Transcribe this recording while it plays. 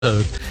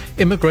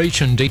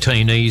Immigration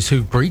detainees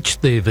who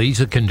breached their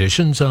visa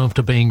conditions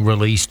after being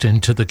released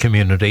into the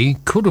community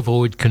could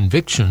avoid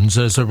convictions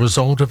as a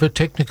result of a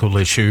technical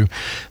issue.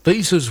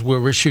 Visas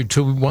were issued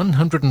to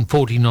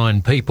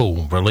 149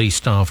 people,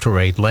 released after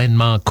a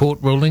landmark court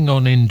ruling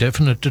on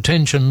indefinite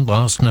detention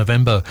last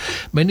November.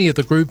 Many of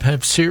the group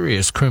have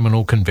serious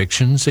criminal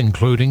convictions,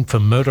 including for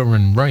murder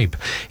and rape.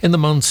 In the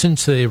months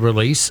since their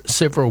release,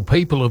 several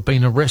people have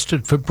been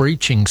arrested for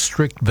breaching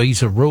strict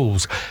visa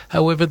rules.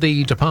 However,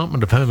 the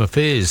Department of Home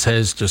Affairs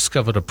has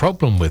discovered a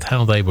problem with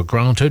how they were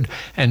granted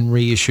and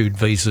reissued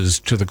visas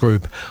to the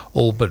group.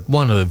 All but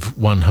one of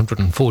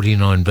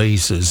 149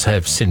 visas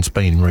have since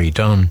been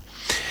redone.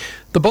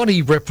 The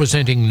body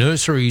representing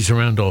nurseries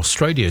around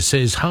Australia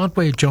says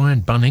hardware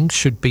giant Bunnings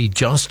should be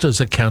just as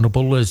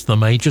accountable as the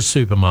major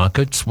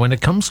supermarkets when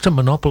it comes to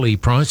monopoly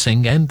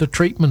pricing and the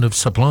treatment of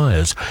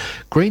suppliers.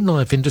 Green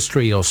Life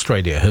Industry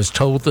Australia has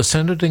told the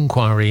Senate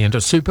inquiry into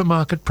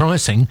supermarket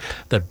pricing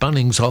that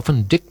Bunnings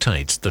often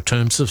dictates the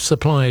terms of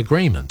supply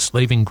agreements,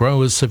 leaving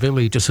growers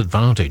severely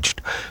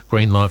disadvantaged.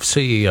 Green Life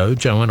CEO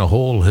Joanna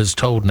Hall has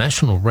told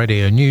National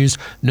Radio News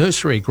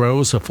nursery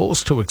growers are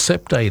forced to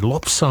accept a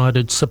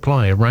lopsided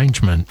supply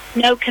arrangement.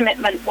 No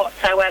commitment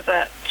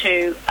whatsoever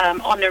to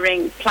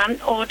honouring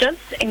plant orders,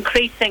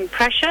 increasing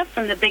pressure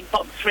from the big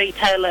box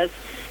retailers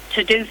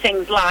to do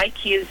things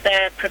like use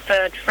their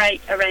preferred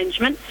freight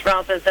arrangements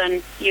rather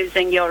than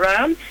using your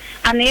own.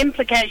 And the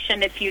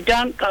implication, if you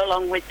don't go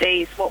along with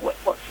these,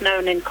 what's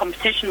known in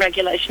competition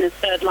regulation as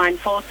third line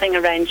forcing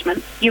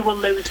arrangements, you will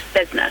lose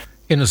business.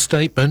 In a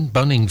statement,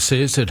 Bunnings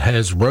says it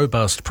has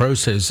robust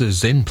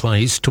processes in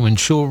place to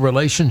ensure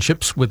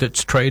relationships with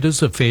its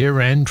traders are fair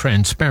and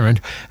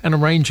transparent, and a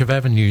range of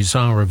avenues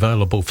are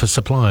available for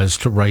suppliers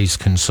to raise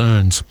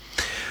concerns.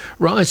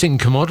 Rising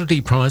commodity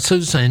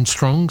prices and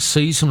strong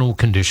seasonal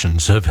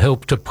conditions have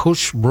helped to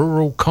push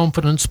rural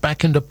confidence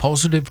back into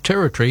positive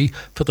territory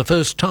for the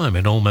first time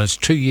in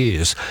almost 2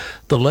 years.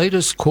 The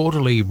latest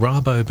quarterly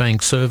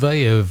Rabobank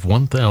survey of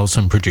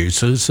 1,000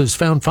 producers has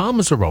found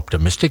farmers are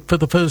optimistic for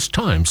the first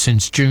time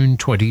since June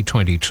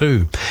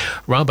 2022.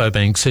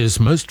 Rabobank says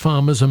most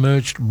farmers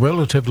emerged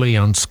relatively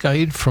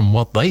unscathed from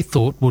what they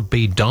thought would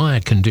be dire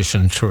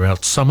conditions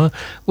throughout summer,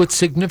 with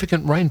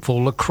significant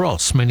rainfall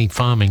across many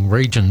farming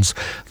regions.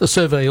 The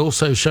survey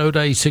also showed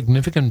a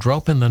significant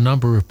drop in the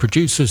number of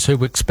producers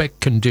who expect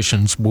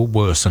conditions will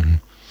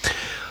worsen.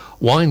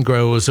 Wine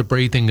growers are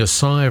breathing a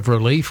sigh of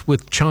relief,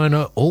 with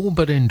China all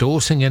but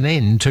endorsing an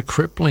end to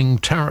crippling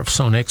tariffs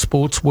on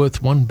exports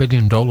worth $1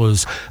 billion.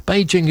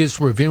 Beijing is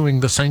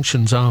reviewing the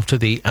sanctions after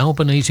the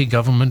Albanese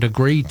government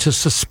agreed to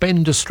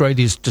suspend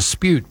Australia's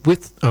dispute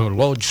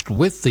lodged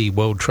with the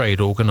World Trade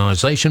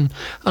Organization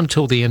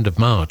until the end of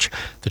March.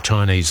 The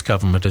Chinese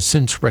government has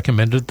since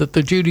recommended that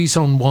the duties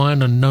on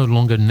wine are no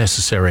longer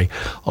necessary.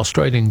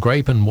 Australian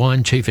Grape and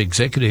Wine Chief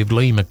Executive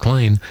Lee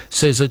McLean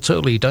says it's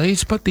early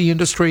days, but the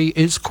industry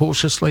is cautiously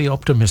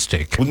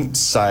optimistic. I wouldn't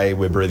say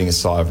we're breathing a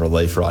sigh of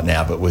relief right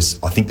now, but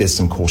I think there's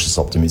some cautious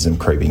optimism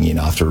creeping in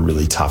after a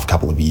really tough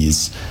couple of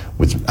years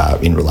with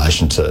in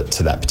relation to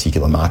that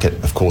particular market.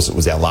 Of course, it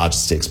was our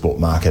largest export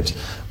market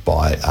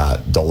by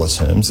dollar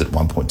terms at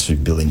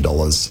 $1.2 billion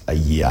a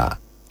year.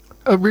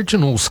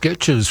 Original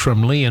sketches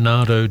from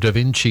Leonardo da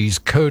Vinci's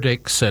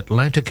Codex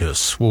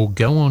Atlanticus will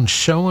go on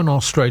show in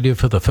Australia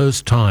for the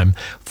first time.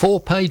 4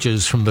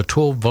 pages from the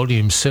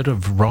 12-volume set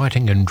of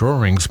writing and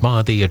drawings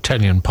by the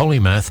Italian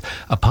polymath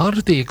are part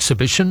of the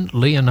exhibition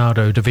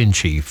Leonardo da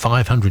Vinci,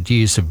 500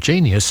 Years of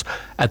Genius,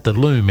 at the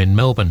Loom in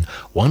Melbourne.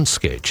 One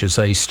sketch is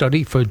a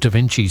study for da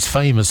Vinci's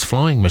famous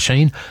flying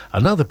machine.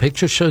 Another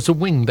picture shows a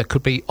wing that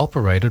could be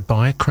operated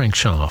by a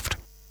crankshaft.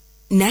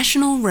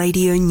 National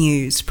Radio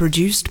News,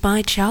 produced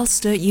by Charles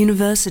Sturt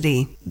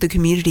University, the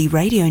Community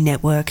Radio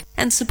Network,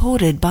 and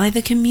supported by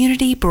the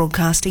Community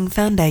Broadcasting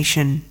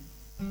Foundation.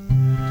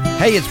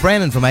 Hey, it's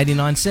Brandon from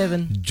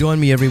 89.7. Join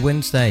me every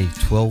Wednesday,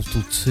 12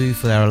 till 2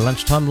 for our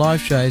lunchtime live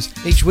shows.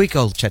 Each week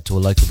I'll chat to a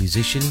local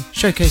musician,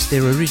 showcase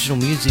their original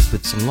music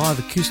with some live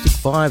acoustic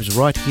vibes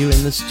right here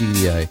in the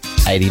studio.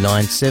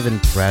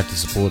 89.7, proud to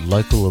support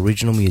local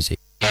original music.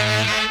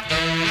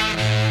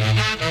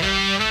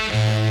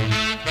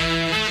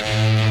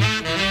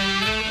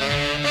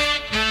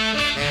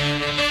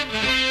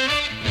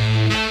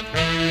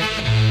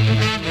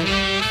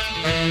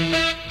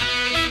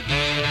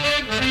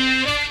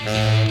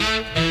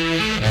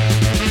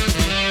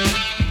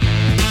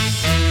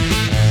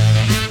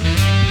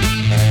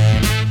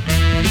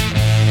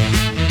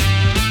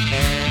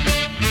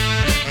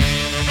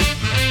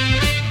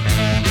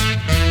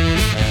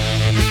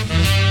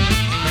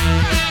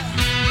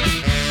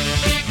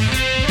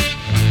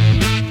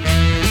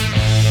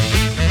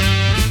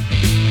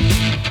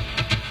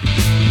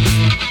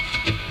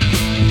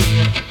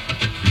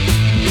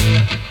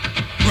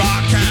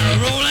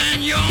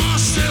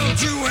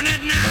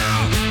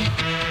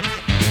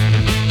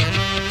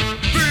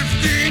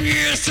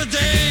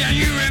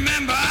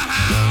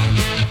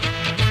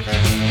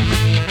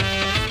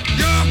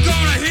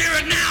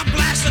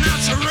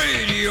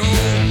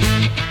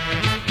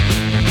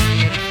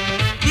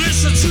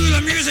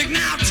 music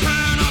now,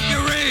 turn up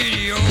your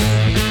radio.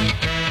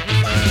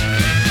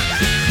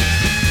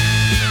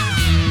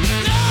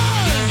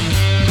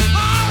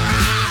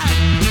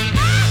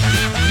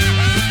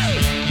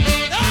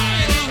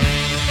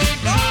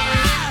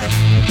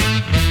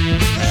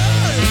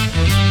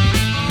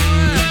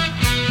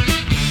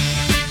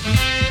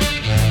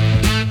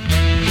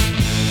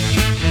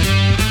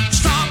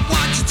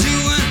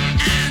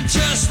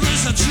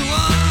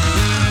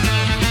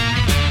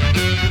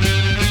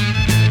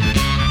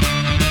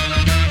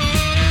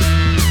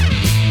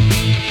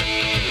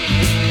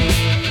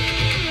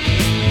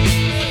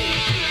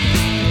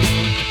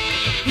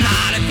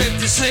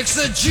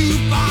 The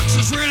jukebox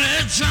was really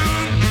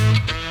junk.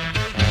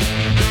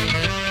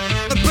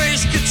 The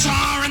bass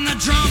guitar and the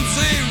drums,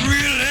 they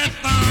really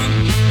thump.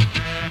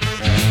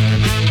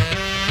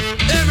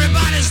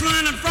 Everybody's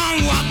learning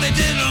from what they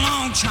did a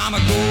long time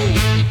ago.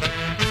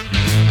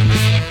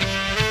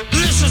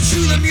 Listen to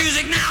the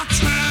music now,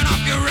 turn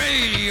up your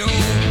radio.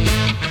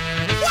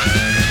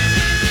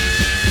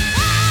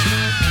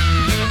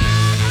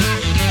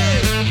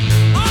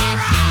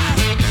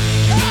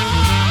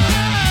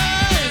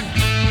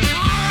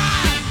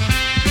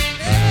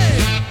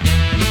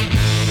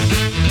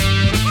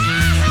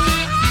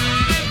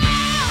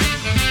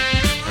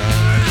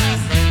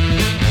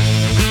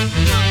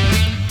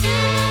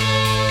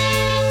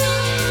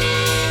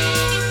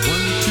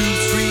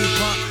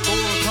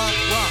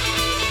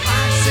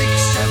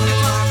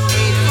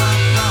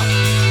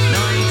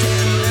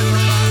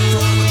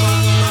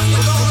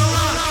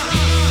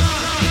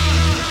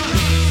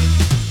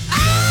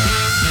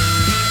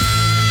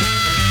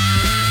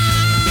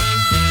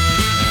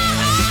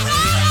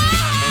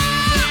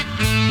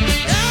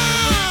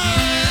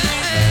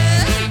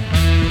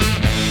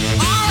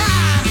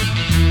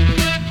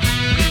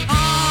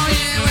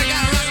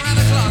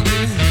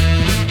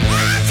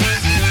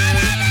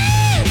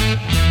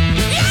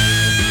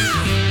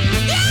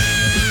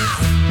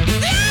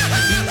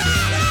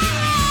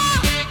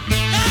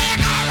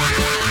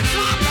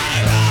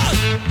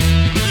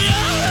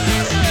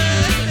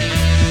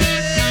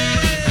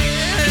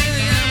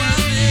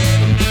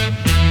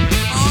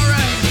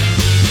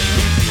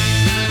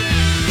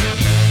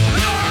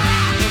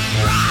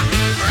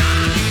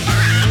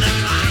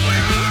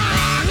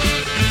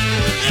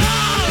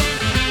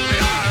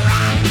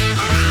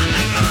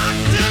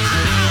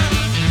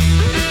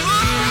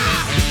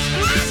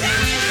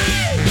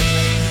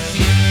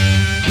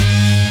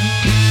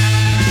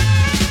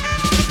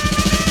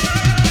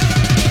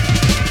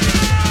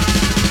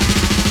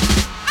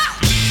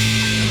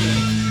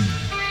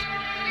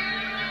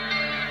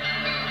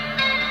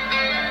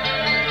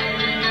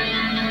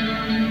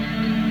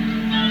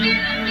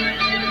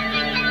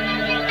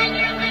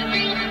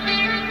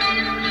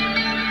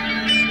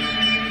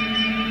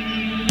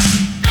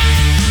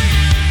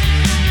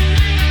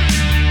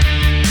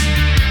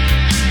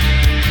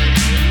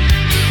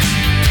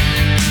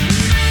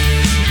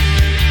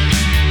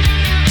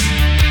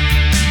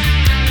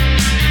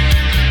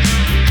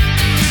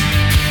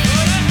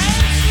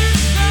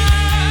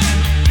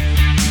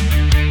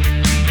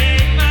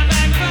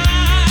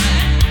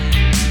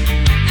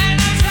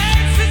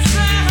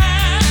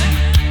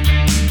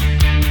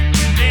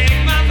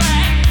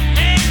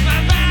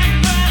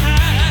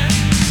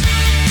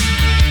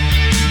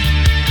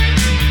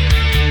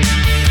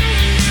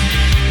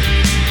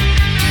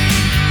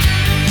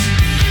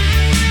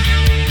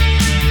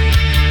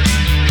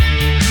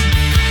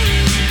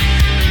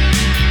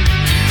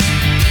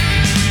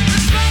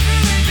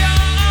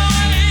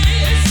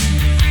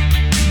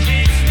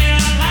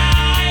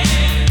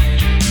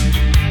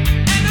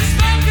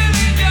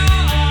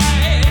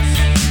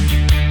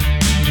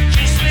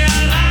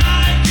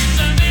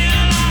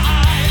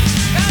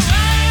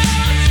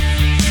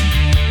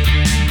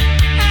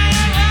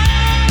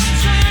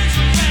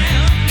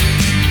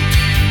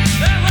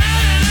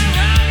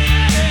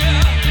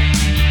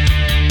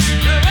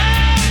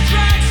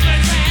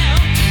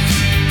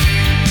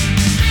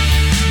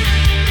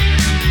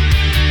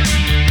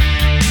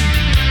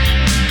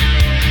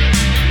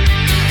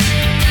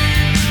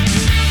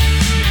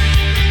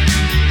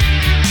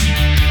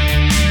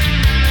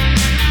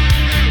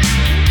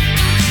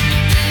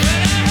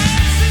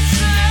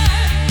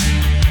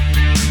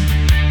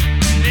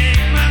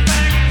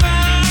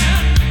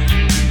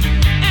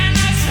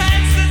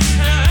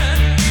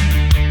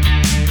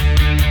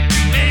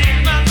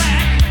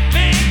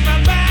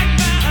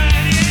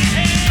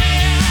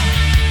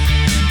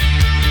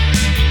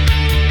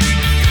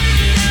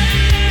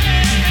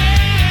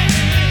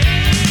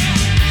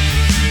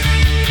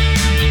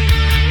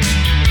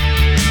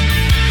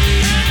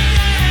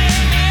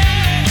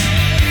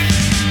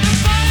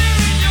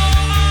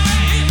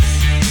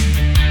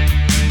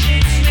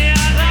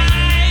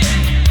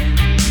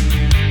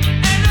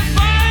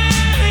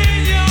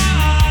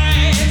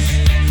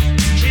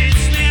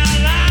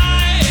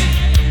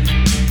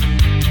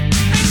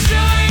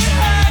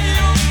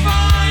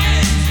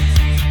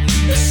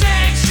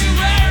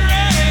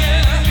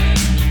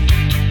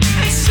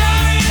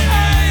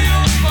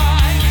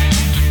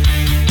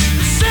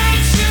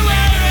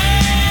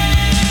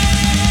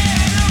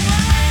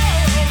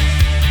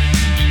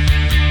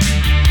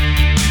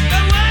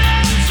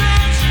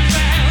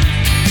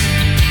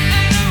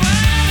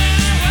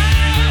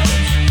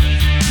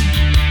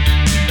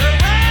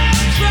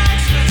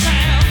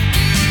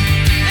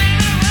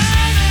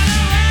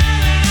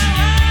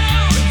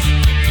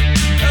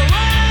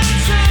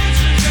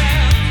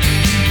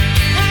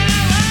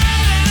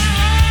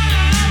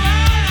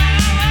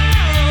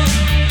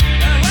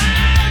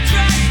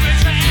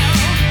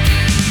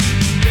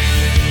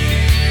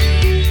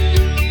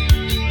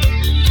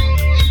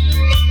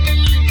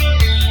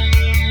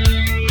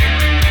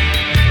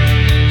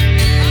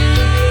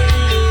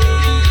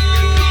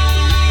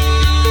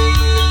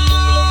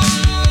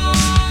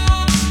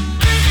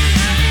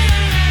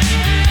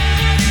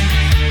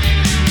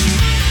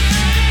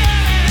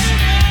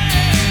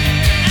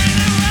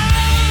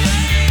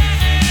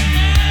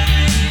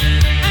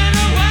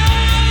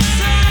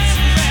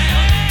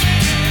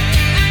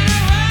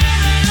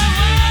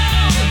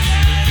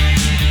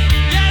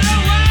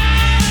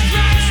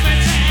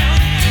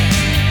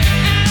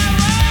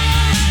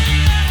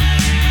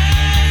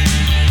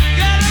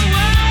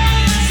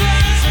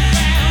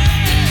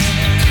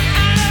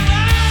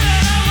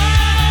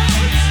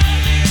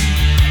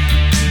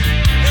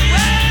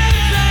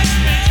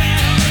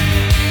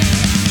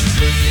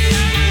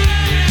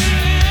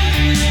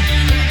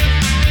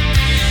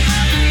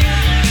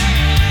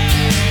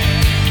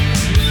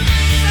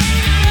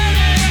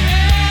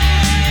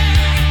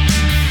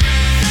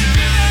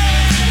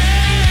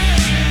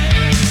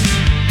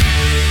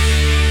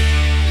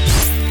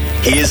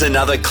 Here's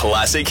another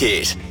classic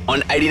hit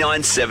on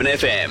 89.7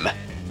 FM.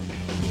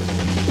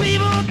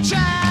 People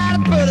try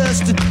to put us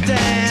to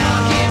down,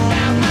 talking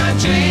about my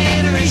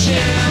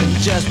generation,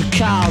 just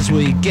because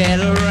we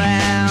get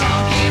around,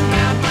 talking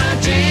about my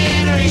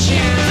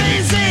generation.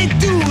 Things they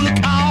do look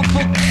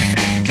awful,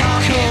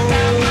 talking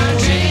about my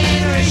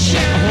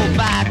generation. I hope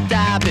I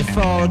die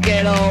before I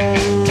get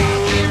old,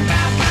 talking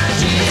about my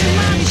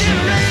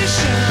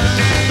generation.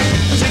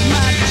 This is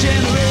my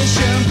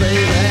generation,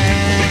 baby.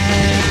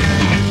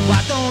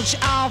 Why don't you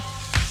all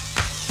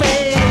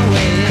fade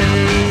away?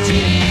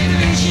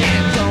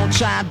 Don't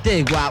try to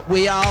dig what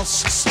we all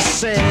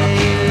say.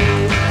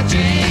 I'm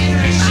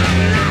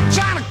not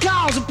trying to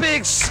cause a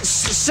big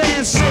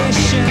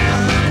sensation.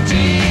 I'm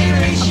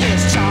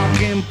just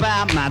talking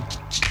about my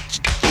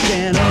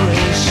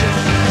generation.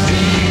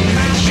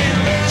 My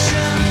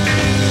generation.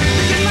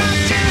 This is my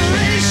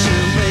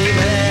generation,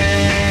 baby.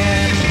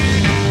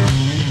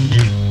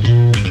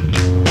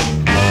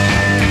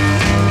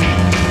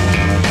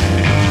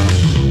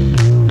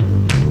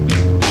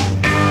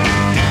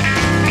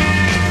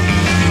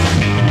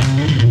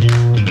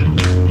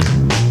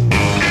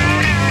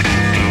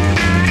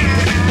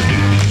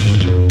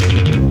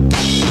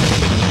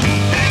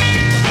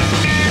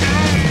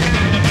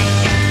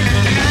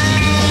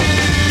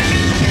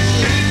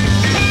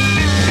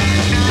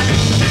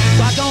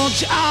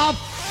 You all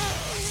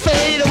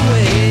fade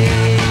away.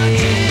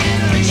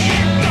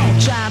 Don't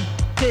try to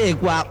dig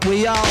what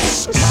we all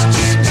say.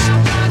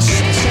 I'm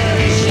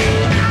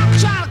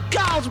trying to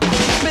cause a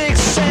big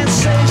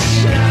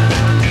sensation.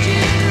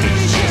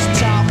 Just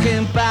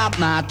talking about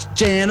my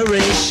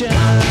generation.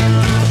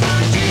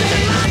 This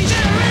is my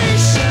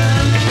generation.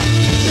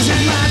 This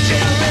is my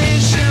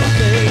generation,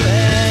 baby.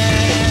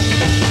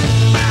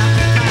 My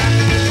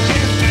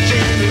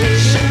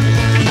generation.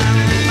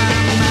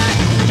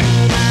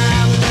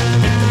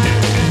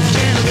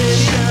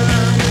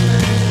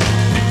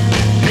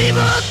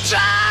 People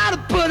try to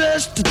put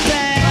us to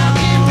down,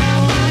 talking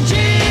about my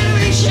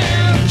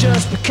generation,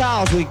 just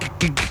because we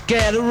could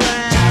get around,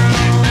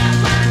 talking about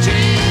my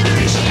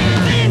generation.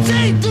 Things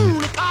they do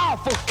look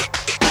awful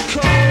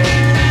cold,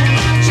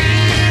 my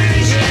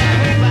generation. I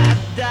hope I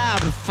die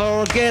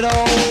before I get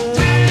old.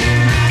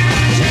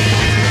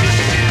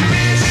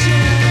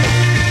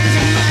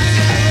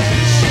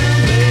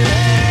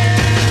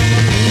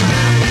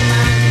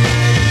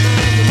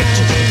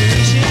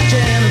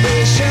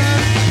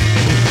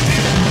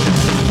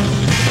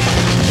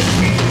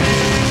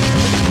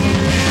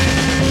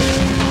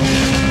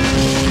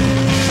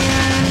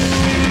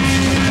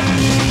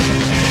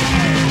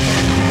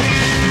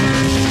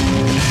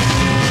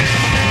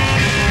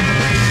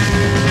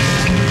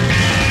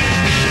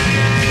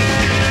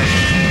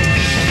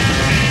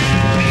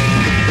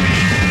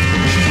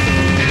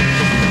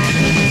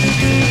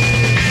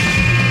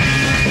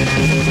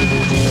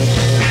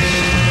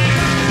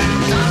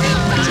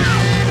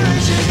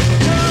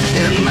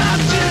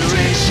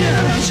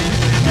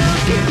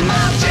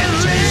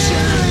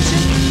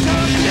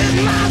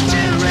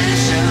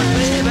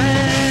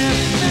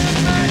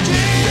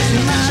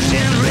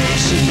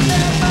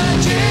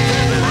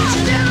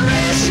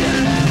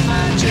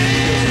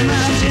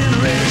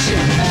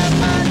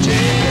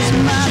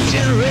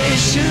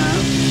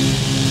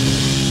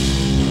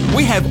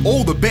 We have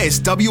all the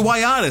best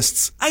WA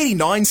artists.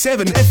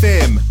 89.7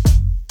 FM.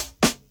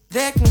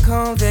 They can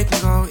come, they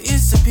can go.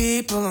 It's the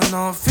people I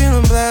know.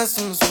 Feeling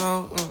blessed on the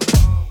slow.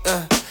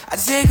 I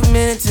take a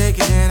minute, take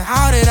it in.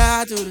 How did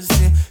I do this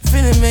thing?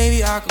 Feeling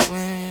maybe I could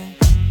win.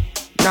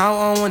 Now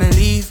I wanna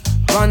leave,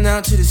 run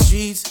down to the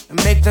streets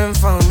and make them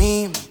follow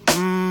me.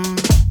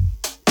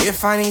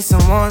 If I need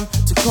someone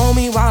to call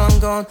me while I'm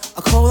gone,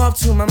 I'll call up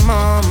to my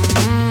mom.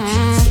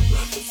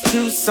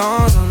 2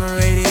 songs on the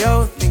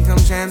radio, think I'm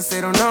chance, they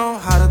don't know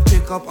how to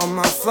pick up on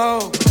my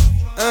flow.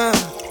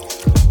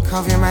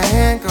 Cover my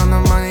hand, got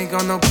no money,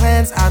 got no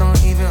plans, I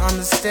don't even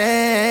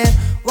understand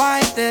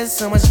why there's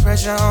so much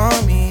pressure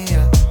on me.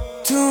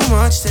 Too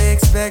much they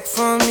expect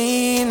from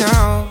me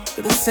now.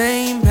 We're the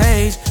same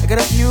page, I got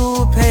a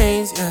few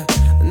pains,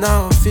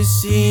 now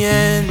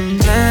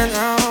officiant plan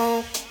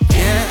out.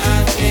 Yeah,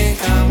 I think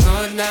I'm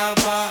good now,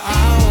 but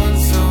I want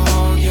to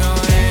hold your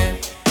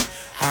hand.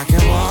 I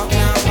can walk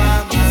now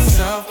by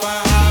myself,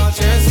 but I'll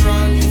just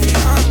run if you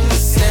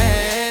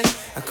understand.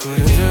 I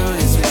couldn't do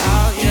this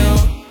without you.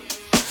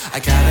 I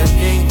gotta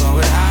think, what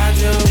would I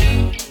do?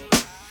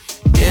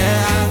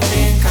 Yeah, I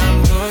think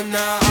I'm good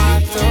now, I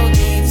don't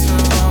need to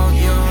hold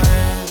your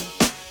hand.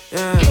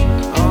 Yeah,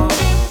 oh,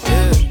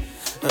 yeah.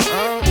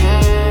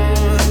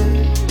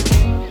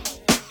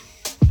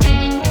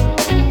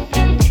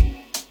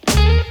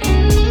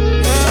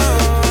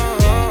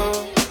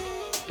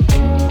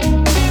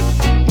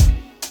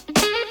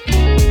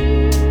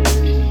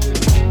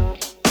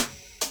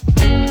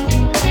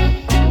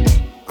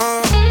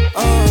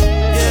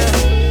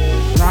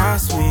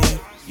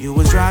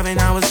 Driving,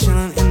 I was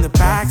chilling in the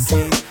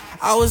backseat.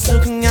 I was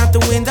looking out the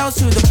windows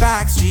to the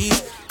back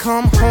street.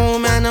 Come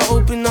home and I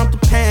open up the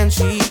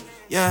pantry.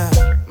 Yeah,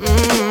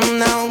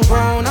 now I'm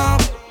grown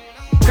up.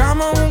 Got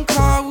my own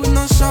car with no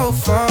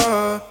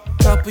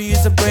couple years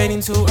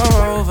upgrading to a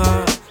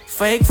Rover.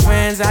 Fake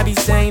friends, I be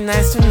saying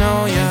nice to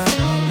know ya,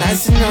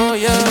 nice to know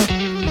ya.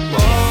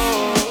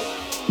 Whoa,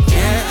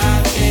 yeah,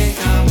 I think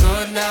I'm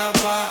good now,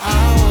 but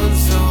I want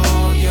to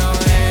hold your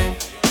hand.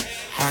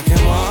 I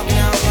can walk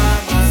now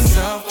by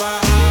myself,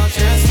 but I'll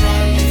just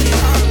run if you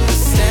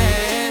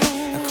understand.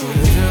 I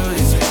couldn't do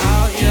this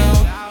without you.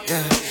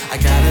 Yeah, I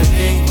gotta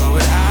think, what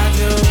would I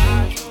do?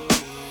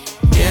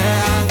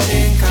 Yeah, I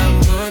think I'm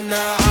good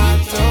now. I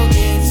don't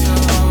need to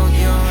hold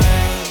your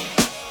hand.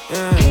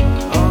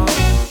 Yeah, oh,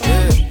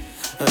 yeah.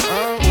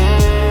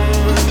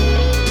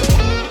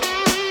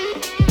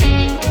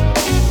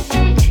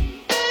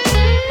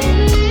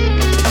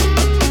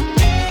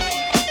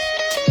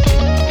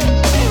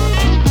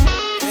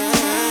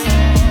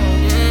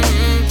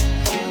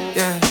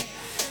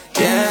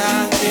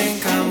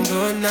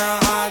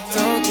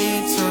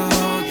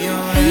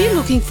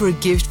 Looking for a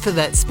gift for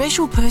that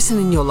special person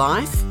in your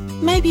life?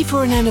 Maybe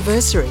for an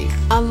anniversary,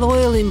 a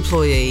loyal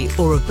employee,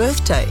 or a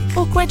birthday,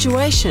 or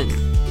graduation.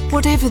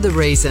 Whatever the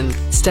reason,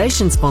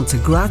 station sponsor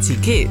Grazie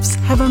Gifts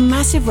have a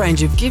massive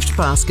range of gift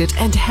basket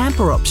and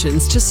hamper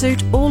options to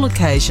suit all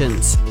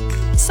occasions.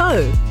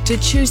 So, to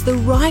choose the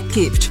right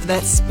gift for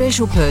that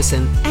special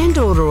person and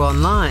order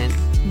online,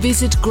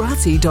 visit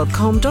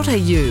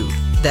grazie.com.au.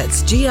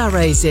 That's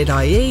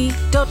grazie.com.au.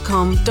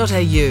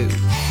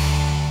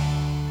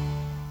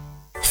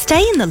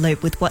 Stay in the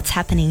loop with what's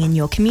happening in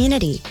your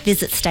community.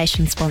 Visit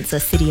station sponsor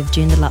City of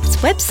Joondalup's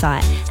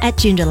website at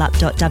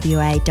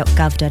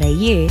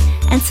joondalup.wa.gov.au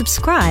and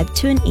subscribe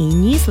to an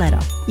e-newsletter.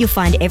 You'll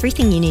find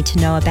everything you need to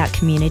know about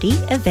community,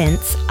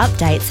 events,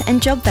 updates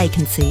and job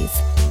vacancies.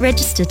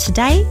 Register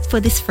today for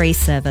this free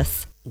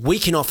service. We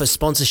can offer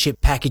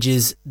sponsorship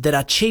packages that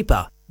are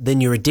cheaper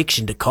than your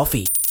addiction to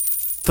coffee.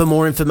 For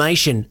more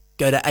information,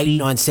 go to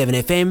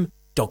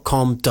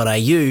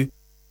 897fm.com.au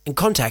and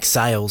contact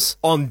sales.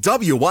 On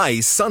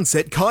WA's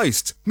Sunset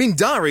Coast,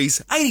 Mindaри's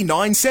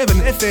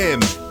 89.7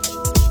 FM.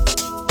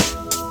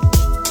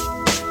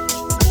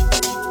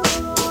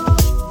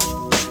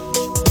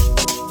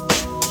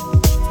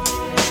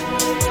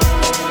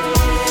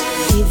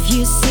 If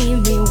you see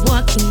me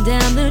walking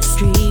down the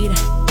street,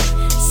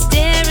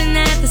 staring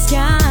at the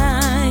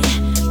sky,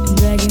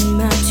 dragging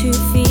my 2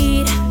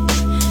 feet,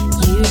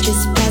 you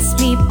just pass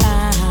me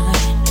by.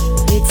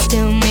 It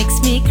still makes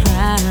me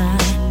cry.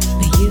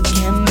 You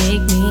can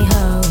make me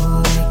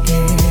whole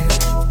again.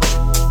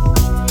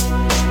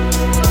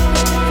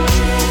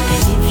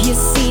 And if you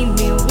see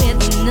me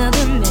with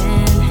another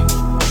man,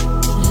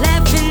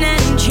 laughing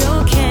and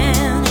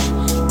joking,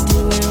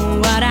 doing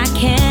what I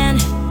can,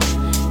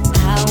 I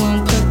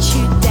won't put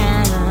you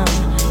down,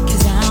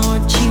 'cause I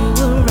want you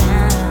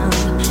around.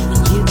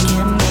 And you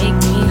can make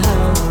me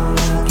whole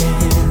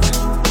again.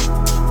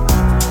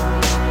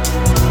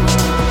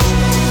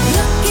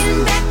 Looking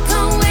back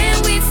on when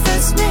we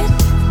first met,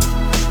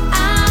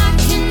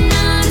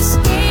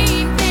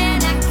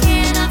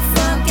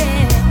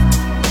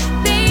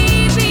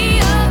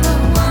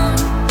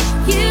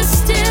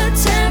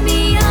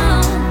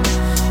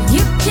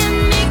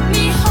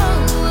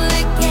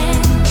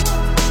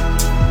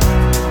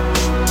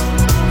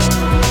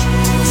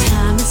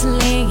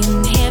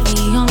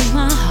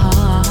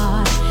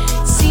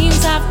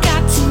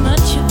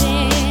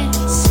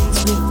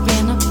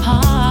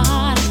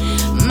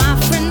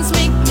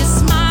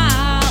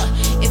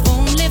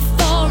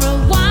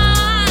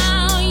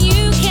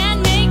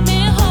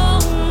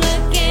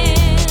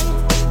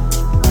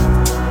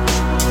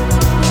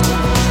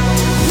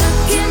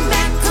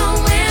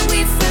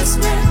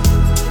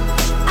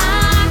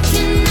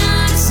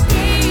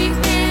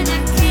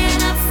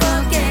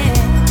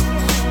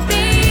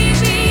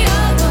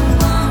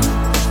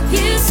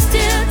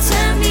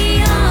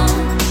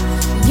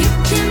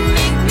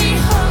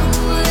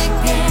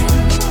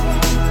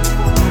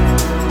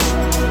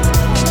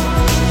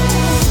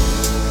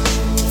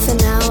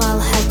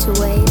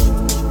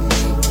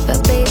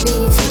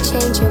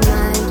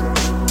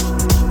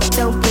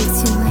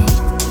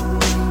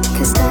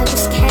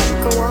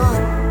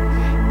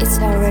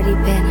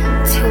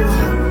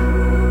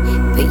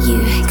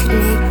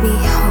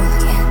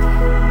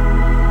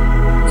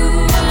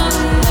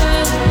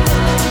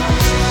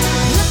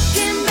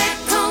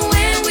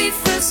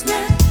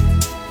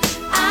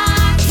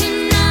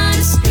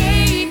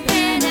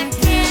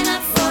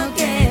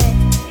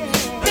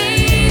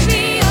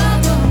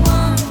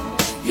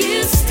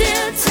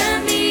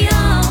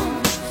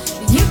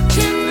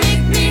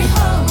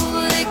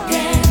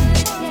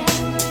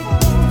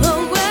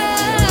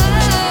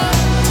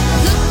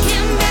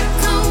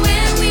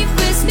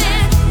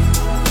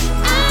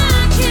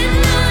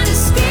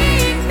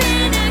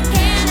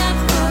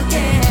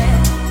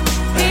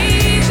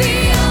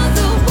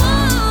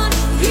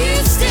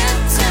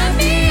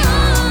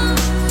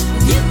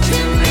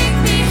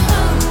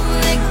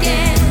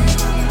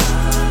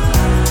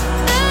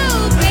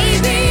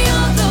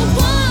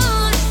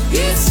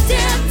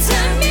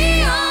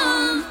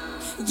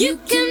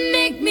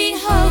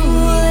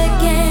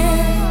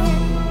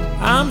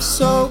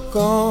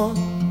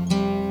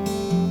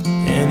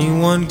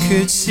 anyone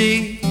could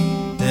see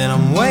that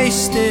I'm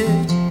wasted,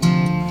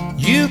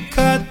 you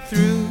cut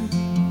through.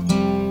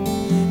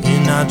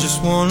 And I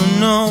just wanna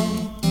know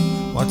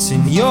what's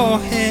in your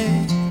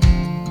head.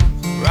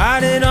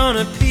 Write it on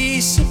a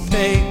piece of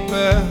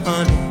paper,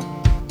 honey.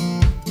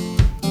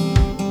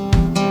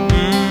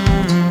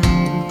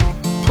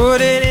 Put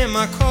it in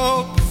my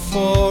coat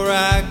before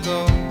I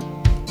go.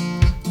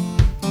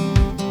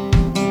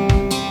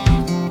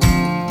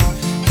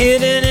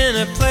 Hidden in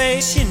a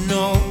place you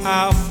know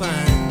I'll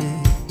find it.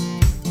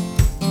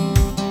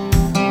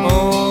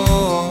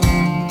 Oh,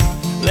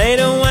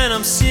 later when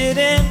I'm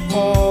sitting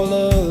all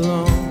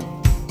alone,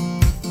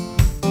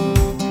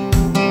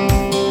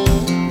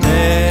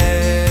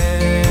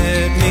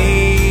 let me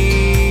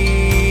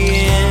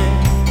in.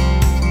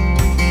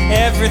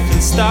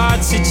 Everything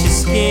starts at your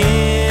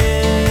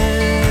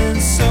skin.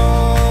 So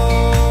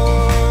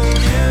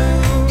new,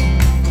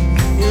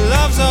 your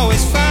love's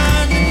always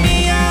finding me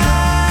out.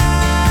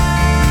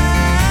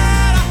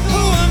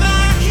 Who am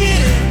I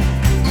kidding?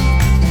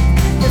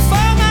 If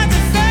all my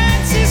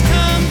defenses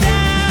come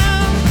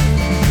down,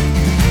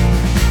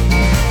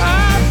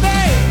 oh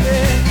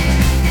baby,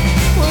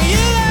 will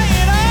you lay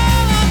it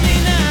all on me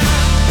now?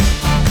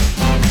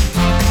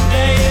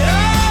 Lay it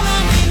all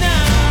on me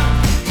now.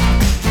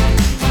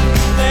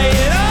 Lay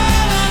it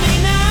all on me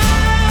now.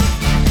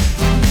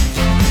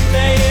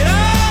 Lay it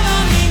all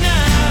on me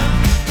now.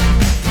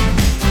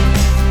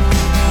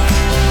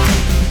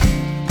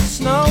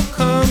 Snow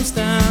comes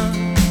down,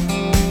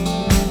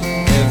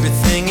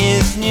 everything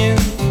is new,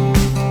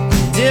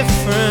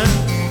 different.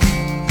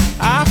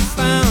 I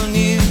found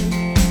you,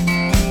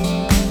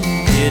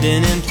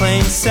 hidden in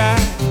plain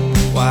sight.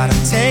 Why'd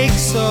it take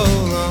so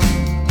long?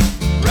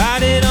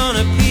 Write it on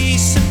a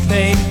piece of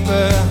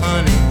paper,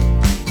 honey.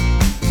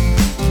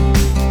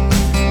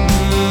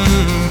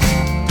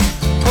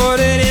 Put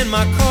it in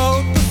my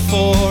coat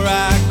before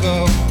I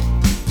go.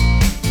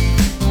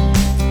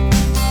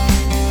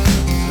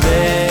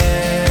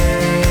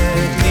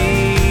 Let me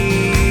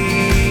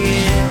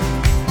in.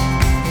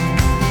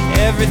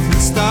 Everything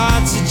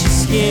starts at your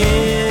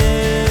skin.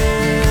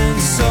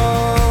 So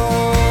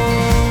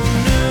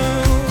new,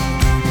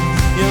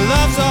 your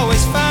love's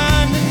always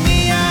finding me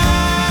out.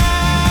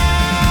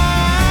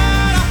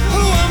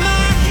 Who am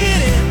I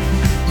kidding?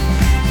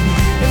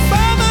 If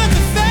all my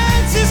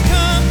defenses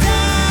come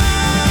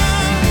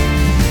down,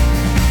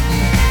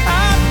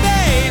 oh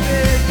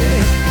baby,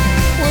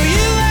 will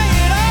you lay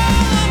it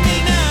all on me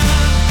now?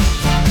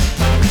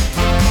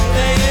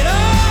 Lay it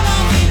all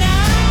on me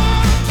now.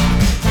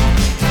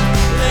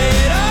 Lay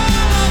it all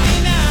on me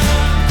now.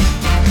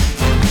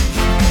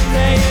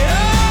 Lay it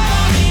all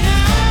on me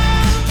now.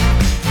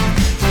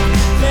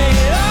 Lay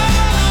it all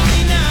on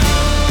me now.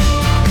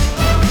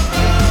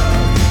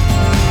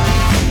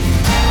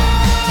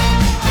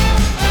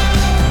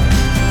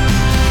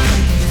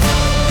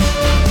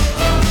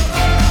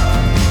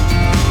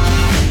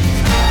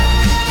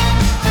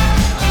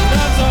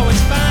 Love's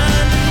always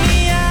finding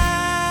me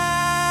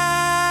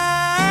out.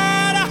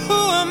 Who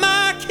am I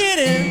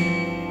kidding?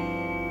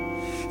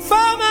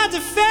 For my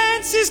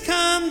defenses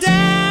come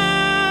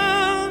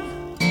down.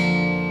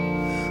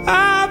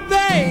 Ah,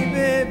 baby,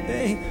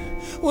 baby,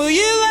 will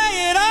you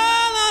lay it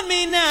all on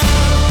me now?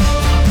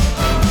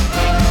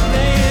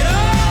 Lay it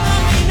all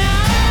on me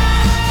now.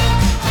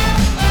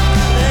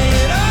 Lay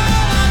it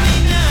all on me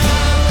now.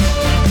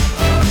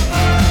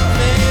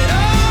 Lay it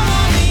all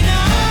on me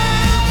now.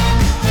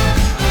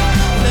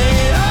 Lay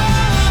it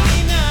all on me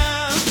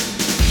now.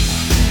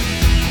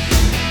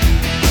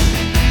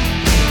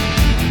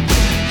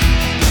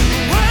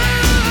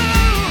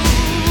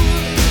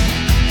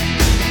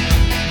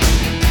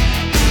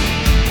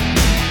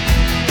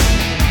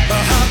 A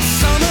hot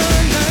summer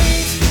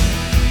night,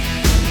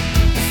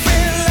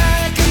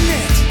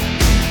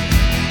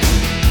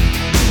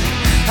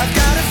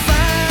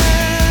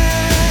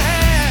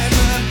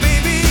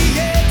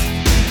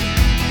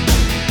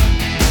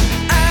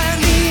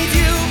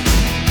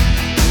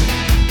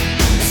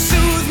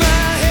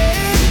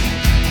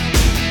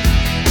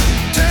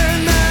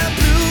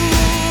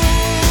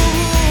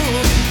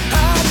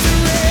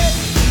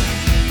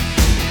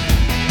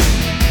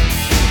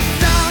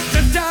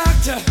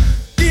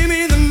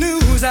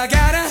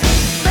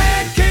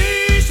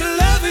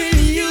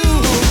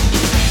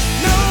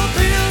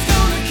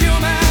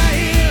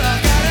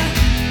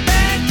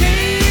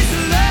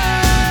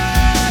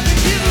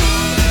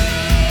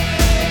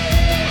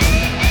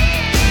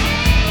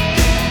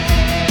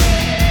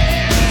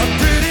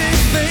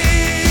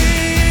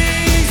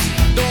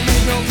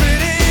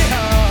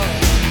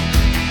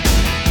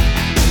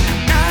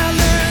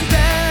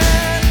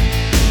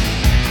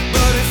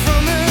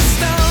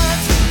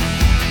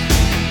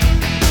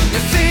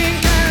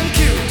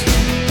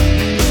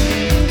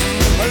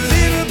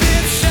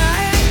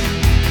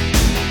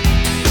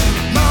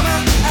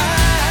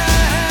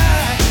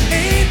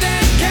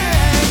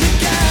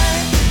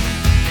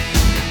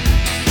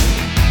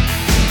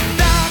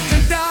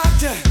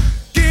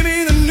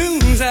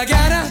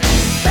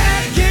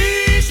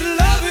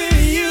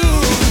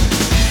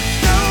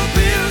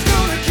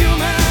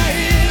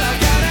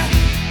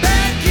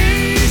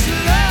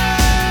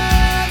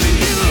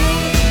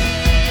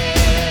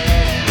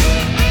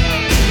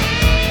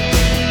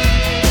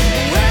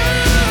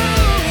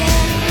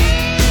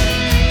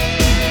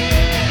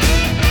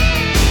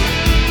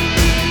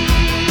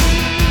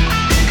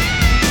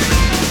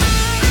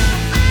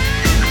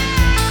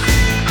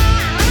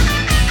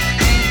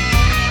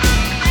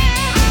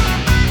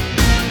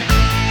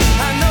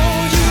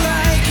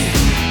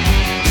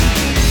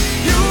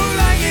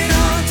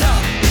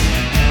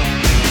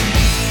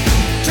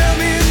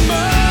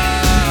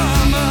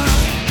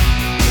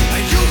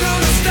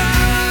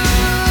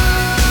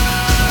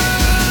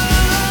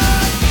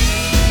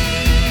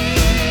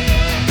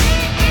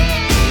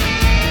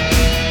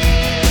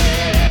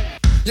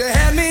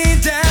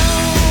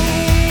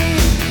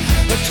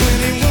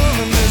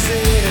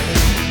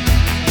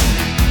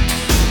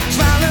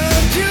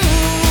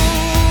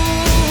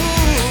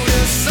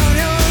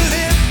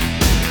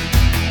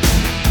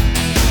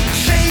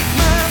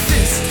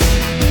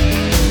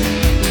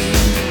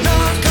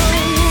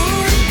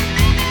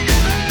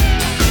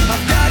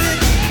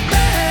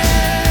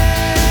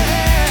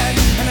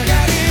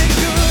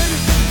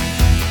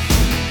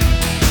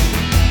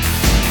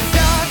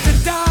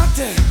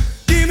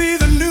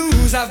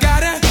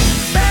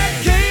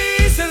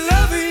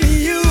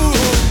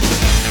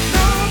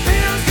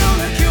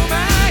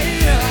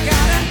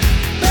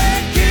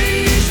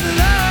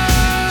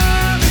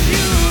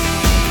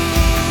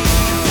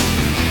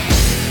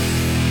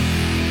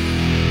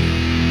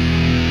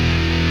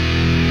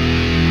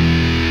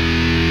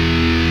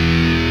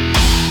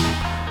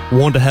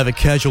 Want to have a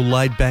casual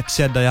laid-back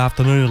Saturday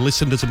afternoon and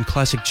listen to some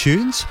classic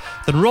tunes?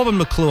 Then Robin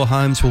McClure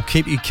Holmes will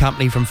keep you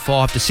company from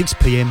 5 to 6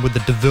 p.m. with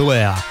the DeVille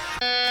Hour.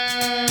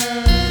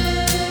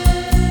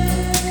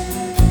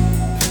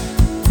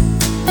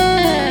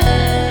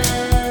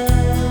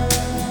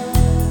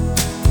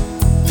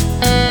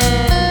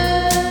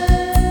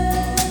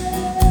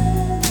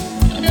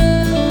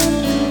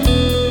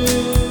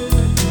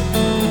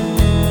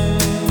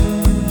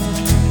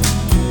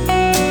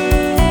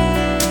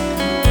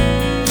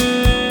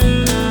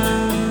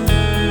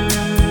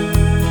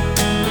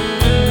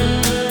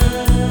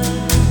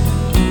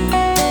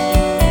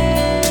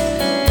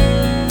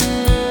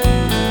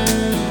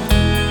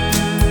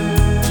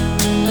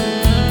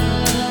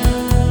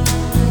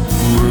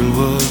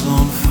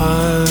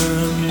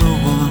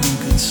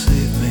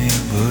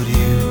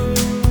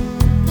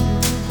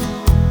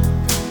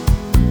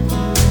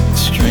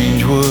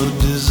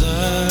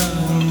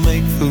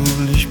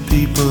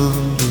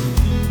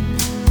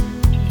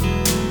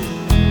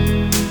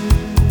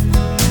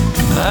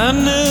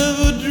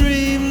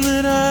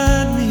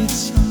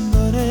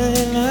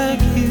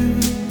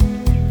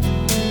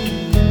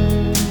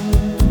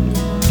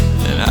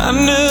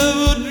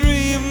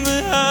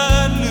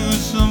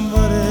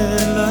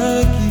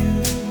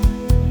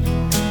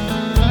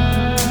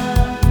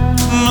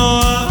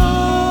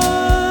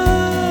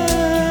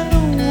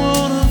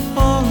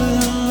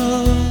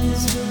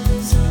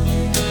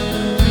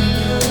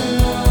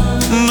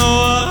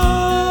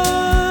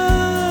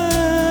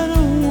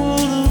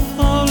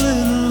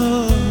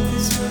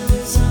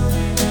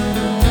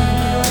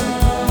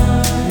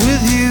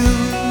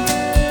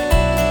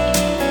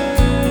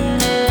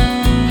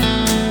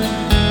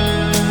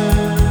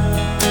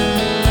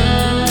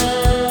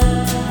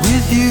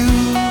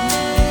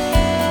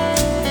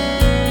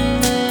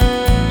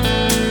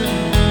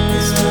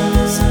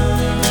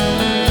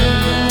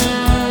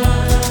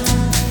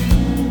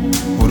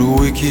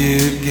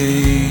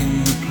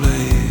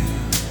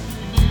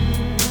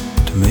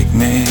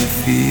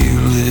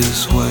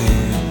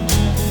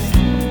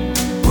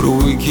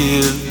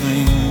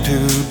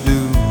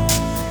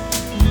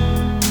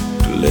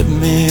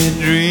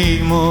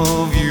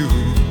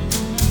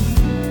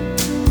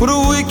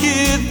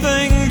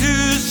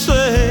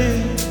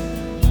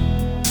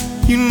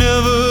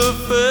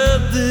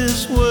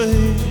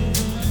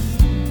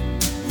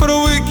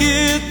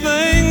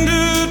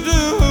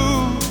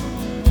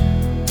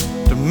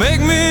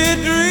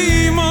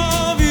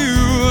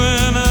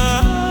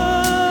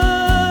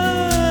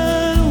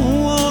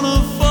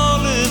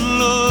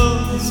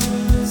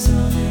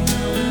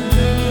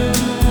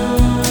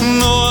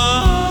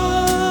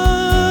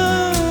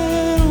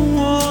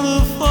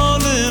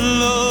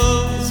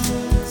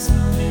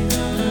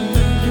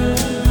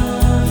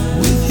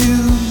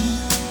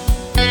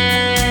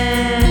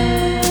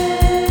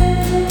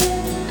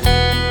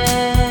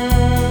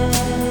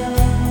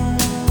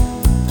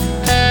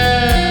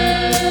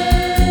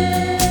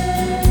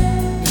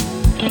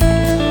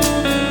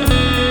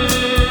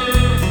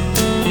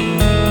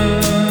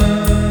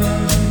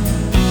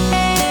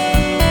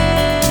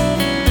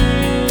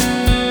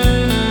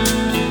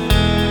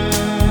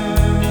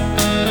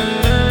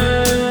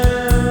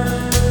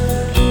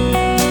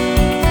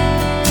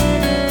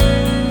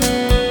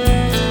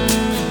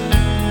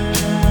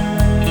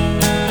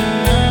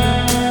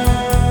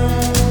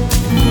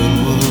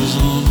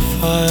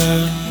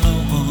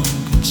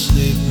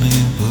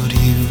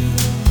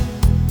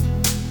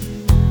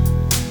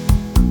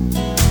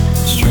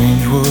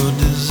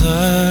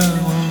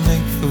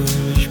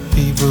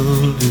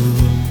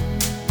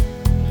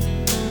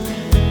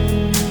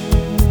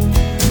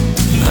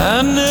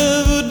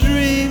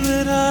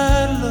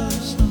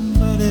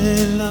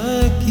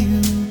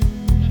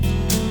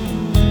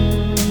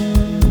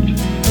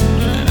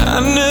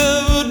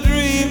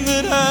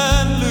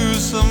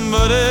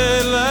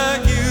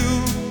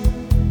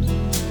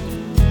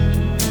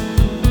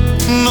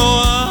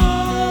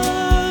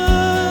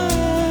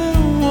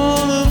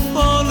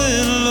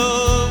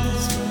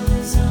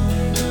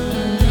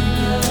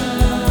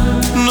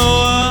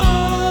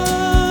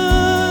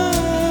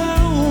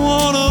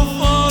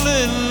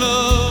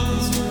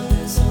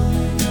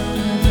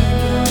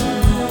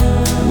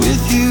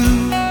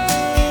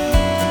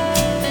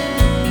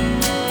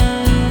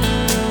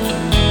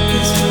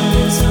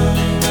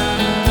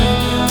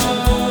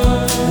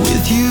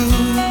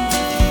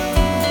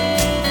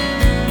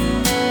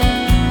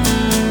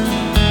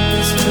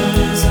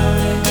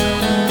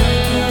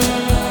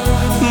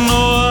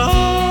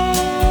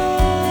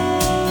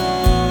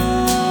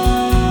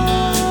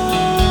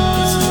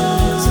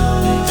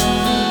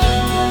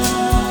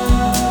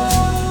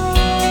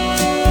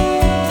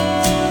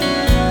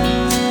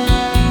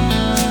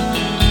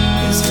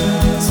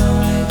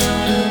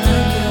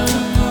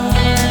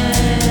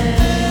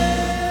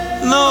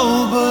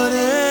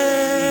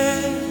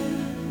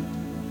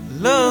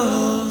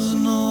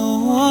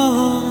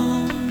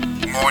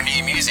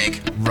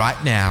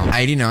 Right now,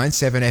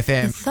 89.7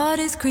 FM. The thought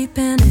is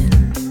creeping in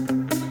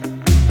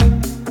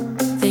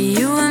that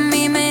you and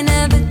me may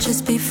never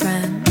just be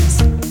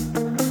friends.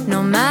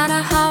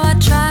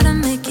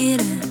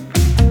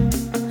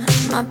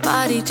 My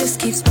body just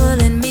keeps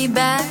pulling me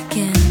back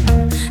in,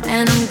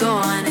 and I'm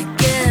going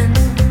again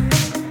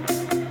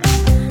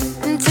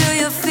until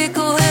your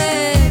fickle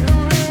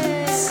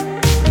hands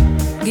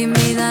give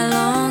me that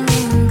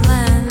longing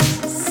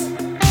glance,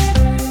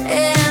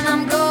 and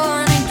I'm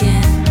going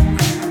again.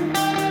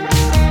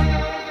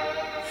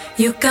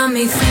 You got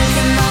me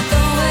thinking about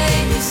the way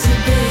it used to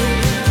be.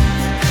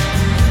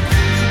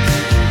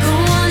 Go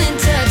on and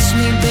touch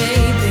me,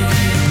 baby.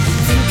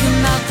 Thinking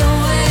about the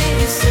way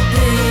it used to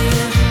be.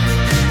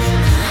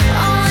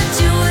 Oh, what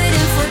you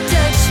waiting for?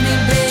 Touch me,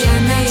 baby. Try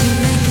not to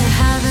make a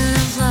habit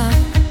of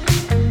love.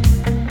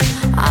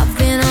 I've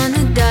been on a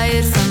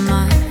diet for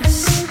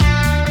months.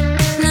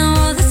 Now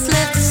all that's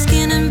left is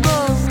skin and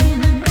bones,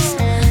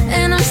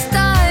 and I'm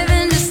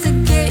starving just to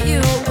get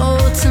you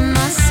all to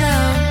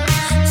myself.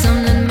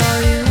 Something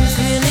about you is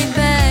really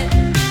bad,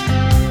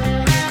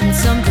 and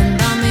something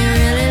about me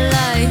really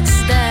likes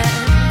that.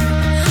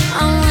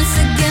 I once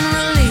again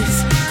release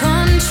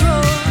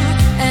control,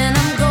 and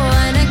I'm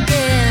going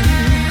again.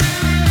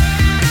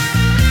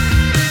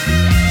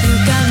 You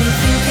got me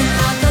thinking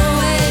about the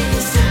way it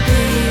used to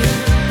be.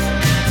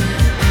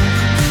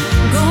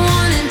 Go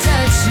on and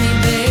touch me,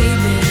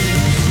 baby.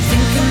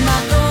 Thinking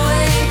about the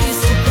way it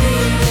used to be.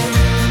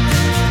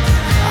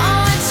 Oh,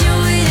 what you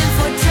waiting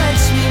for?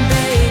 Touch me,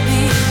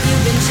 baby.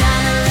 You've been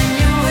channeling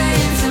your way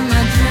into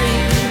my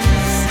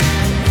dreams.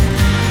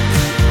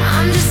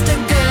 I'm just a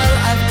girl,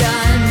 I've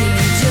got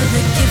needs. You're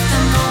the gift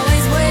I'm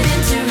always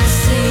waiting to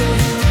receive.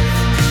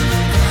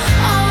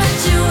 Oh, what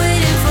you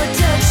waiting for?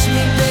 Touch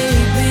me,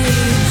 baby.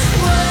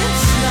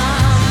 Watch my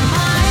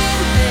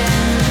mind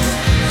bend.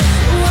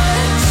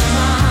 Watch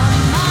my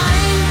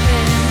mind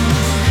bend.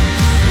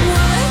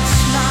 Watch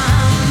my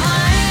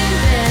mind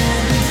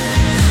bend.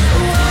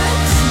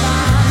 Watch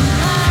my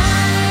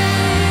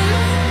mind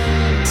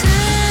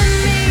turn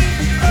me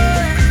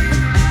on,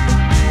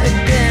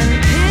 again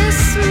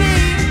piss me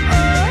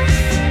off,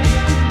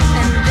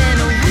 and then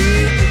we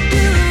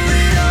do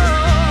it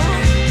all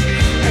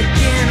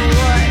again.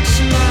 Watch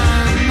my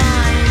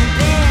mind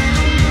bend.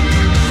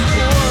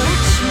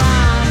 Watch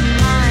my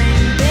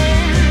mind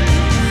bend.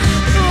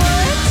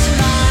 Watch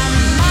my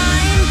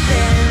mind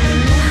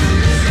bend.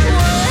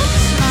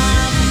 Watch my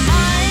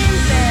mind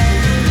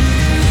bend.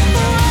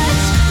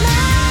 Watch my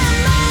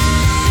mind.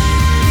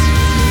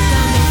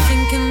 Got me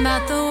thinking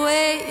about the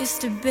way it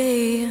used to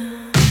be.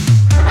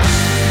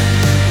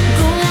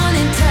 Go on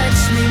and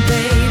touch me,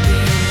 baby.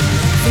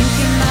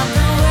 Thinking about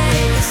the way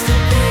it used to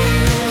be.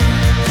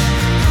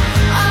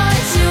 Oh,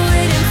 what you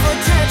waiting for?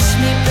 Touch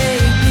me,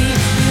 baby.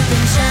 You've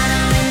been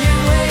channeling your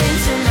way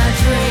into my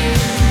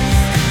dreams.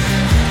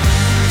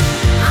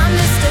 I'm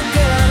just a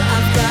girl,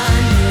 I've got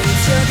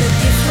needs. You're the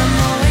gift I'm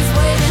always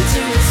waiting to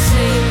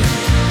receive.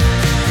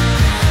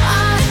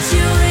 Oh, what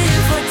you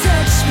waiting for?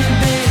 Touch me,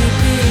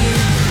 baby.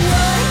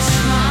 Watch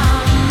my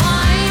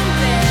mind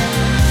bend.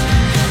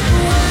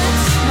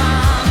 Watch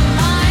my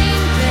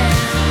mind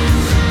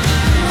bend.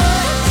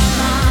 Watch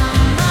my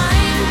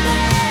mind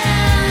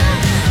bend.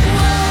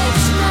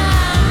 Watch my mind bend. Watch my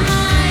mind bend.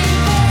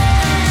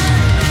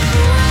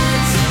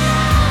 Watch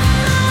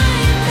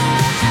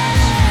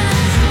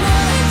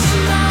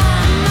my mind bend. Watch my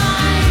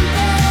mind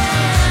bend.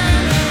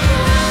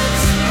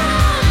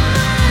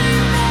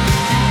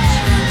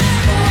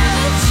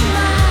 Watch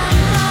my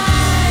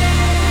mind.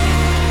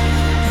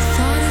 The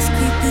thought is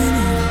creeping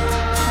in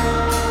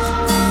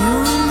that you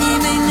and me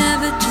may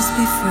never just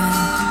be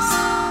friends.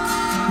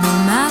 No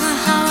matter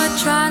how I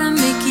try to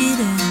make it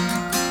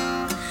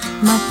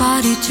end, my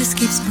body just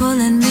keeps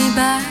pulling me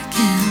back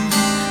in,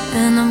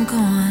 and I'm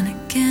going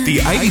again. The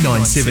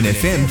 89.7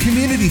 FM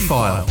Community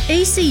File.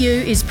 ECU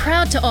is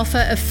proud to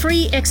offer a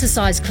free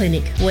exercise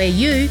clinic where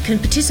you can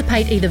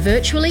participate either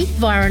virtually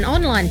via an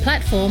online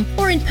platform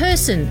or in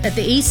person at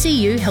the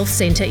ECU Health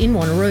Centre in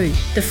Wanneroo.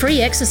 The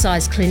free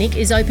exercise clinic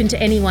is open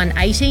to anyone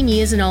 18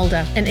 years and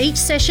older, and each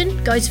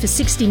session goes for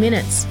 60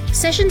 minutes.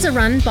 Sessions are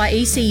run by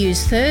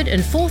ECU's 3rd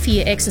and 4th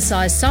year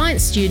exercise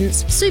science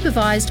students,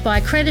 supervised by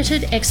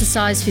accredited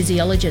exercise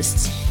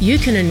physiologists. You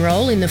can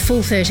enrol in the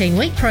full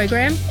 13-week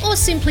program or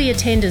simply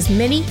attend as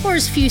many or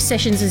as few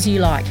sessions as you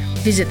like.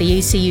 Visit the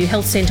ECU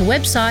Health Centre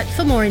website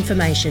for more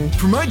information.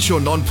 Promote your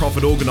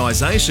non-profit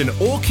organisation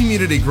or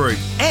community group,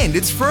 and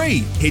it's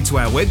free. Head to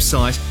our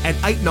website at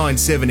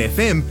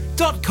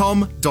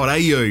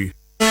 897fm.com.au.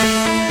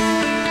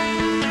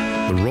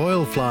 The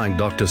Royal Flying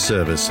Doctor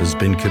Service has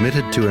been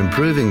committed to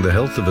improving the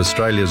health of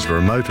Australia's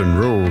remote and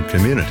rural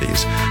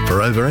communities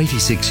for over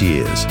 86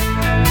 years.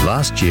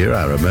 Last year,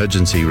 our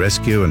emergency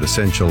rescue and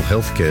essential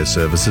healthcare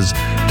services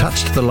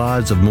touched the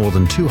lives of more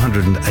than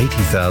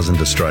 280,000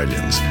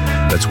 Australians.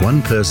 That's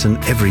one person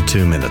every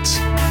 2 minutes.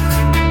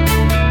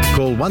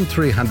 Call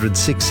 1300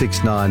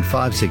 669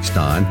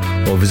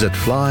 569 or visit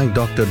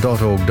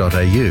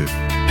flyingdoctor.org.au.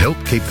 Help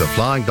keep the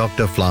Flying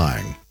Doctor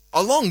flying.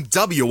 Along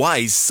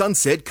WA's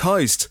Sunset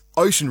Coast,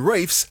 Ocean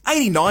Reef's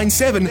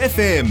 89.7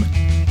 FM.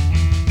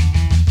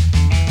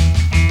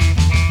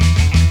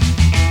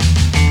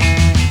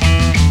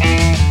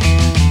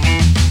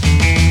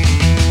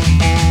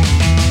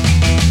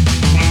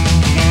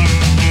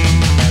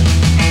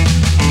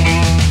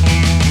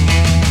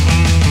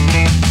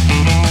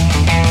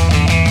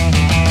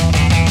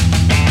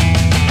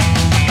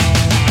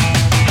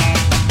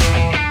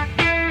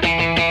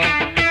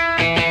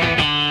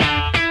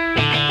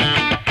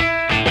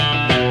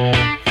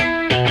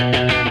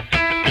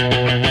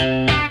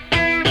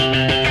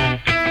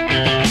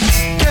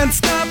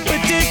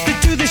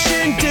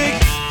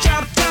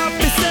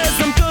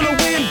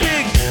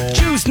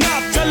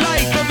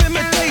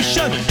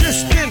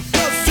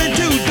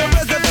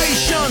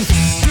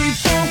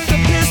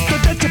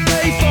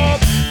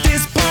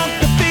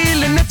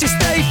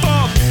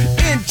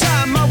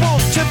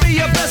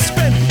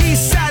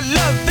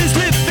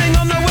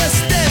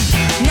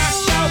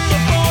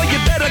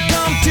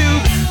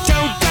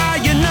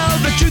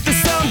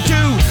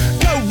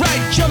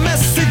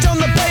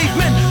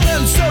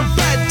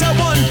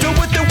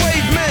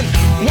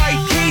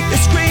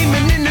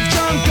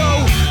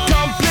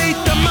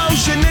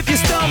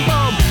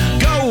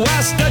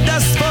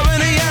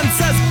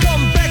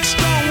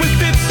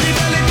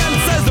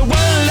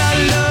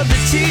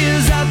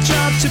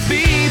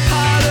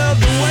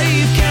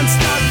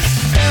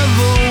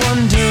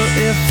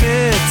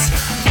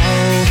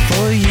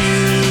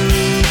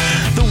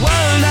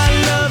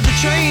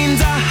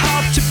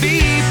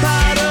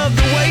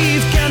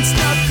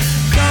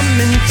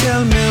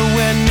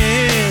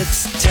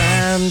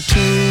 time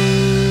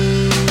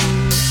to.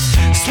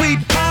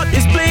 Sweetheart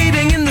is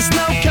bleeding in the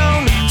snow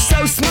cone.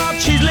 So smart,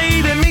 she's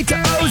leading me to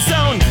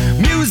ozone.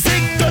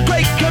 Music, the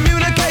great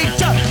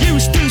communicator.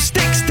 Used two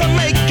sticks to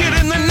make it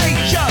in the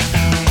nature.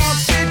 I'll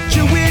get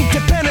you into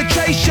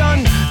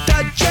penetration.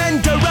 The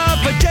gender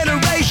of a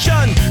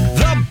generation.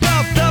 The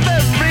birth of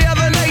every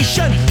other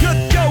nation. Look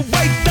your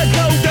way to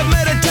go to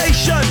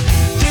meditation.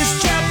 This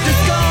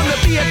chapter's gonna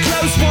be a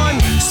close one.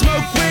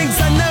 Smoke rings,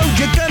 I know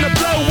you're gonna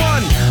blow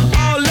one.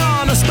 All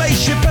on a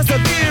spaceship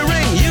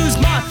persevering. Use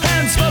my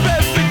hands for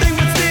everything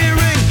but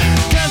steering.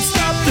 Can't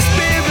stop the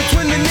spirits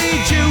when they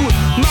need you.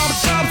 Mob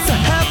tops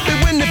are happy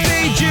when they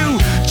feed you.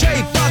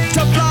 J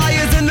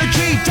butterflies in the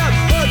treetop.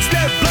 Birds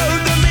that blow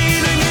the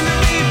meaning in the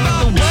leaf.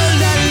 The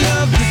world I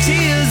love, the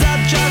tears I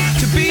drop.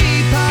 To be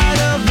part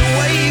of the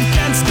wave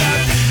can't stop.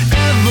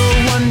 Ever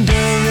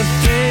wonder if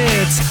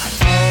it's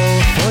all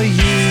for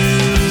you?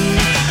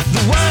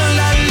 The world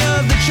I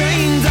love, the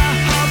trains I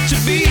hop. To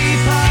be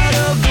part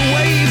of the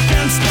wave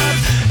can't stop.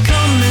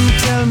 Come and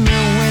tell me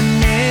when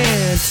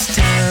it's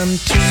time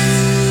to.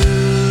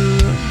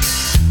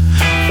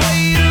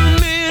 Wait a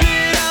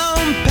minute,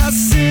 I'm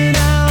passing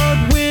out,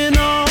 win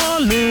or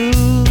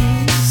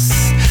lose,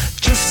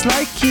 just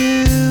like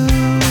you.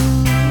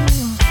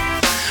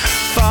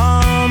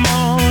 Far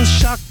more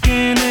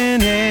shocking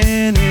than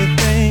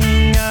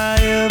anything I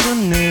ever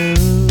knew.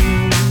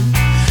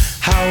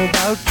 How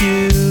about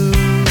you?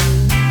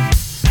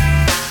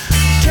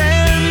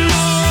 10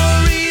 more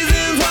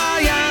reasons why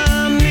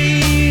I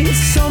need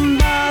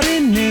somebody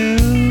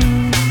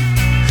new,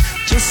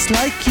 just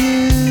like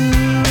you.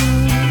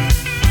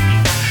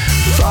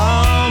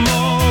 Far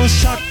more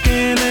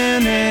shocking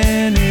than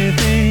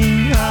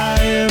anything I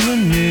ever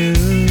knew.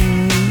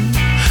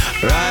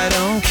 Right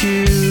on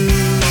cue.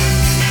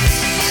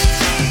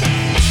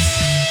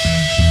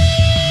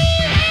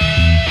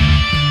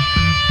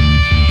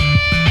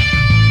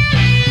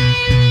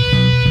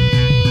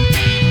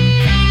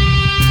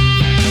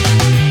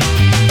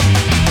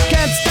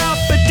 Can't stop,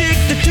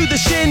 addicted to the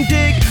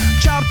shindig.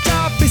 Chop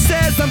top, he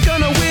says I'm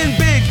gonna win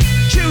big.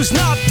 Choose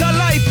not a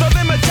life of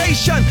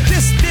imitation.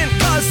 Distant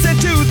us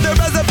into the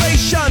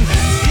reservation.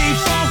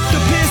 Default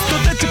the pistol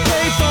that you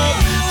pay for.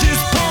 This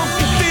punk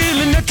the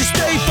feeling that you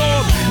stay for.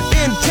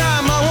 In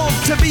time I want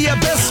to be your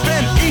best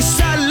friend.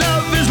 Eastside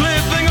love is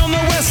living on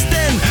the west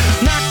end.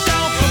 Knocked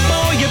out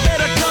before you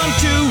better come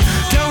to.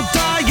 Don't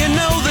die, you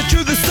know the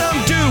truth is some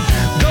do.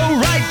 Go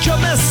write your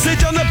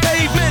message on the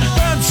pavement.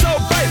 Burn so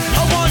bright,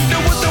 I wonder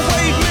what the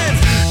wave meant.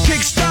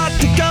 Kickstart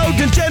the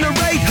golden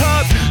generate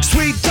hub.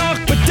 Sweet talk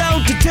but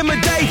don't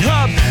intimidate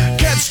hub.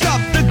 Can't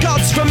stop the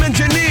gods from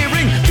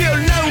engineering. Feel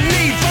no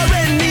need for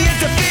any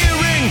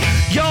interfering.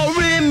 Your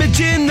image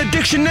in the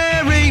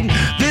dictionary.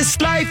 This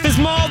life is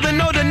more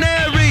than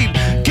ordinary.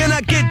 Can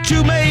I get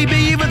you maybe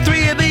even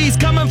 3 of these?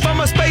 Coming from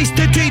a space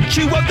to teach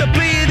you of the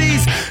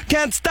Pleiades.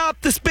 Can't stop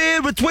the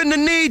spirits when they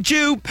need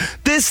you.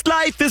 This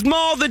life is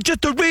more than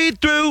just a read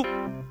through.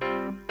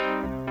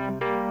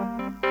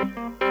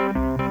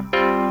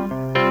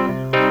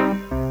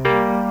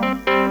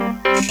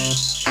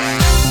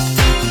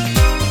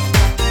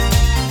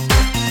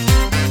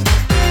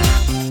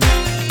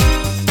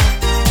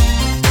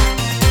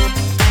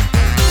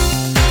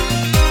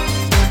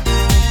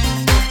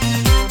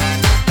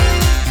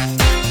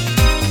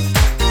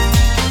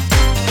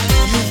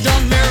 You've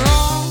done me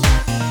wrong,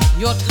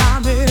 your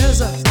time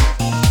is up.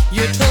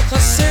 You took a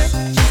sip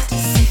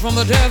from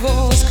the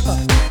devil's cup.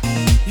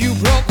 You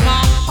broke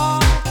my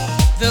heart,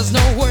 there's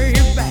no way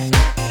back.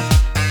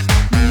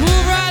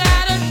 Move right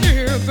out of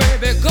here,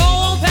 baby, go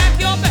on, pack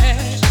your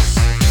bags.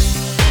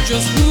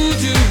 Just who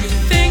do you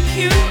think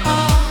you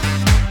are?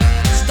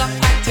 Stop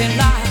acting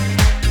like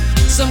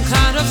some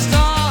kind of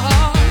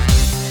star.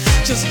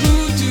 Just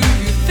who do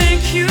you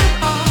think you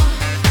are?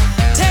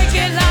 Take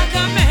it like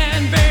a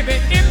man, baby,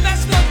 if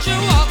that's what you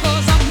are.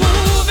 'Cause I'm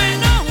moving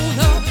on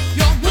up,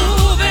 you're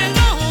moving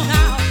on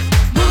out.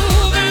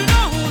 Moving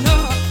on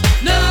up,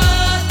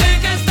 nothing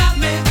can stop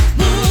me.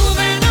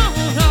 Moving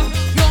on up,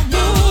 you're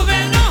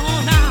moving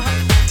on out.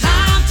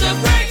 Time to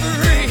break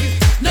free,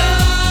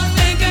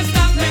 nothing can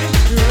stop me.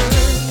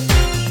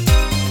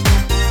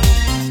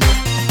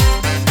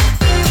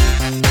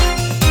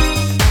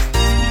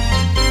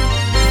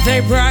 They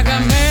brag a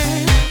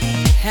man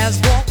has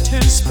walked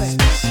in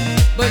space,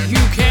 but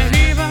you can't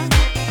even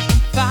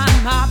find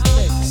my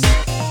place.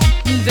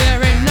 There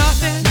ain't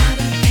nothing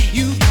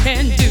you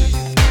can do,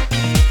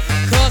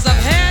 'cause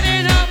I've had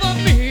enough of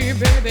me,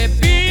 baby,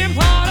 being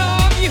part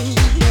of you.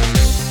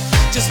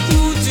 Just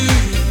who do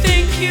you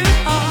think you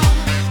are?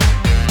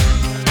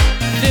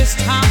 This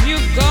time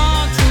you've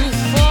gone too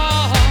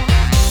far.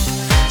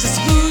 Just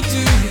who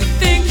do you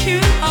think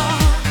you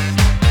are?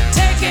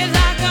 Take it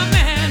like a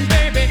man,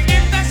 baby,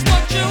 if that's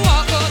what you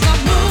are. 'Cause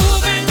I'm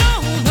moving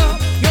on up,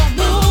 you're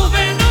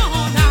moving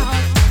on out.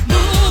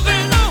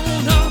 Moving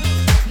on up,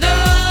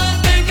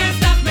 nothing can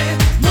stop me.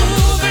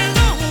 Moving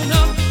on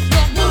up,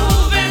 you're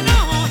moving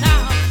on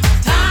out.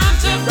 Time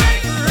to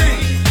break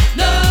free,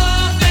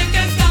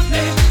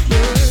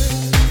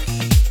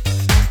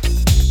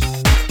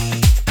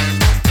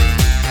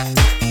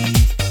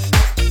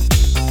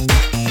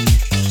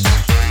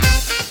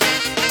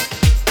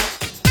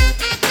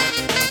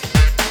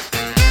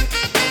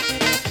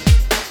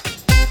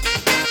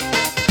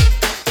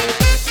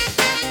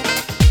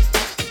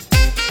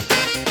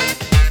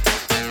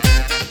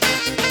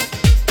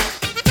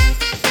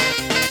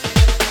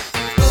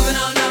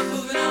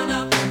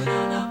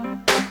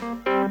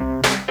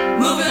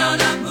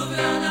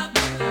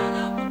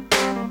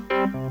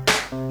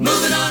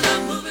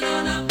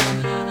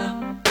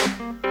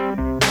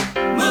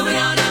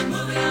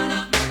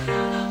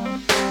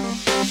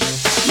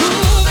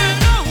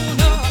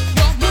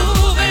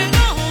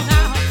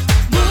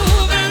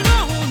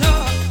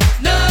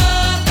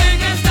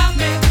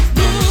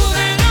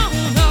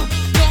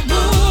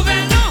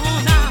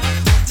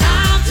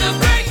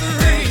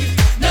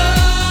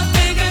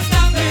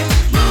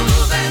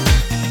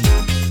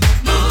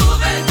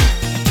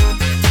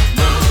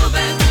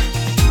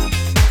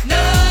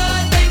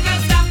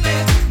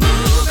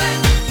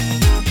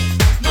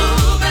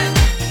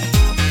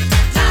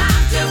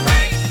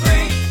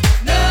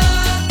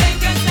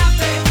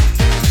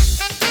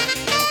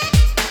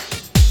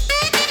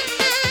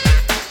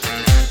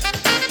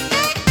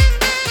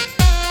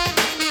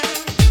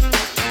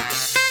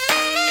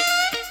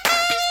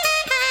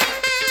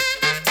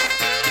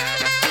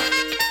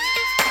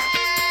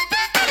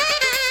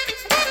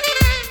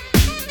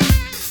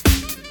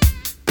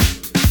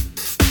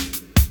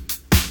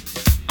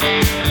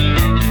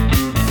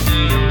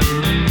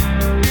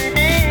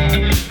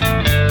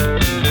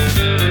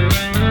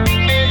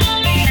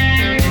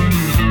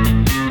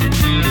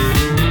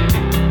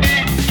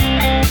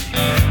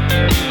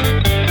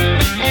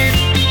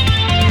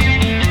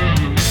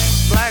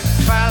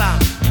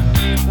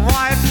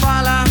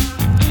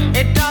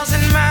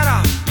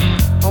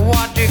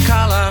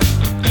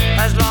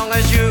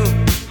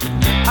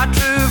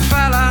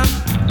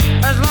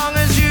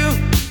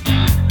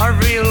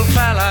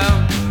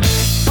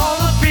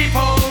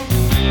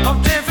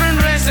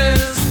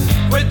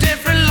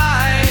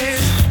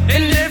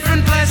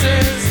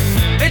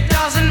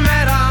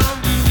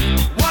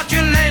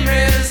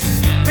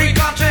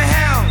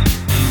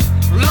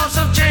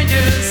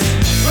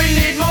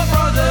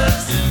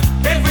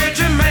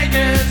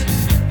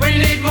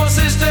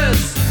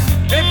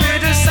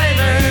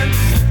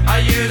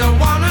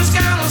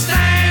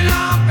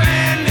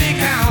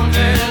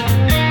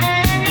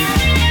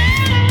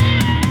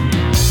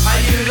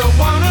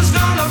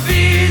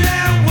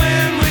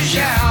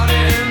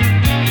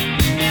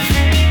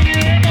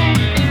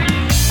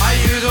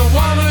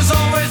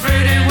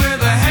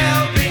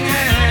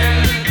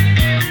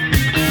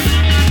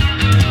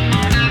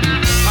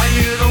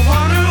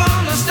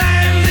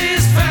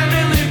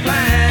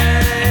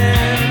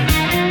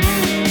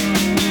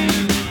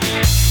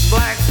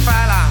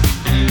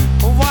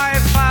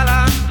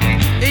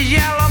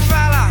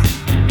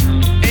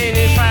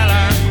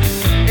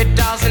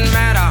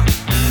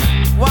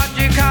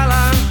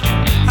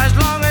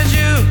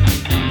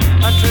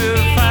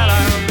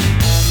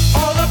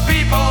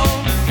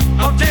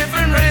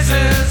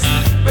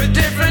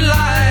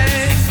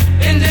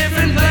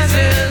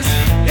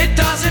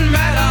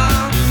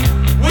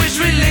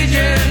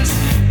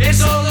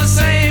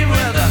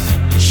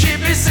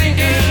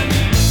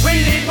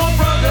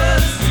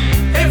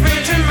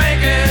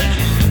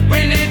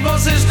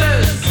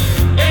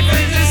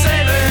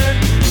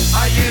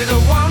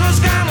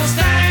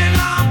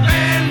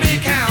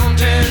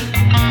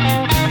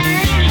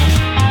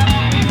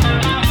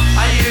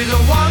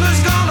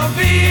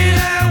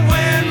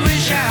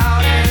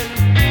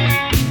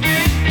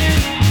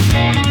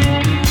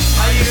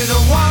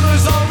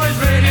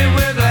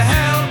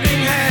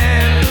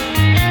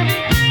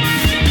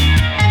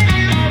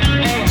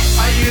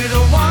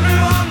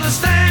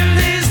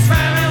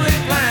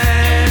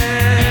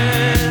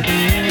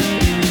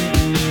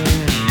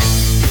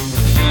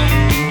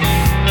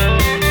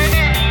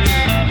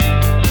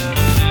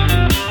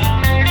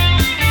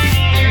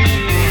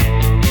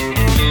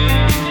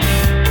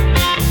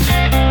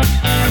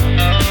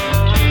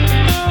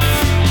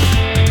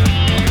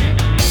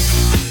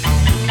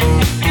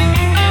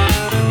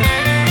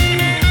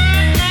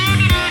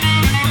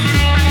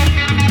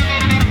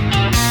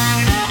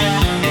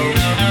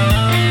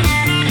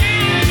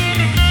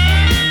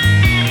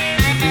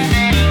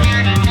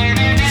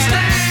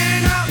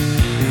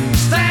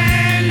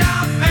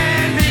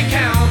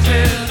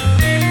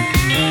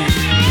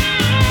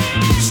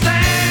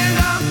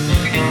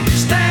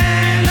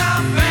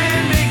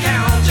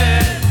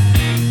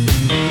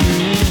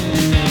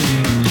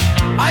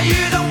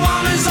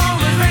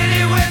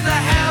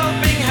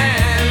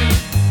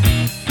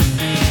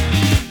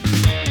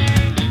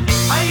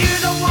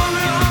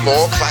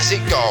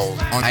 Music Gold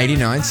on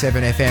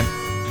 89.7 FM.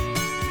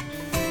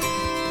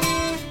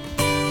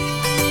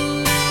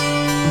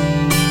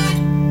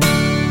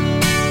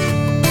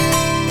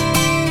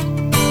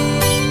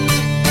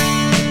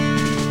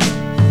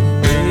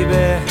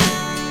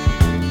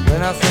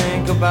 When I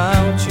think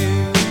about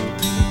you,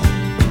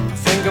 I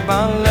think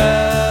about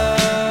love.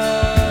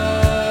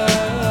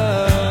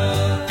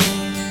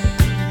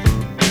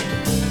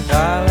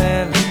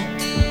 Darling,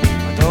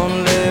 I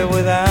don't live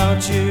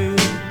without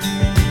you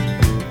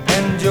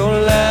and your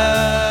love.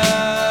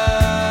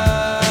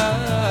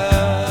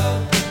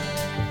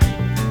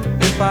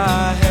 If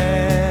I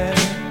had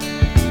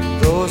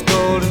those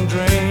golden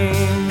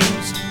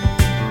dreams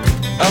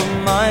of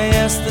my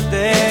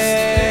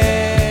yesterday,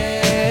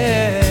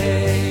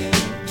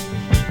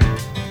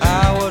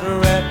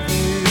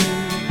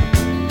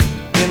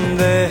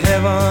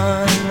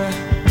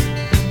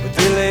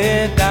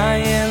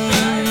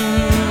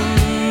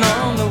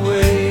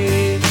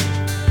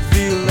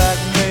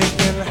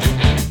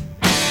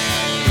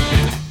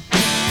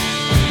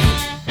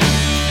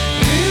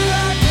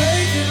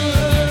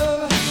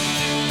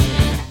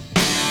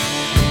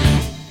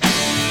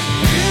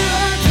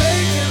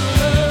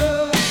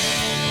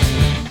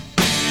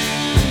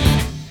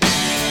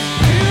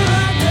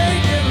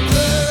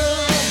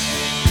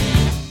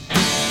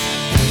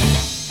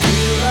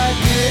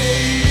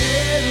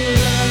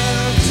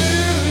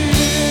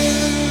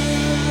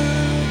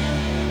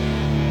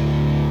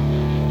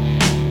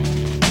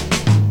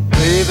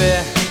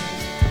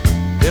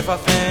 if I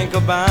think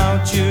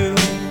about you,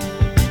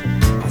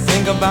 I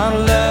think about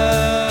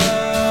love.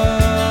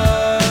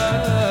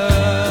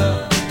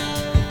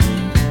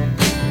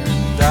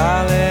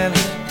 Darling,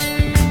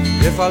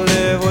 if I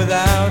live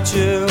without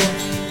you,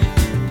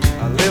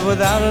 I live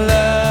without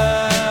love.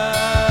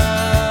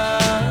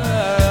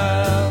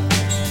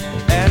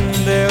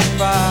 And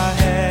if I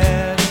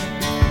had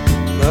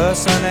the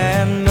sun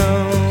and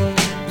moon,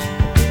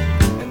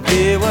 and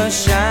they were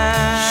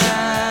shining,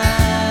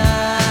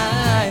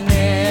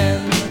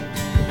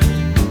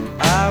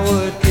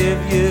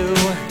 you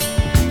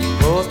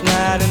both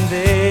night and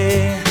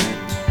day,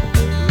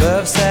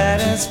 love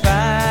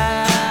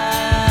satisfying.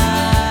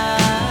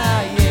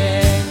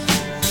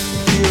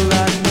 Feel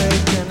like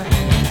making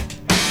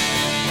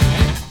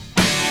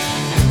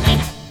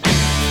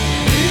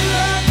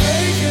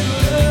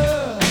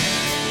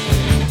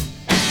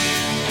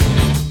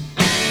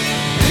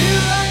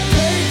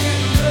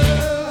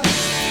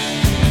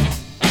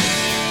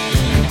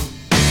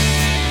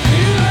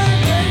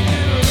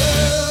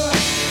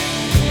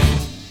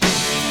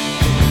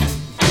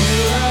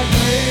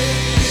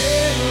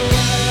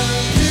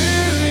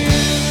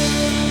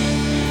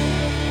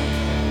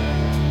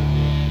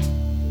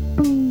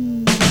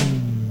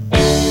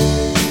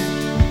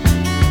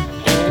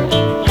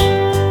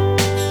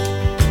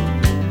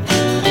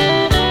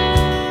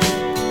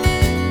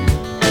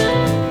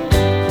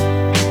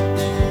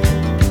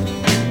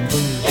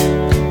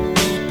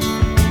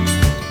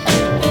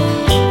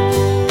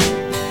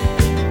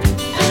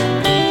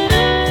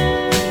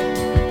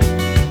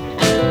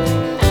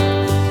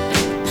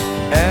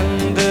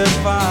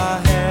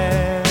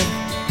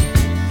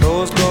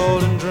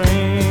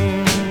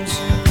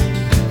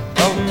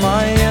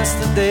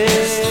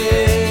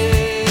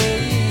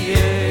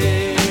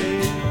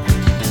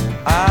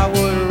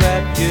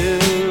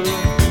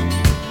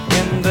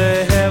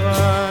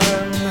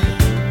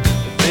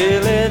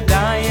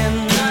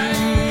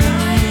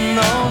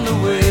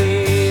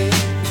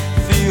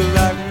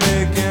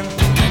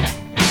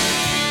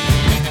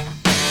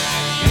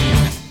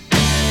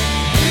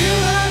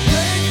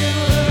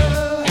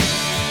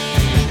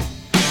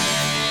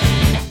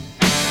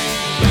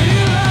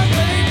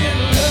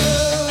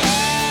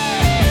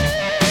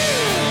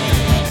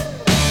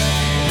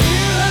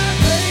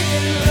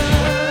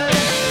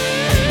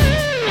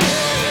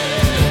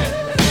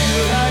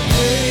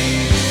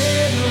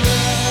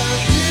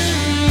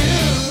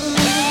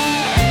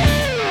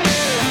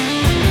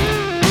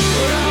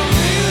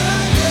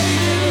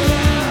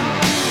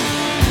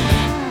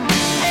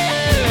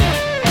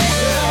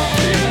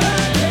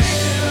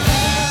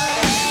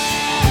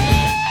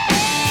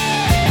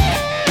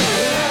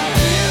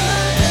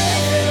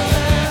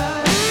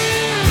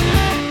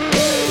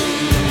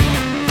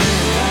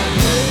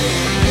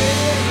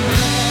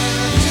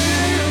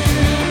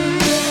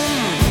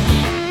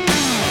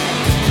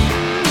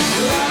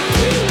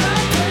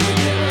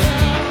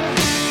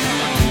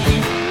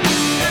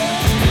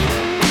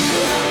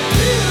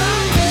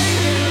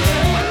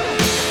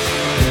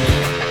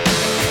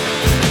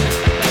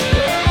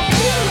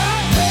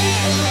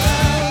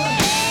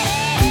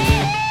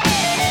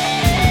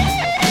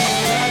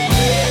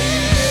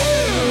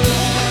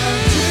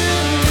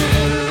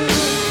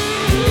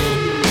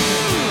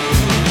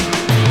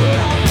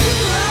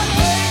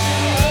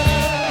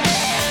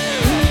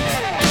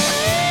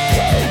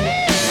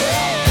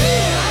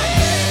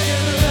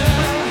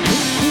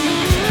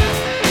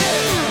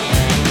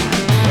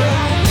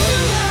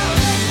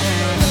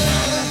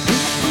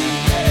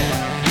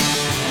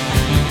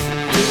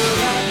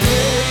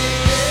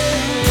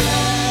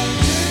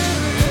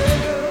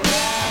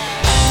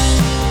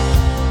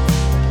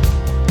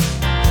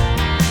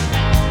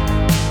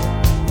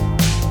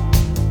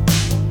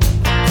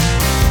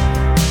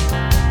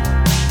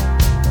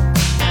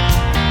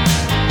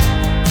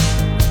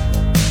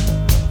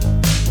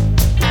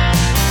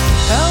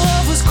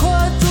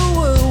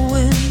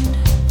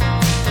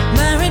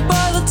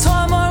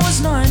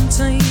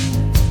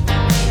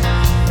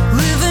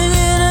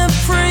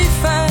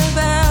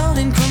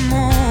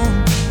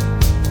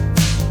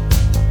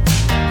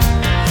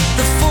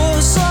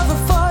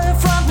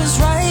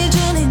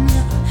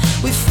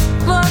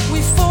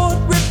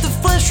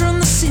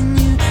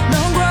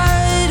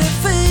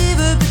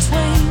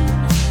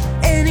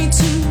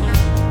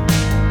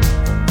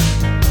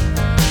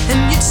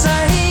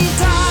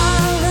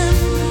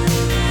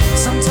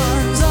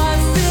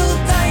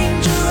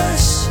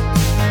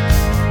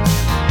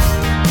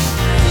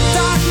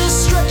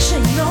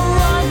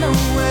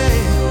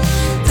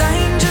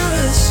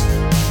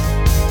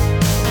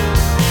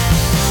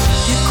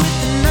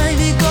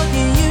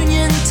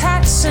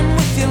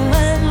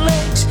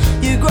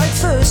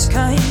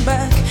came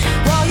back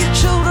while your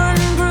children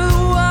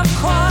grew up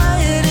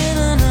quiet in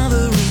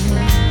another room.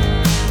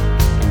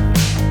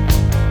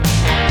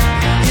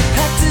 You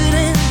packed it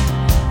in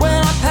when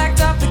I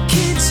packed up the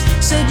kids.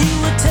 Said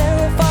you were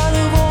terrified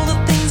of all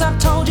the things I've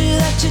told you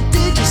that you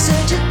did. You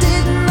said you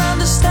didn't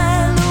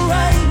understand the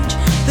rage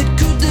that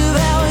could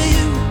devour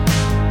you.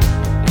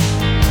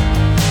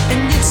 And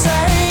you'd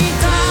say,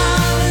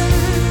 darling,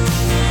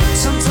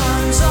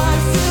 sometimes I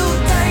feel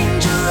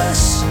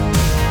dangerous.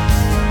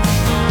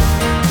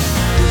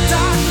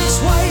 Darkness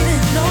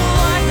waiting, no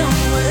light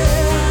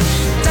nowhere.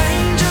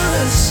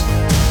 Dangerous.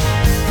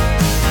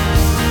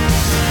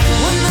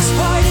 When there's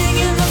fighting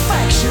in the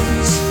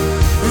factions,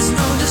 there's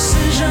no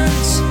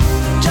decisions,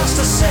 just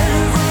a set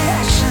of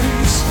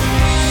reactions.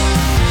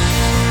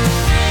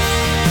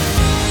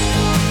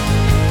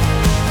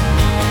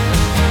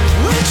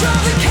 We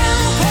drove the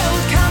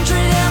camel-powered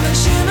country down the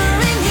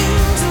shimmering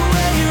hills to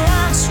where your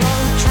eyes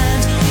rolled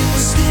trans. You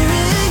were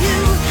steering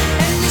you,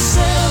 and you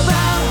said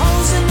about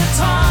holes in the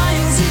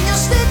tiles in your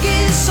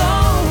sticky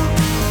soul.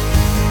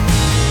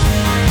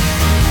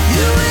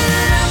 You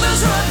ate out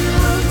those rotten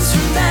roots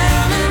from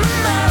down in the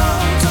marrow.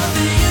 Taught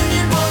the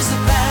Union boys the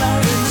power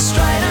in the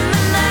straight and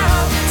the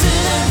narrow. To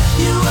them,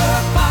 you were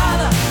a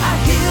father, a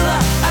healer,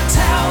 a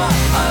tower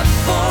of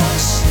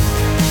force.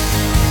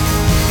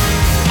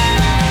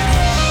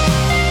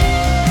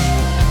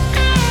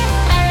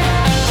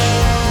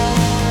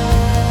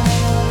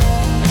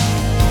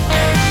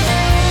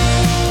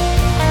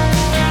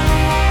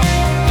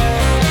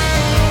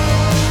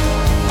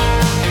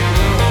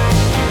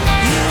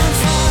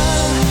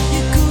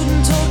 You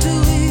couldn't talk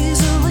too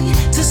easily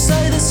to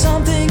say there's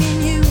something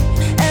in you,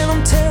 and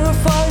I'm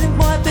terrified it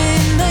might be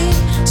me.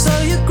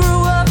 So you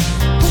grew up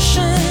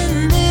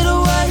pushing it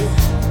away.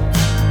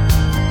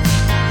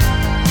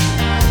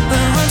 But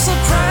I'm so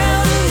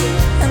proud of you,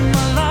 and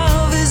my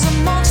love is a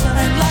monster.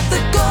 And like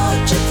the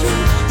God you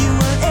threw, you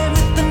were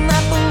everything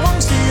that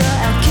belongs to you.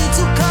 Our kids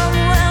will come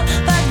around,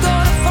 they've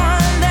got to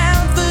find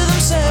out for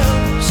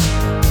themselves.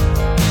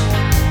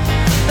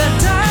 But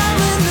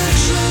darling, the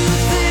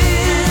truth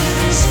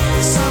is,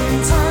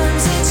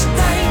 sometimes it's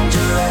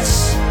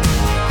dangerous.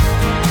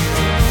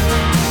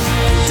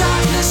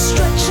 Darkness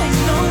stretching,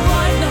 no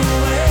light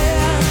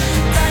nowhere.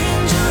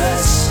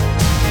 Dangerous.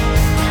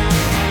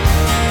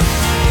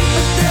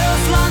 But there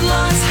are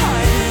floodlights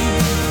hiding,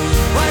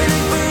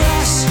 waiting for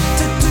us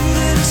to do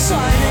the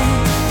deciding.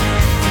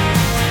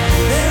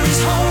 There is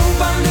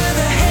hope under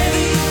the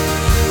heavy,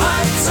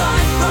 high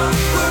tide rope.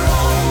 We're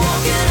all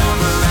walking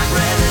over our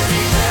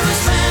gravity. There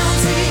is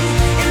bounty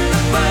in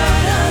the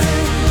burden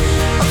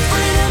of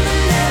freedom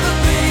and never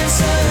being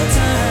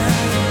certain.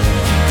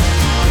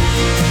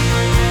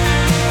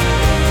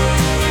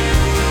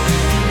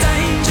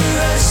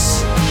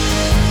 Dangerous.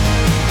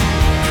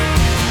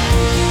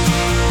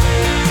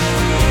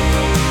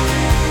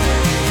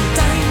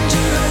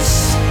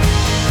 Dangerous.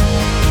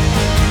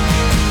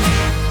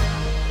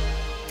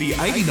 The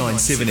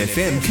 89.7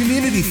 FM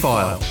Community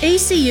File.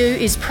 ECU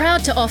is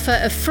proud to offer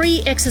a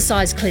free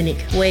exercise clinic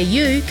where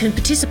you can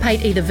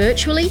participate either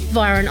virtually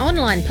via an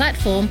online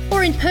platform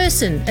or in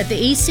person at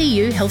the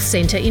ECU Health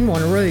Centre in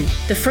Wanneroo.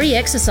 The free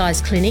exercise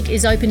clinic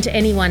is open to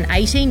anyone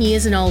 18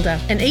 years and older,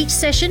 and each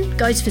session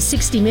goes for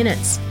 60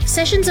 minutes.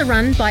 Sessions are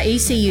run by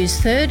ECU's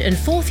 3rd and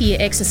 4th year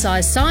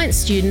exercise science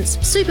students,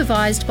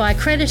 supervised by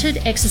accredited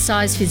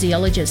exercise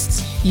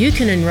physiologists. You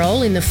can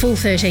enrol in the full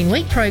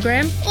 13-week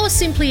program or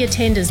simply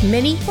attend as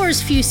many or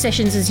as few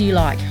sessions as you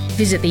like.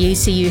 Visit the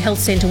ECU Health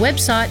Centre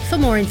website for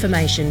more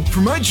information.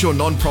 Promote your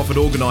non-profit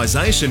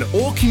organisation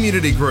or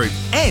community group,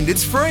 and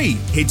it's free.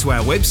 Head to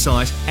our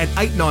website at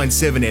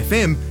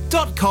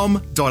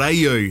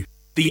 897fm.com.au.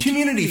 The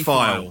Community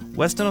File.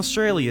 Western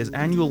Australia's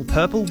annual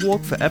Purple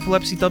Walk for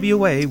Epilepsy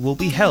WA will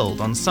be held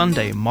on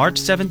Sunday,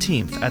 March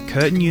 17th at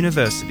Curtin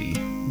University.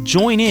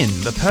 Join in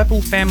the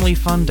Purple Family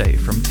Fun Day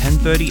from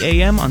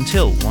 10:30am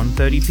until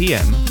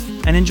 1:30pm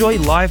and enjoy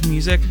live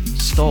music,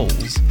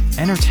 stalls,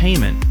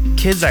 entertainment,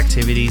 kids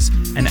activities,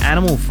 an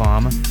animal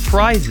farm,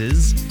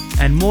 prizes,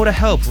 and more to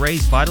help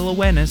raise vital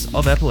awareness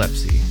of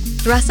epilepsy.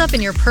 Dress up in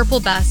your purple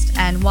best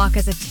and walk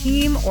as a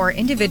team or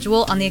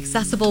individual on the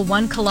accessible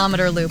 1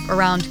 kilometre loop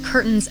around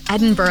Curtin's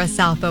Edinburgh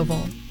South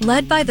Oval.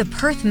 Led by the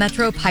Perth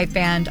Metro Pipe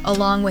Band,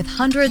 along with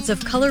hundreds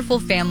of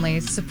colourful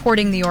families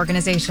supporting the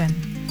organisation.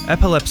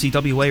 Epilepsy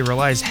WA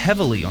relies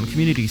heavily on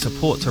community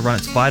support to run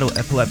its vital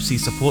epilepsy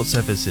support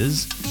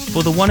services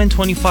for the 1 in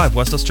 25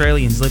 West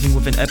Australians living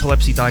with an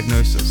epilepsy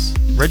diagnosis.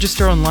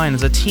 Register online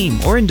as a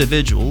team or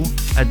individual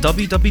at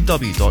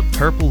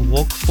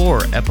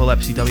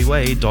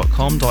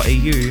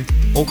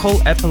www.purplewalk4epilepsywa.com.au or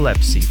call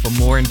Epilepsy for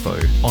more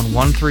info on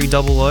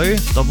 1300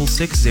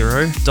 660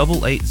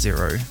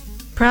 880.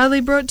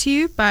 Proudly brought to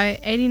you by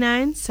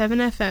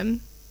 89.7 FM.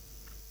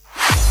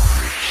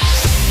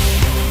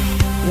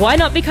 Why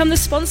not become the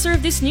sponsor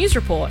of this news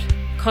report?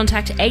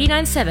 Contact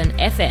 89.7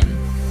 FM.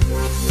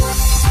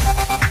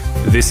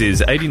 This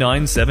is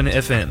 89.7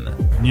 FM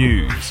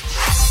News.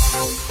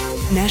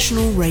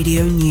 National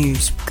Radio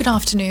News. Good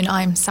afternoon,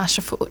 I'm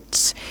Sasha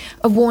Foote.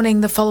 A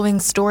warning: the following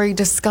story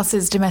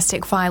discusses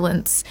domestic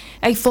violence.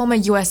 A former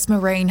US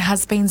Marine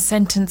has been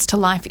sentenced to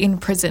life in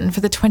prison for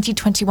the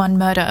 2021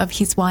 murder of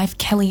his wife,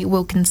 Kelly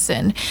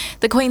Wilkinson.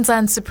 The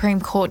Queensland Supreme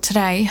Court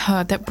today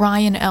heard that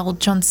Brian L.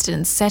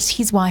 Johnston set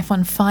his wife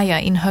on fire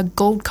in her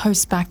Gold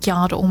Coast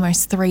backyard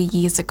almost 3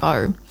 years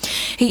ago.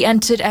 He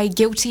entered a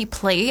guilty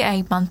plea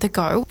a month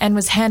ago and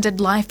was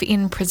handed life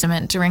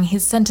imprisonment during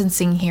his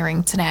sentencing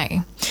hearing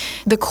today.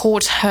 The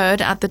court heard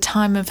at the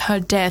time of her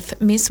death,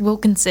 Miss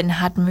Wilkinson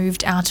had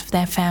moved out of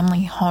their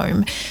family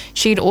home.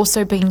 She had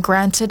also been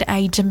granted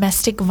a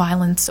domestic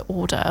violence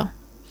order.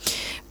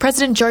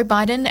 President Joe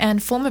Biden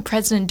and former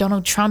President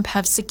Donald Trump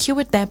have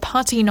secured their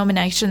party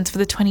nominations for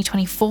the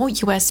 2024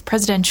 US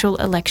presidential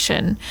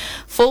election.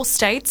 4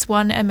 states,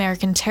 1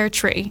 American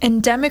territory,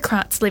 and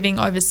Democrats living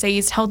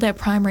overseas held their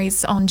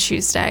primaries on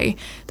Tuesday.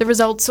 The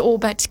results all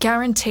but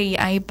guarantee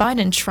a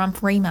Biden-Trump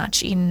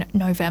rematch in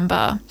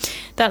November.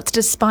 That's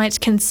despite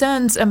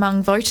concerns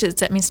among voters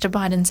that Mr.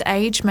 Biden's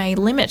age may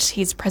limit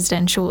his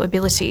presidential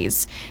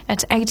abilities.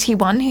 At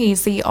 81, he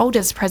is the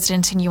oldest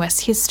president in US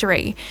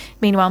history.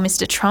 Meanwhile,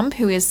 Mr. Trump,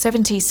 who is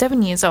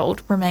 77 years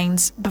old,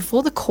 remains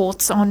before the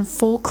courts on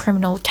 4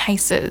 criminal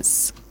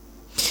cases.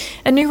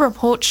 A new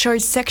report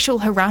shows sexual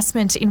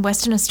harassment in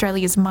Western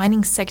Australia's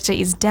mining sector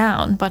is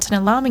down, but an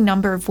alarming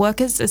number of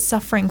workers are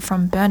suffering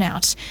from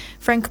burnout.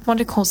 Frank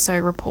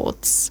Montecorso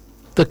reports.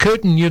 The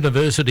Curtin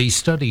University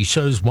study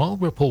shows while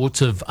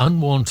reports of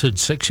unwanted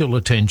sexual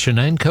attention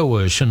and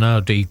coercion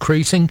are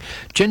decreasing,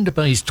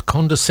 gender-based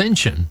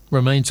condescension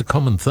remains a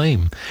common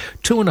theme.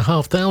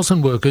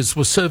 2,500 workers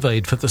were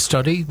surveyed for the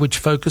study, which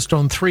focused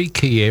on 3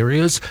 key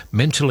areas: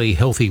 mentally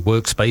healthy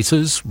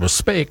workspaces,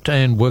 respect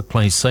and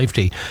workplace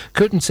safety.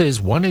 Curtin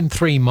says 1 in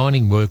 3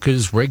 mining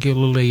workers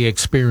regularly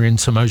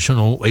experience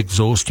emotional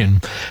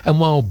exhaustion. And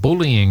while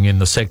bullying in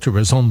the sector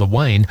is on the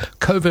wane,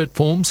 covert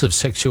forms of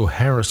sexual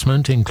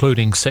harassment,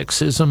 including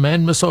sexism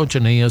and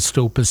misogyny, are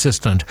still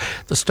persistent.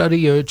 The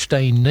study urged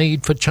a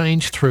need for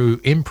change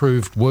through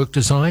improved work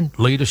design,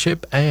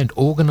 leadership and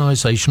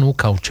organisational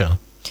culture.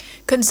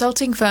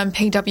 Consulting firm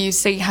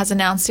PwC has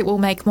announced it will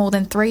make more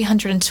than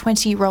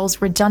 320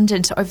 roles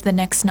redundant over the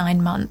next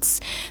 9 months.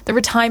 The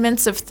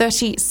retirements of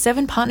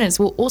 37 partners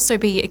will also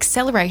be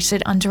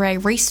accelerated under a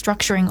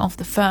restructuring of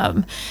the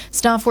firm.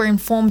 Staff were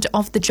informed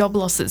of the job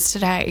losses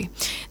today.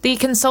 The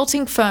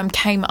consulting firm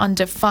came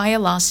under fire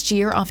last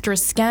year after a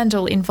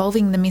scandal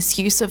involving the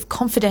misuse of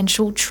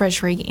confidential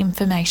Treasury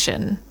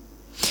information.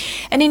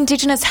 An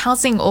Indigenous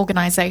housing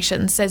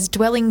organisation says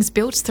dwellings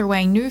built through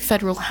a new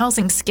federal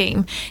housing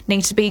scheme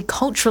need to be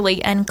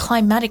culturally and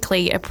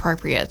climatically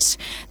appropriate.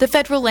 The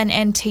federal and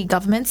NT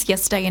governments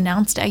yesterday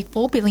announced a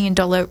 $4 billion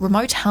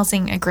remote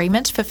housing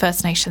agreement for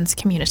First Nations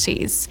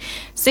communities.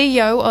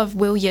 CEO of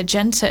Wilya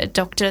Genter,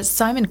 Dr.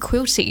 Simon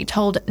Quilty,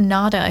 told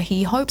NADA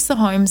he hopes the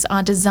homes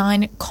are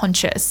design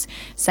conscious,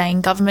 saying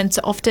governments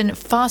often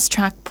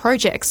fast-track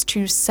projects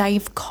to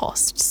save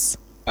costs.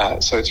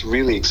 So it's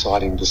really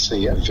exciting to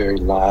see a very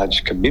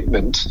large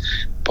commitment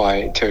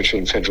by territory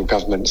and federal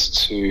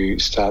governments to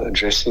start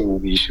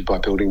addressing the issue by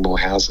building more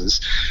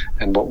houses.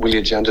 And what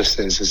Wilya Genter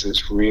says is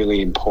it's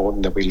really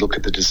important that we look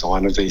at the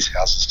design of these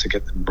houses to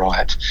get them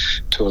right,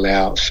 to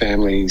allow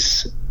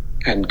families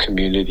and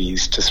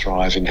communities to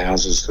thrive in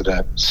houses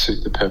that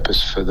suit the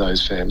purpose for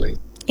those families.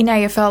 In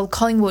AFL,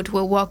 Collingwood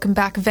will welcome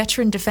back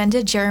veteran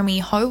defender Jeremy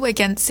Ho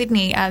against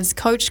Sydney as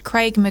coach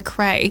Craig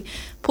McRae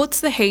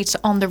puts the heat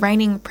on the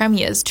reigning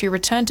premiers to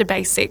return to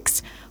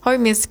basics. Ho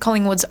missed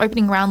Collingwood's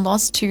opening round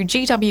loss to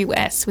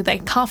GWS with a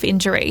calf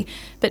injury,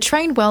 but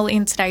trained well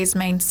in today's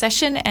main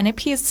session and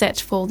appears set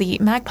for the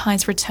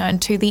Magpies' return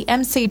to the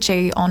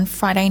MCG on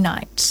Friday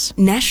night.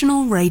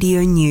 National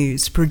Radio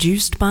News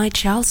produced by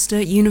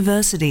Chowdhurie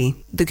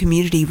University, the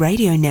Community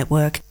Radio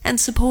Network, and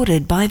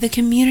supported by the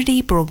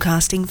Community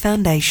Broadcasting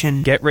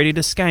Foundation. Get ready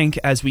to skank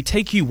as we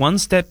take you one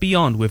step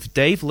beyond with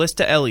Dave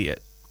Lister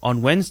Elliott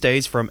on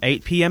Wednesdays from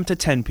 8 p.m. to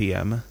 10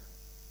 p.m.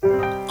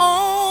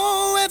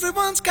 Oh,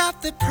 everyone's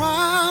got their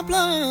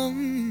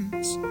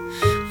problems.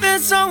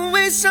 There's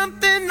always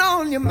something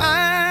on your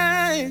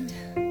mind.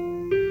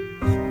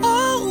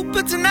 Oh,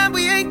 but tonight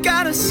we ain't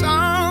gotta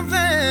solve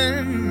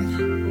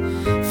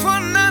them. For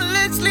now,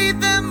 let's leave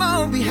them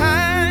all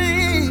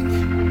behind.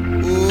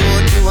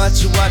 Oh, do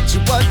what you want. Do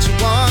what you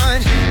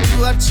want. Do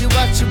what you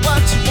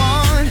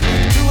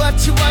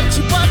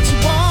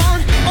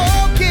want.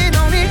 Oh, get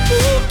on it.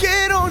 Ooh,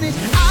 get on it.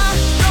 I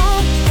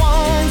don't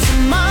want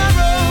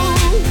tomorrow.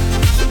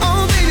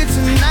 Oh, baby,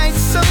 tonight's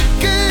so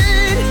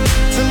good.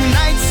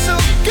 Tonight's so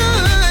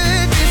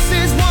good. This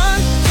is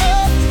one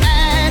more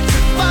act to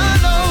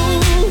follow.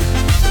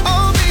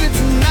 Oh, baby,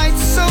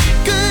 tonight's so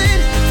good.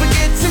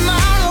 Forget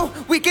tomorrow.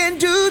 We can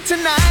do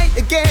tonight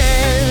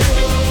again.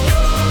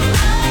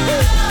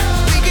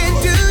 We can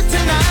do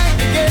tonight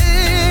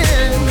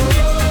again.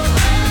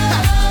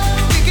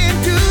 We can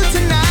do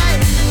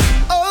tonight.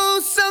 Oh,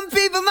 some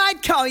people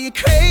might call you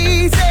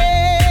crazy.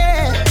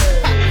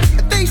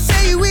 They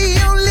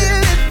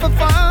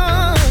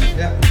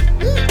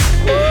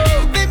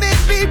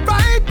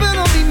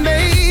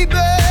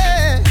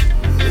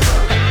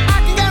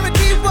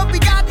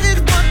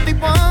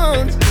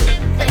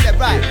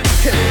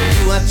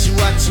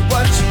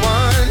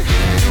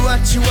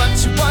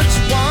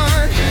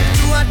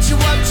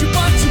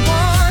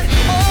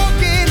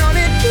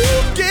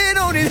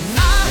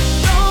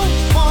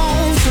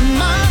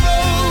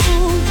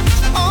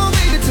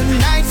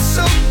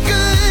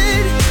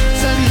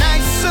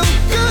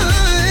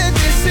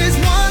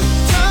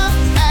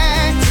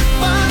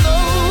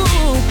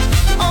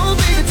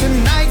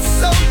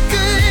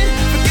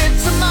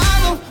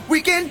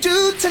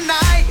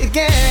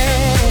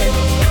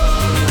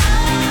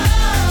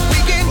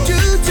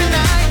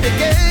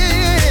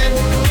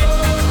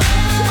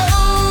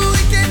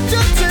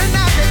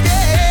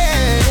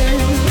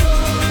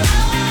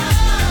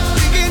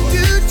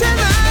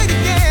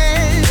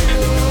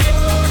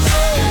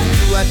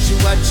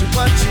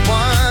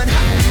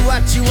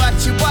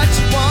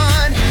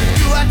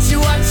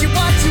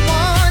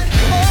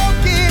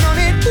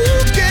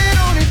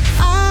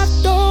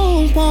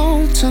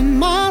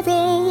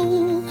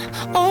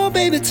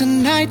baby,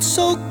 tonight's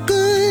so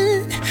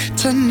good.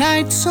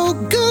 Tonight's so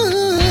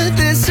good.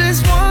 This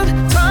is one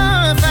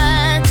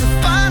perfect to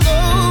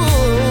follow.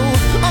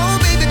 Oh,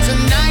 baby,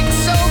 tonight's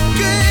so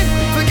good.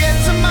 Forget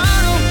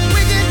tomorrow,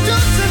 we can do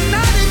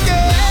tonight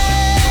again.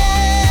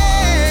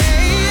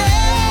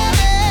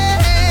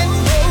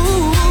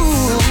 Oh,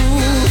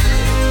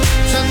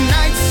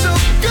 tonight's so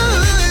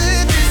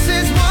good. This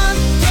is one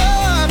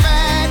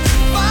perfect to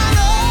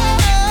follow.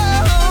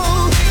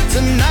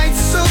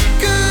 Tonight's so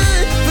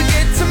good.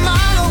 Forget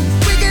tomorrow,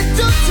 we can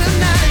do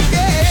tonight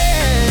again.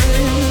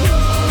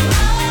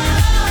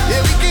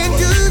 Yeah, we can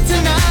do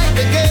tonight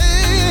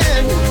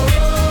again.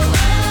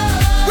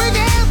 We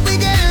can, we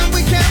can,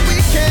 we can, we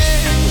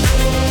can.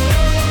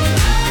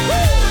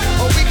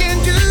 Oh, we can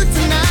do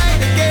tonight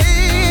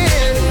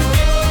again.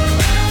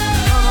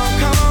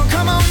 Come on,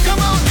 come on, come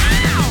on, come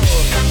on.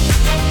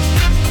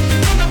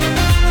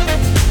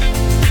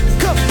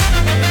 Come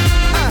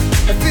on.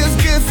 It feels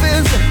good,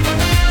 feels good.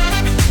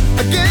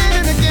 Again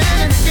and again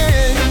and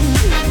again.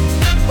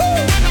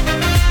 Woo.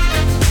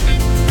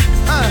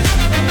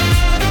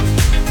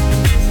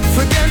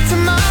 Forget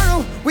tomorrow,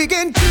 we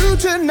can do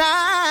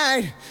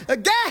tonight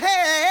again.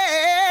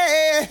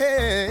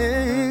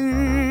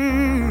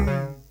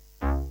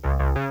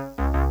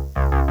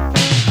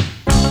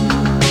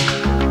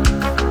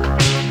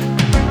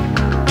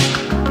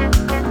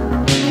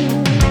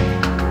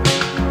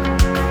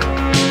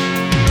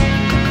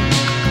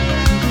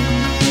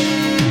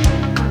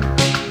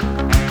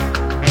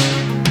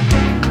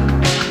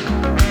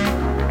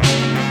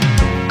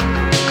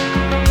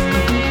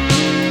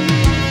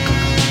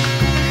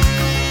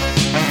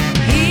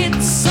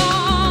 It's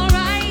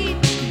alright,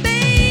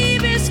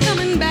 baby's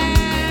coming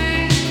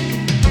back,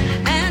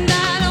 and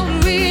I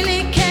don't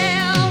really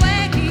care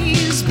where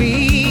he's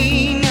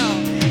been. No,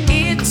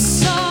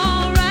 it's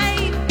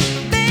alright,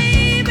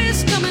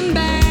 baby's coming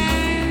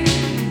back,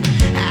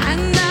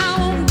 and I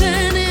won't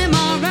turn him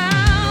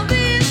around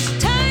this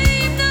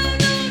time. No,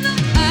 no, no.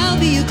 I'll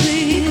be a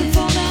cliff,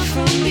 fall down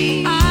from me.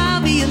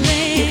 I'll be a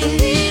land, you can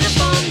lean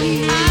upon me.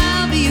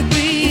 I'll be a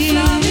breeze,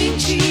 flowering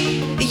tree.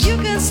 You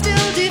can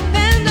still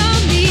depend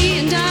on me,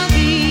 and I'll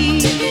be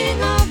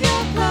ticking off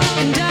your clock,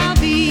 and I'll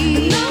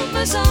be the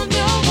numbers on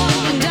your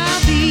wall, and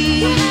I'll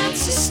be your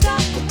hands to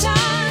stop the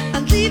time.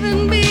 I'll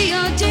even be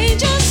your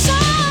danger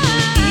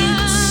sign.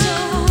 It's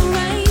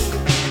alright,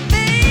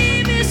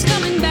 baby's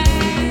coming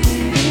back,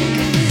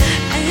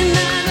 and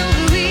I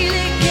don't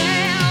really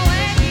care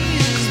where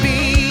he's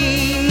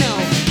been. No,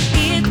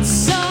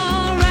 it's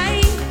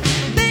alright,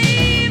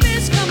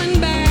 baby's coming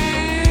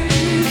back,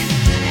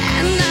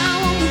 and I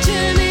won't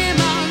turn him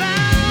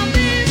around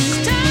this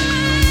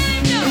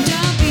time. No, and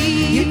I'll be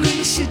your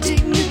grace, your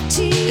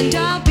dignity, and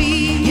I'll be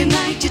your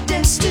night, your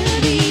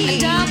destiny,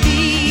 and I'll be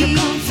your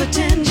comfort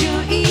and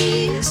your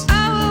ease. I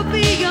will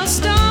be your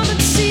storm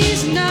at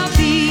seas, and I'll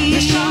be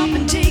your sharp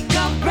and take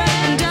off breath,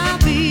 and I'll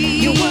be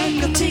your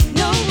work, I'll take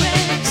no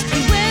rest.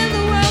 And when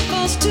the world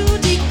falls to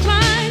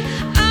decline,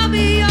 I'll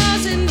be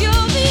yours and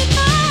you'll be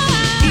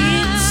mine.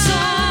 It's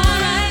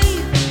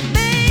alright,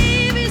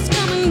 baby's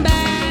coming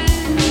back,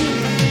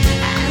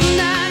 and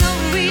I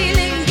don't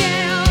really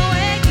care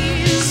where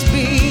he's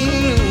been.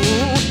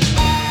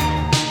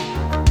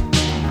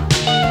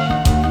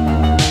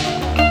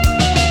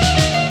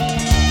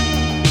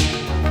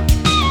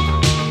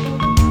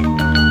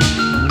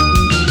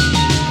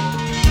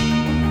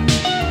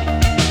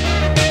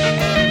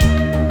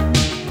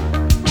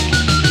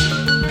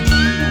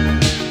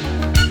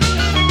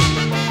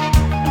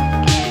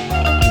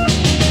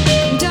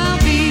 And I'll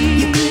be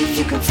your cliff,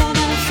 you can fall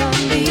down from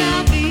me. And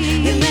I'll be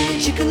your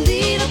ledge, you can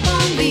lean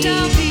upon me. And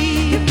I'll be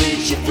your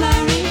bridge, your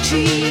flowering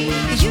tree.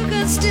 You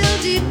can still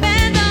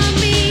depend on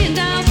me, and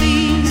I'll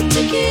be the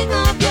ticking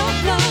of your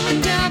clock,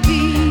 and I'll be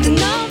the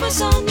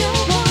numbers on your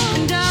wall,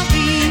 and I'll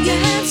be your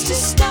hands to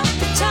stop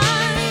the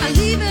time. I'll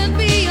even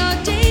be your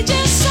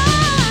danger sign.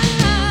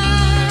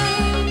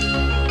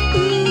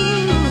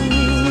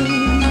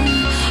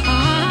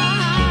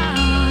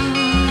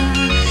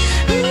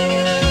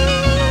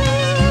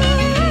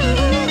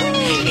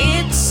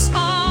 It's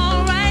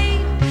alright,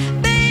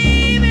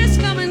 baby's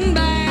coming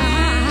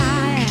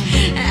back,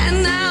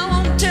 and I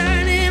won't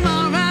turn him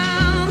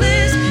around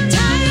this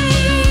time.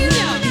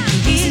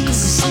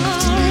 It's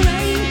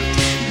alright,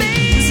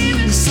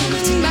 baby's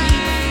coming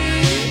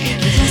back,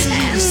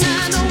 and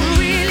I don't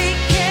really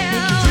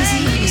care where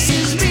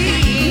he's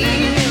been. It's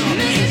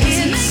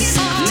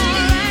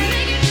alright,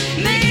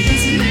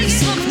 baby's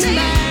coming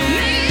back, and I won't turn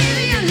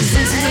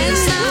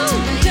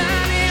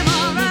him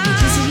around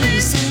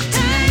this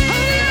time. It's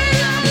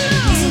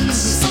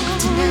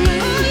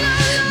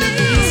alright,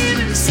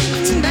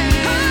 baby's coming back,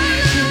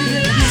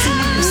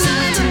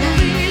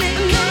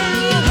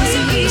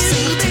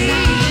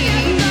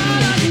 and I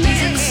don't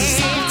really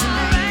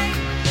care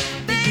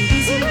where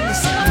he's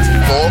been.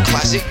 More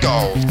classic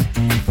gold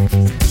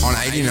on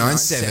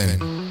 89.7.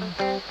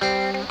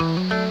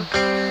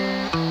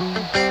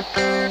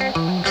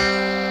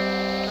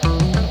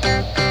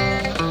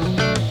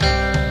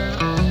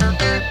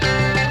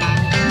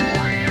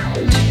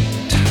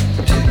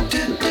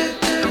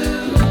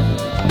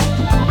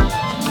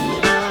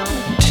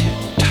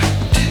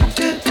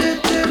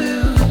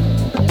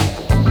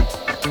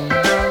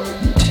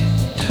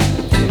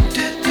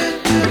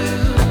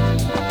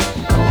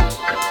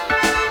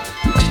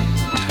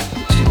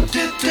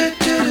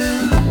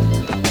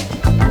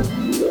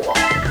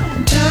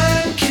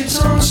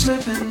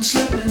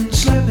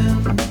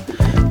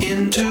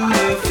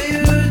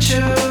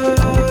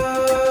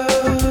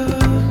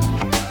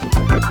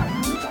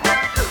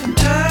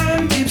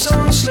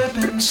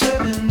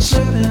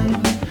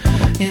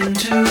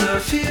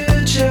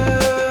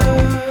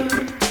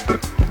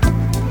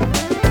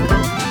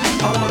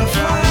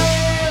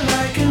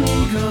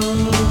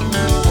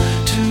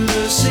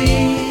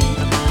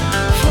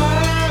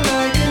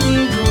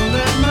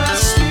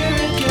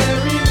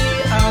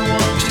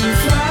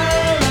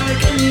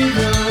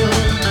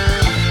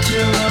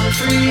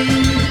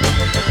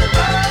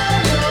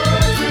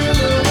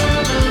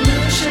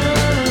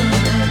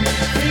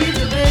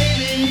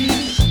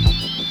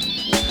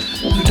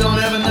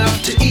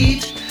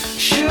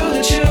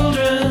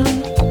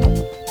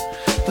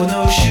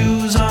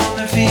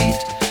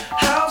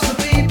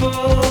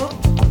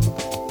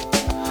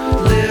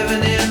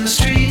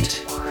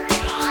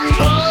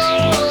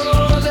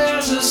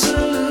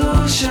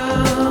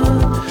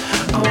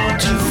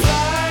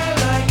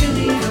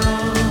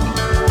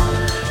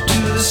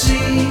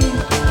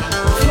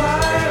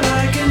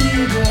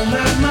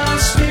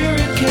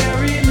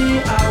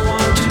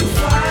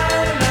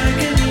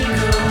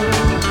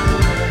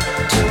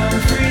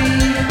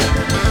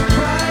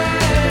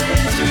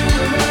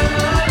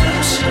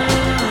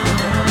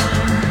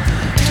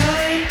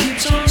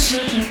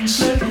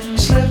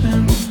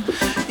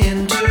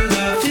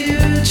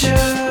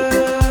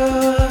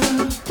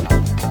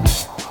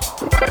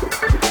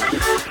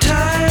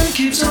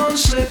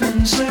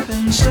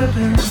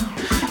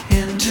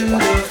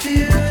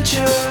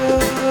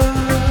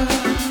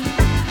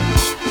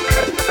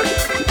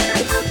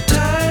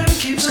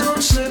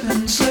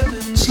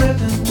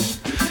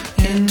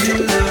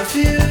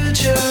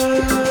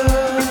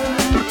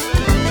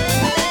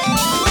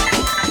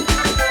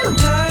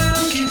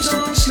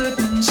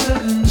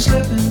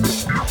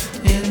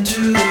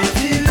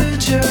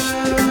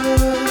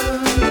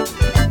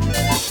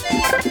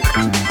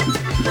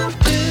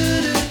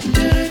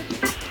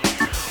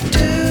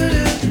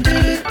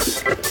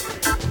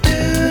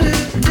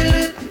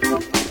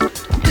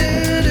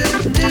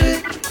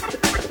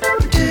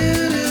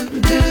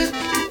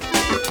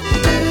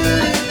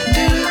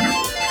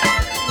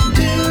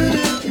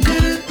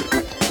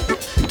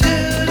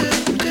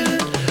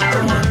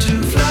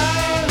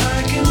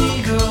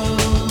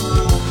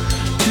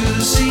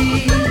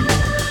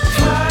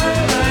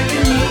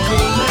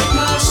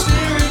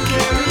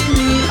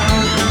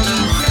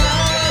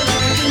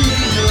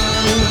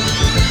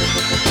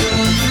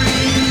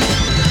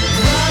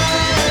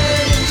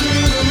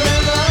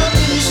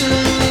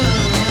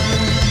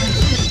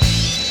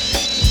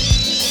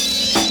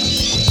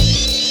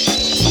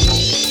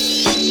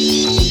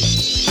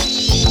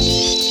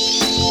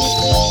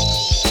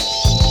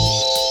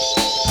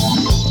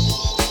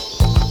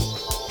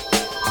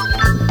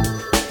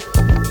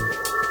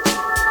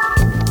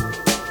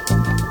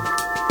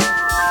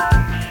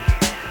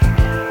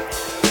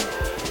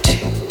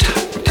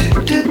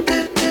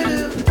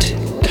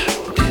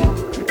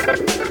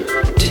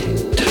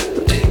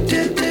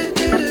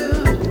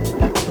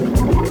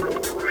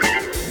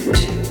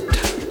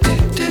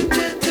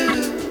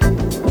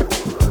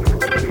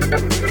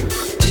 Time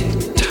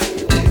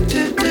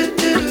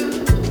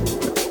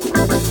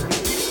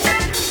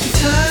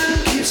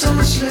keeps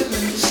on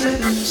slipping,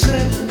 slipping,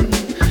 slipping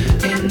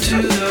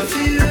into the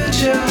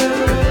future.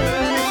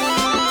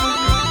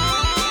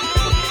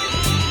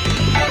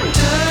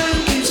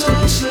 Time keeps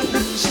on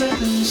slipping,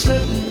 slipping,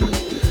 slipping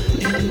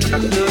into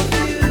the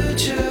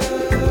future.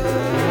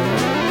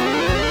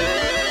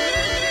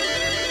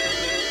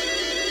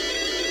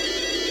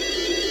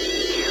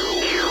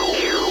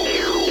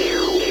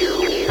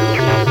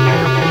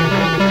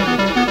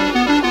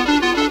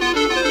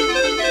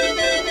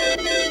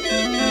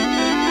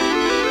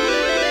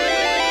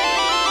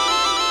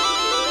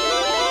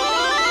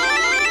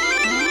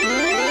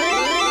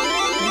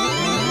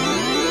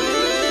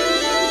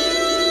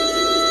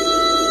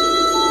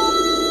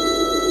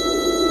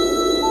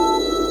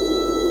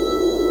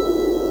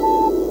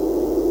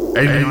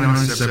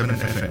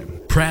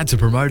 FM. Proud to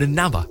promote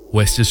another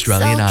West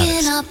Australian artist.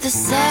 Soaking up the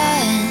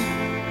sun,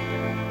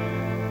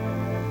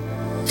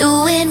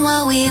 doing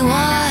what we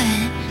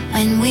want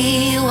when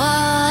we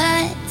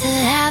want to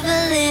have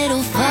a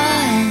little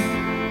fun.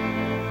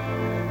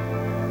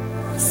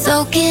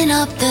 Soaking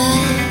up the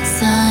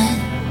sun.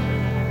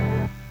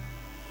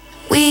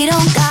 We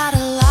don't got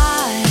a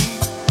lot,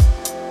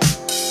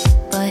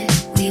 but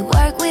we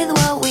work with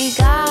what we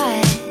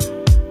got.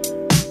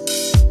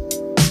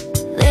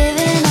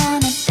 Living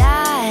on a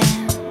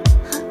dime,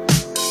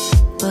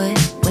 but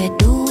we're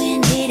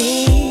doing it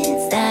in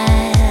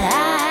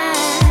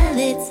style.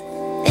 It's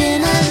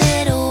been a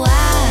little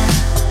while.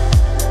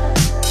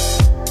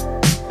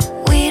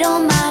 We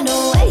don't mind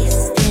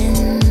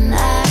wasting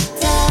our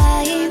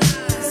time,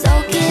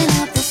 soaking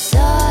up the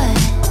sun.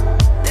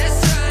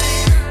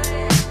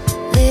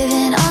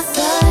 Living on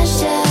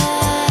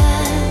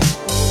sunshine,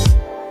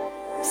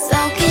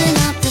 soaking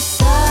up the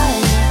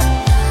sun.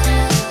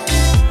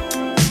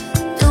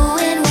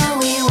 Doing what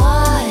we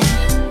want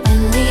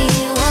when we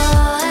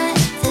want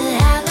to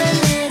have a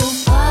little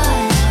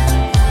fun.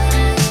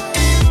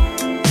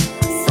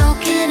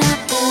 Soaking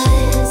up the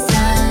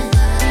sun.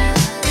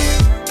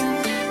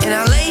 And I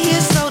lay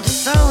here so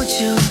disarmed with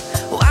you.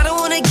 Well, I don't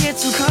wanna get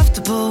too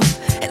comfortable,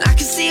 and I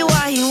can see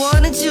why you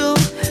wanted to,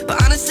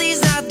 but honestly,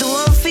 it's not the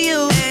one for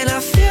you. And I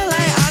feel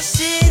like I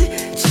should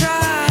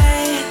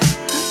try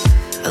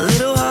a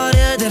little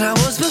harder than I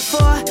was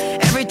before.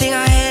 Everything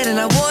I had and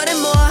I wanted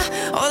more.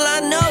 All I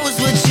know is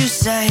what you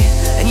say,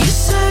 and you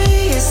say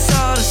it's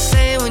all the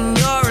same when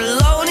you're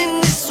alone in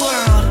this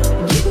world.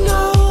 You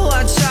know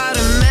I try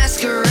to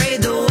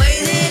masquerade the way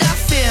that I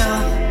feel.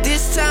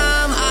 This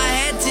time I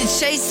had to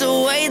chase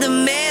away the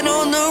man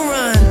on the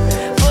run,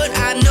 but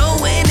I know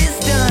when it's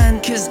done,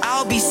 'cause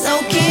I'll be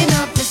soaking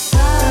up the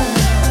sun.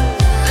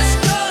 Let's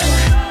go.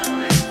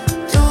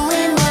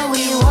 Doing what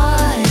we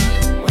want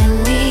when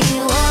we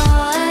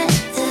want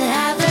to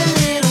have a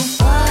little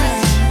fun.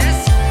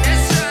 That's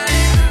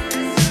right.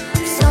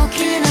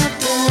 Soaking up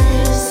the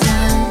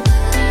sun.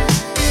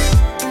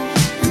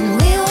 And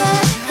we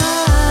work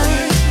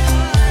hard,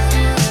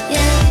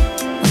 yeah,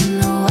 when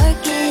the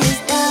work is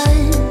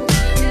done.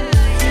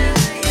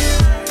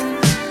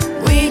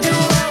 We do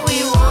what we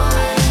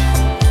want,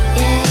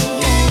 yeah,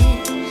 yeah,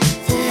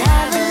 to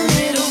have a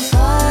little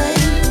fun.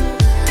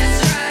 That's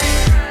right.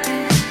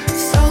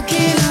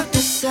 Soaking up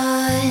the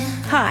sun.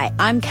 Hi,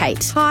 I'm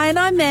Kate. Hi, and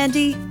I'm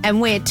Mandy. And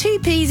we're two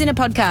peas in a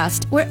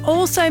podcast. We're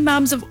also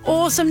mums of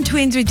awesome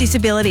twins with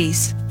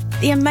disabilities.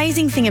 The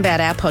amazing thing about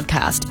our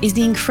podcast is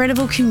the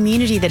incredible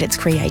community that it's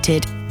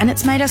created, and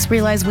it's made us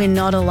realise we're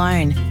not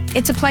alone.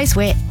 It's a place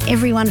where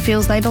everyone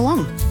feels they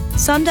belong.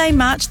 Sunday,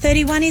 March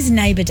 31 is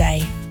Neighbour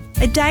Day,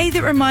 a day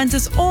that reminds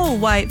us all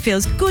why it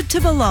feels good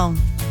to belong.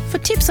 For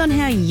tips on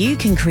how you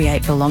can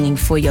create belonging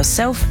for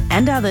yourself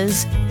and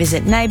others,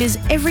 visit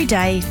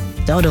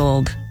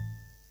neighbourseveryday.org.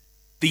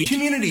 The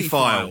Community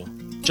File.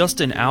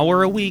 Just an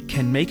hour a week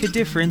can make a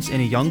difference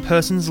in a young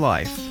person's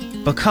life.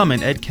 Become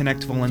an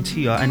EdConnect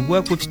volunteer and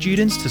work with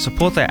students to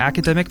support their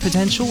academic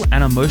potential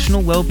and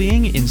emotional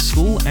well-being in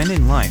school and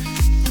in life.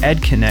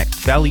 EdConnect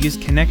values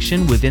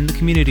connection within the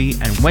community,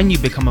 and when you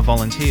become a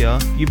volunteer,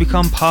 you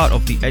become part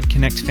of the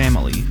EdConnect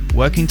family,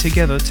 working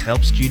together to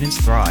help students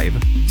thrive.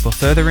 For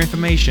further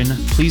information,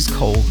 please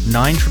call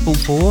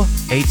 9444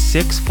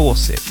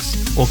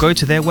 8646 or go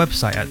to their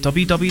website at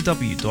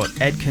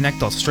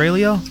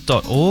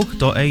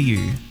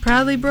www.edconnectaustralia.org.au.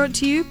 Proudly brought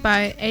to you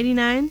by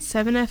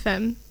 89.7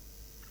 FM.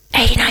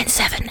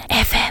 89.7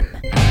 FM.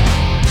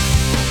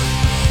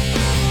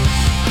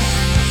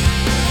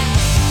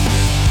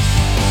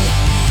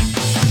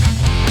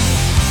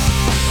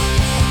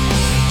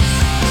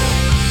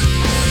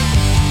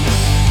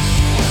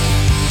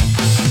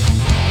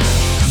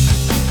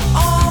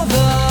 All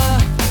the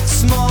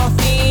small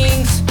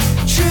things,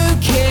 true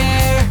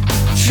care,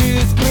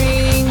 truth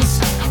brings.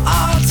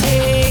 I'll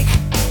take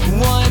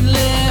one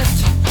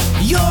lift,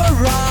 you're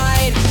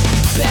right,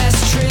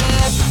 best trip.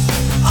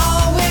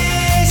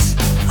 Always,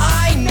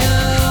 I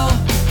know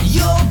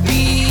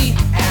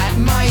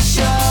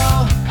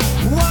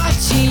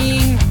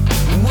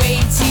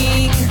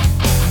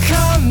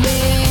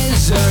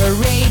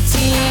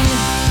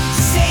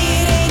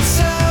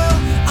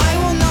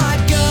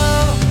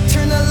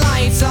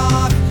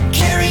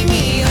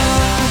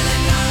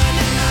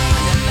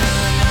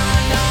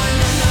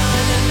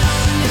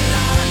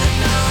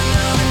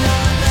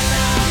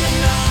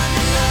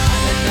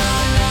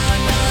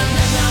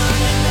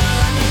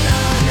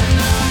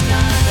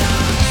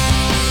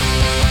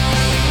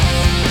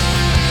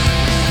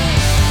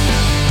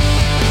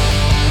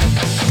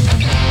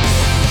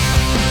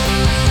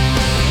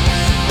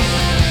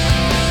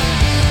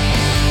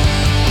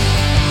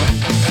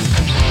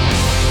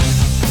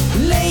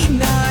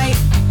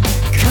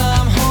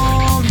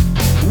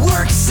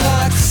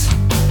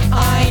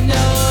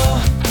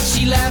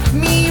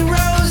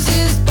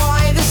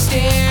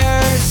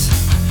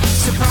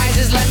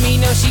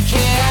know she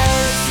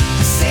cares.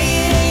 Say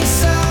it ain't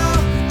so,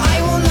 I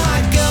will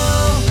not go.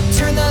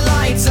 Turn the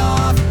lights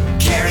off,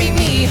 carry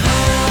me home.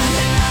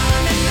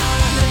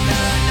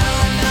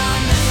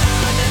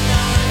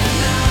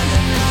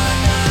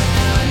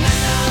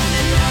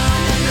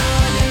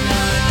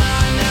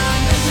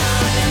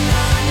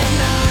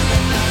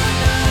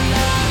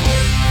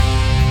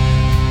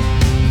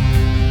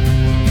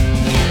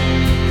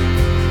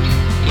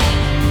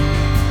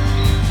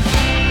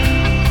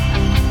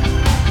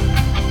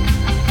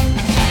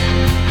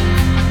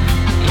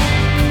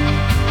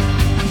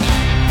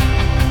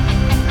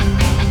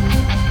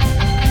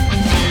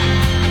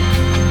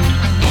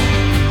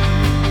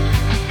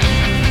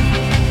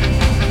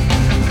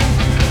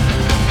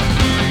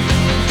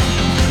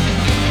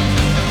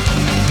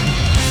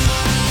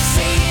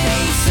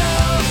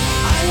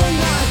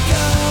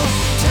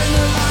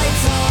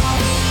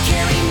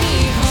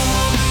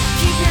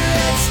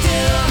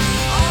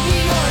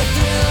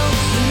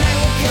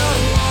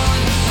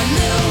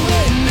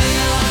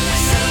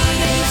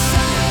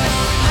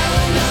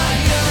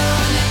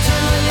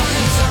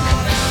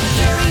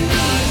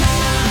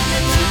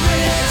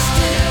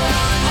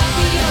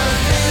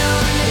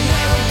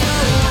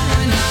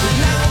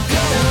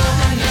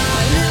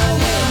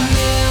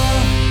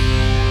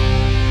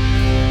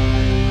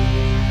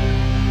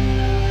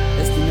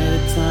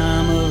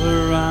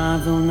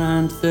 Till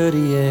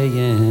 9:30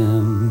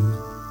 a.m.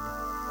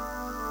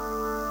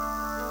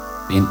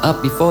 Been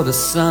up before the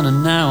sun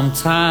and now I'm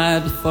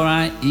tired before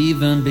I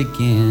even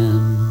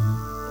begin.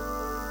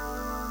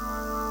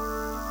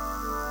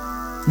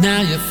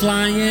 Now you're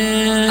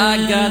flying.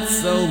 I got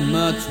so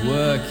much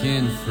work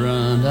in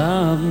front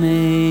of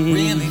me.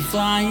 Really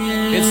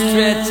flying. It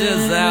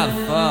stretches out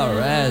far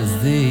as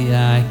the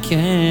eye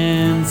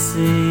can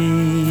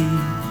see.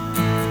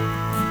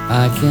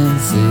 I can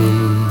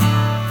see.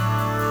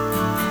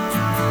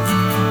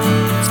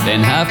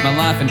 Spend half my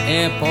life in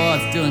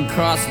airports doing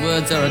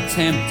crosswords or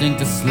attempting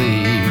to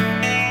sleep.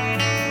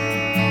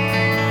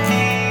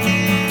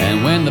 And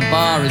when the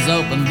bar is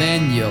open,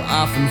 then you'll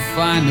often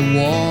find me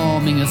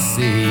warming a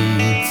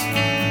seat.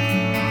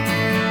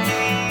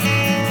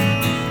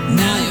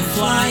 Now you're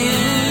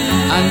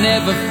flying. I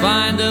never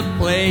find a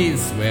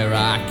place where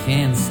I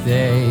can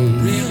stay.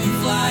 Really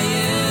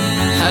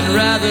flying. I'd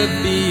rather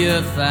be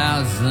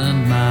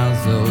 1,000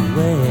 miles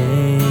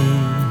away.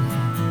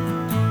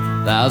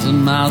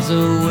 1,000 miles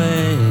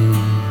away.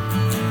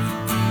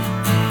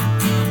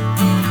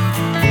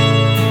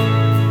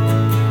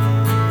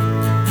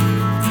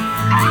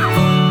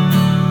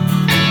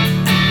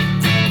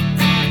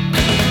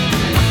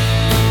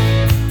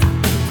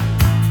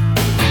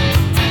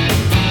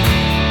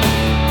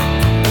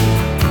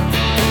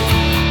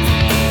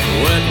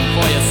 Working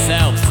for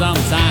yourself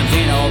sometimes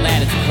ain't all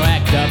that it's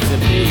cracked up to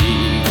be.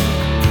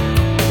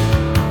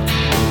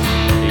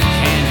 You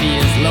can be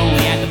as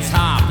lonely at the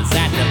top as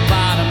at the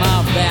bottom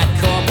of that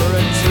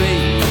corporate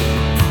tree.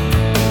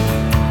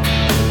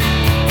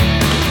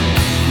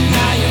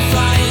 Now you're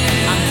flying.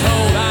 I'm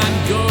told I'm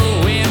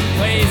going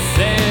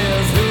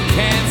places. Who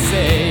can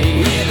say?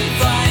 Really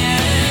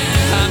flying.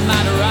 I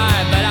might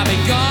arrive, but I'll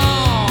be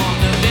gone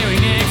the very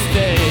next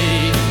day.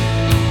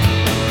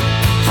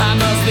 I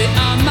must be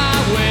on my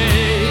way.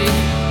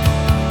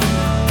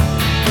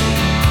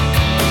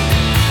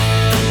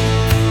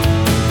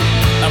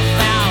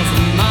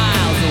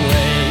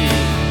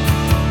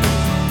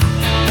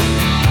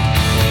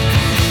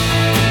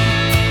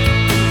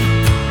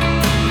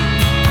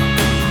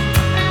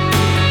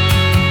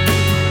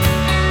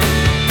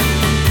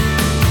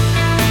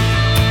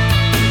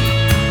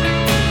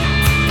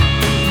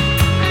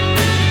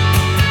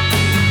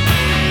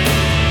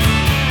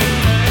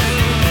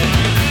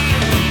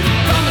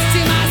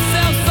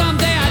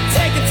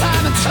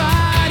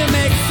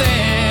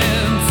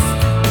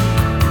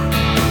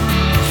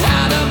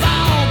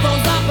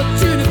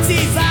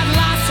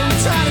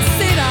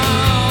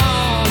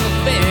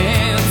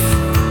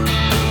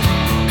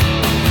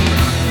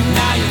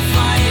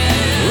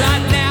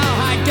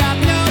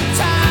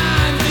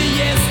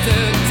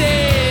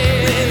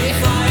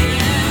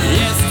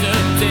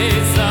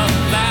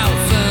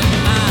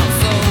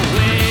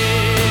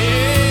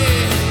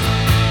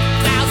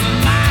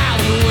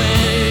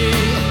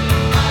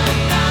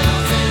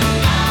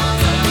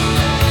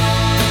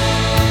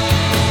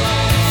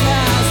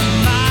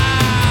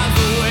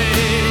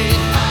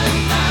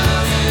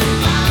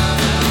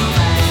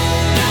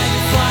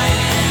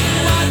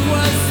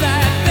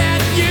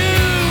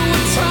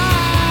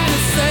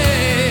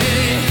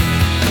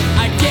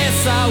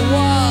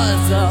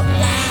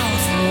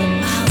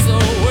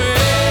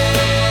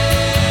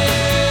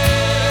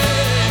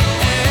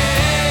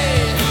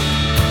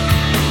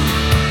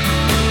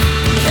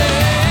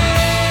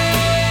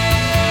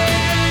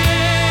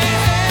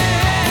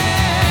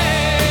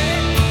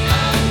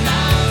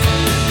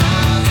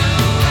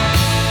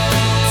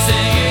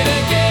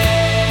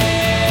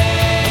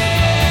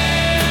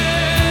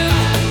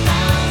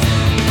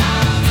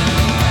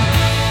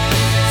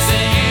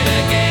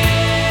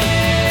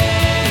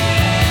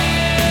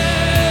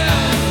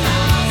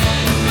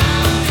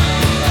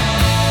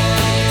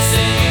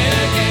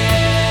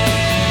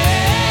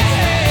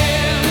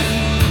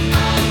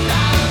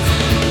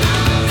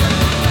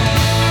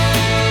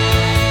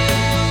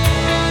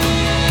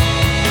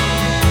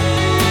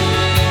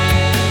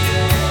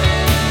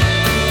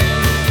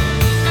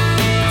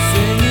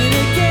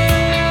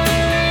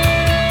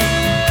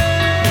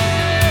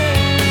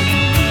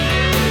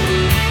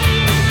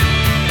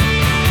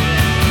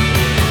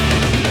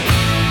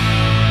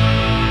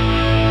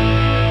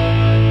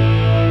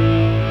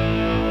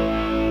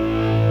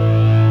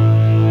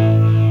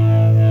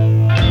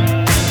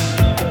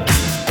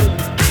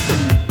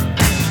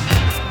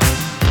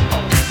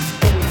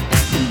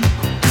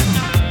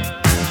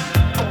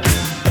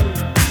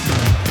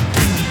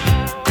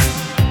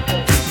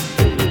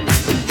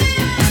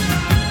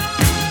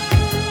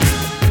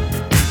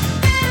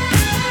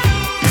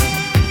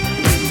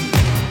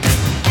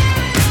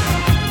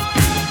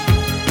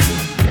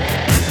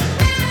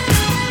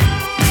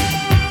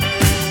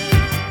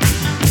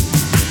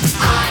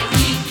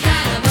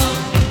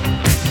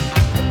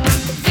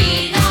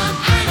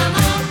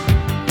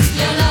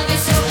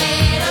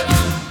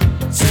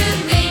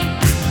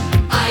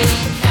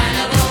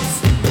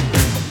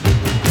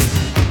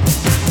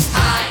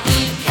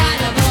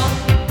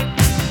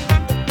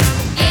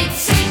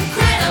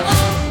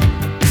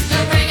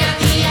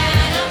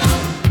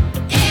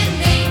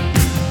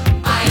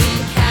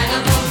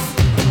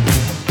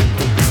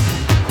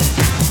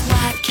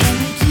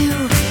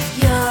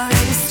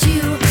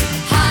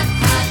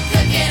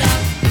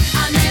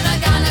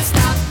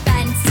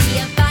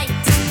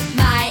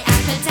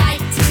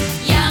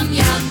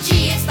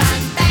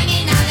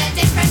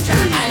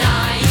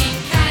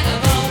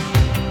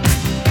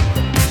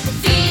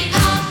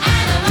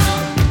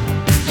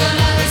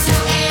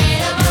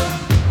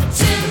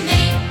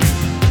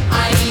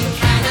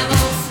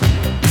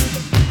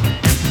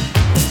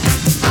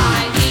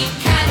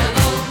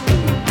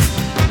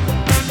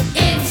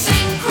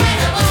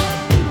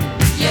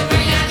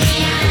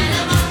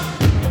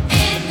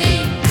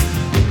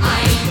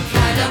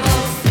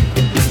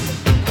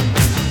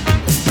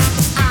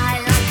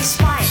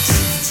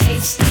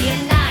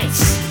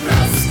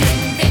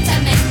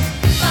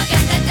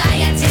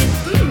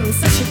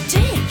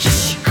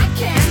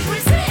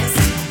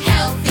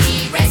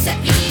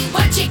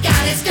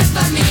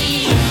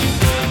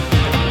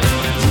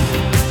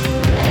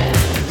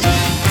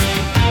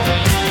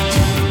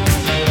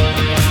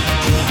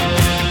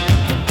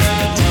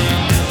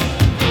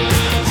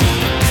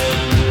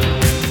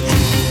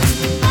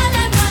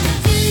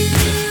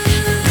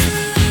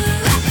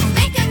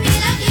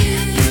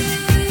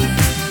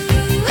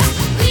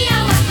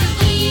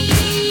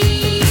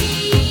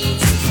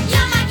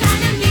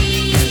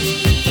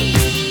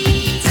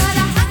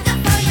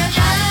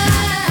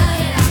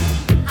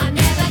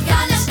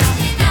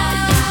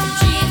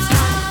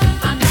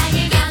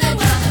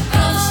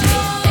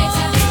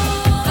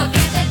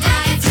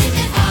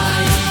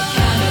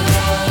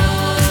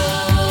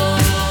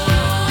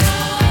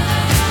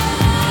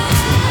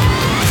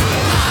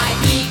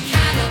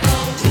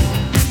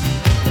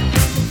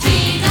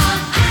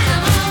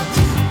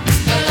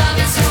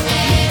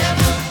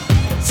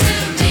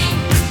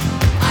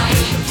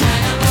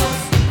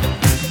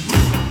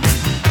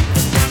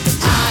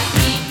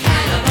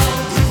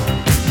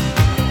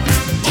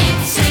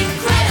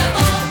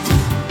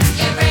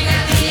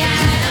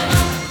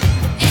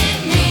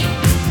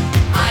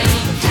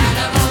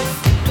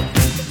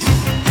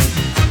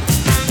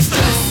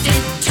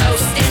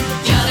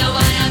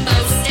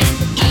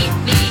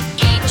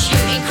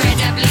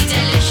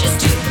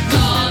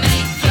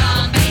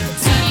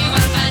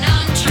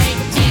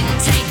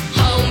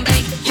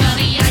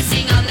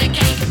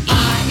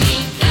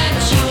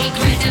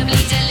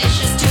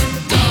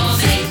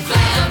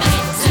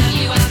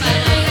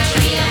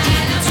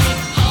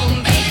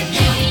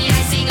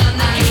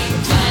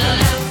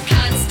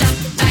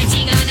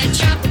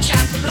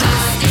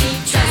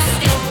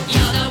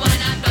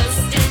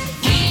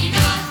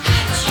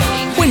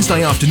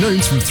 Wednesday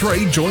afternoons from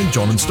 3, join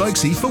John and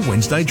Stokesy for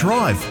Wednesday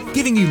Drive,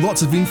 giving you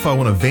lots of info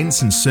on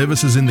events and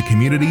services in the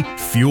community,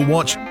 Fuel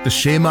Watch, the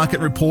share market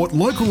report,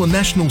 local and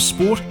national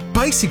sport.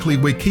 Basically,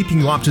 we're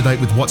keeping you up to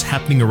date with what's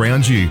happening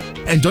around you.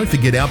 And don't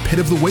forget our Pet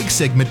of the Week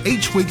segment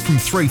each week from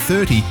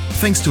 3:30,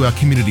 thanks to our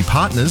community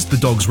partners, the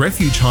Dogs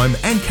Refuge Home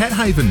and Cat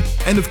Haven.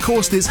 And of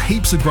course, there's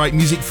heaps of great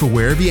music for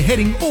wherever you're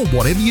heading or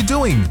whatever you're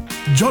doing.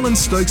 John and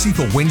Stokesy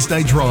for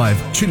Wednesday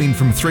Drive. Tune in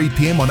from 3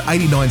 p.m. on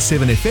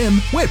 89.7 FM.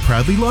 We're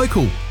proudly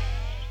local.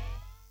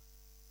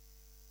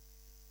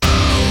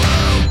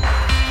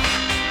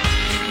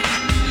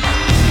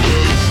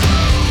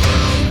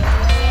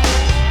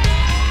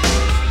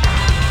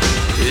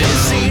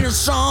 This ain't a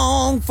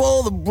song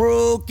for the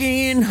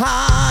broken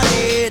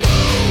hearted.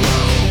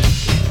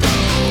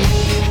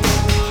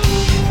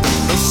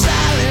 A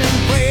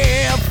silent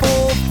prayer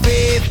for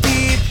faith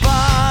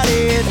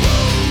departed.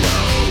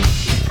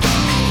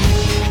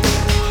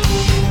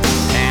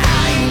 And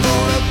I ain't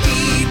gonna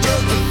be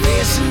just a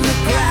face in the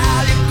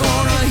crowd. You're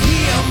gonna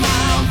hear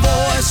my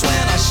voice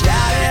when I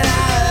shout it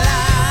out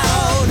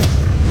loud.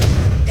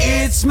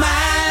 It's my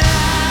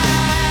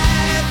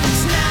life,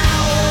 it's now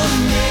or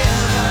never.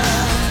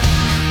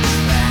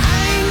 I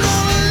ain't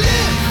gonna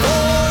live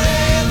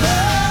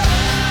forever.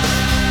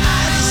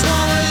 I just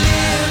wanna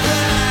live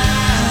my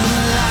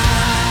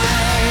life.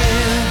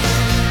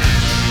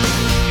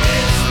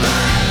 It's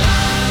my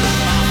life.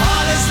 My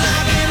heart is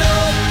like an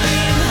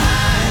open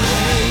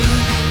highway.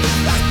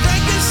 Like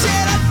Franklin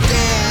said, I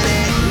did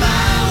it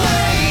my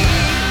way.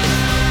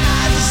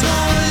 I just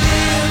wanna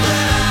live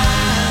my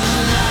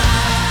life.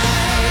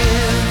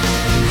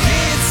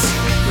 It's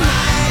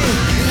my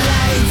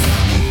life.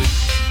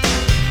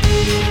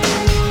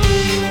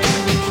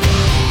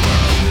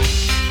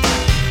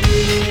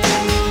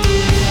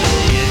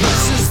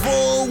 This is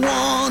for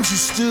ones who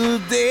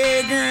stood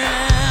their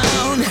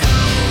ground.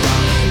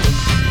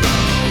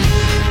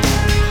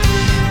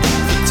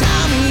 For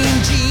Tommy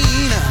and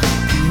Gina,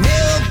 who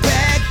never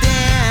back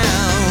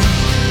down.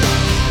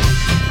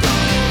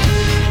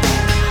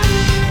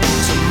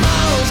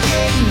 Tomorrow's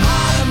getting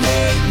harder,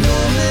 make no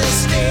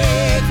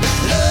mistake.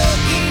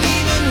 Looking,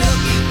 even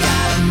looking,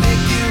 gotta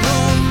make your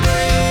own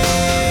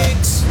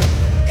breaks.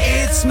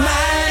 It's my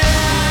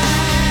life,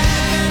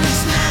 and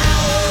it's now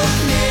or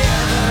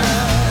never.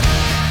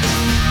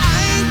 I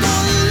ain't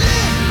gonna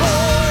live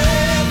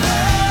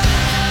forever.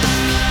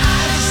 I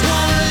just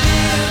wanna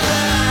live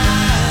my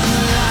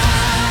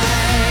life.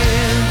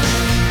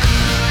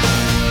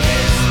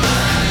 It's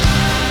my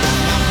life.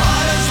 My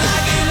heart is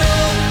like an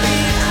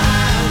open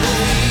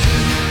highway.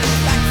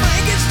 Like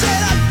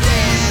Frankenstein, I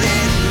did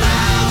it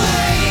my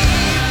way.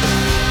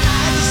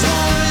 I just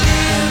wanna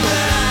live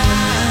my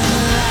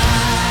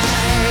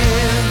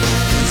life.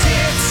 'Cause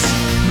it's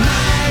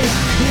my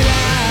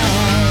life.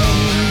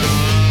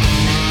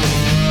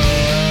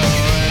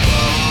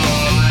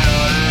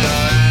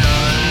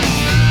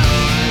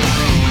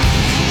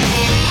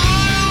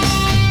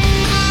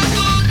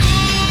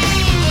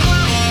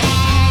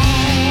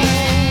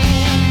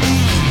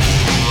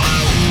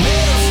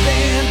 Better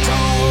stand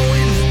tall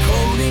when they're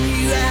calling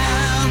you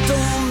out.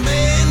 Don't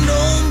bend,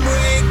 don't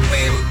break,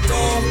 baby,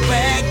 don't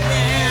back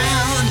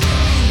down.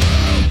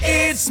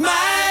 It's my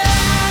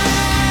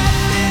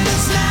life, and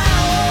it's now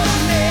or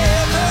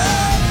never.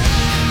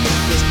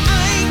 'Cause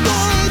I ain't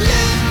gonna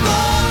live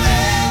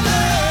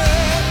forever.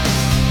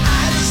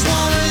 I just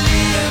wanna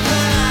live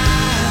my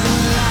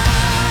life.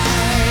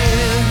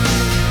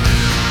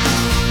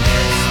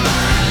 It's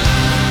my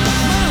life.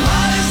 My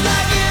heart is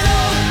like an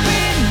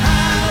open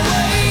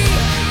highway.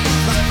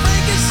 Like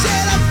Franklin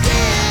said, I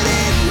did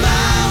it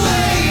my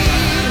way.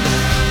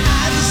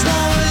 I just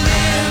wanna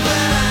live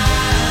my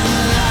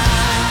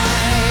life.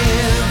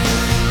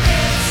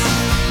 It's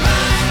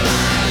my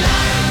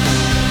life.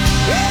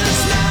 And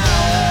it's now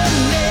or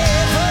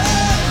never.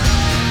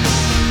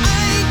 I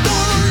ain't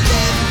gonna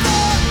live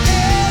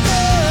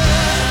forever.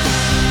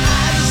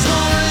 I just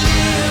wanna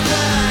live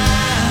my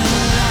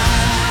life.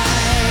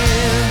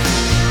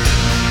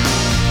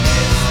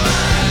 It's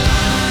my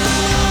life.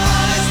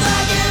 It's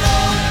like an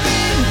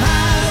open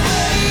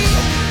highway.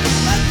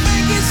 Like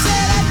Frankie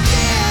said, I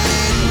did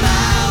it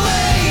my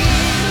way.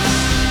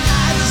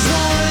 I just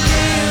wanna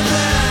live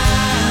my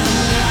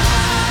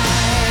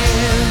life.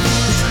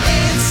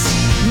 It's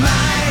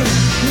my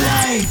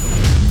life.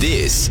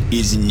 This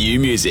is New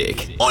Music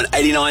on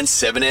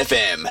 89.7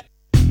 FM.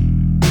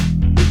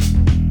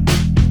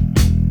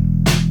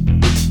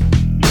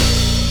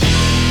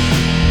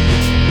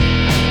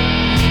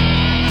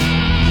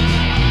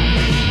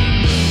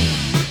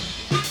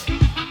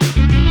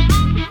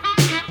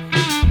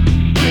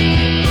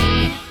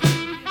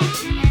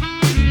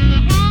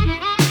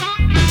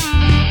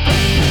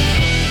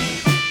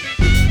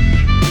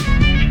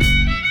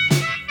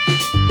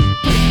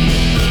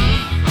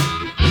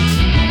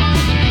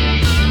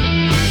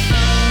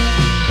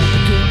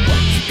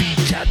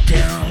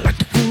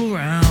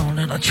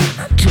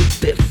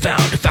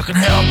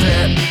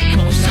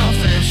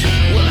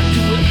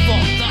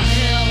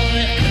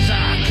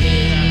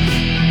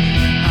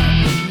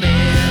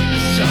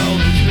 So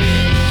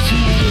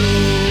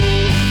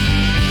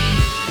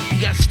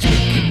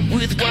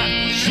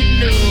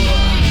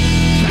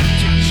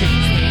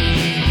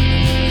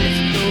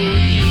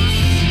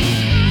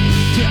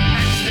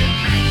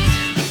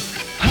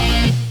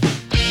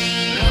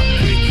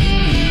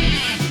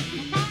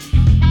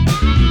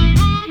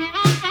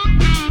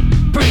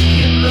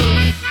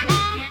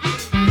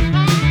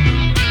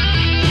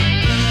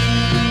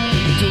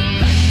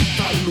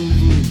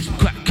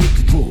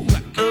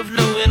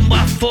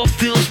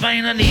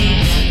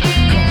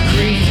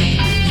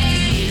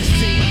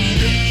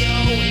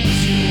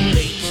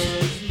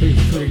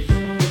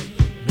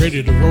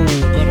ready to roll,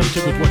 gonna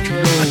stick with what you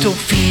know. I don't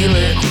feel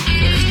it,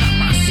 it's not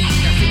my scene,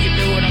 I think you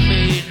know what I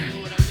mean.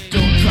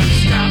 Don't try to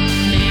stop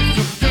me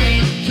from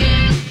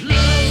breaking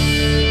love.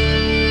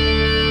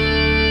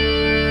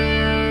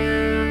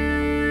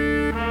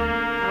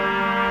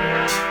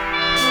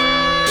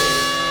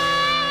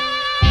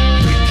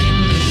 Breaking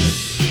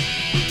loose.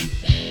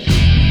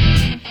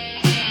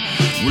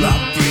 Well,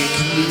 I'm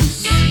breaking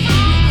loose.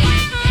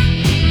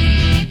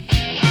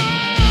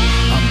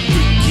 I'm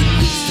breaking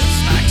loose, that's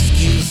my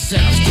excuse,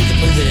 and I'm sticking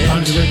with it.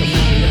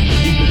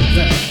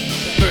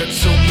 Burnt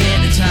so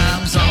many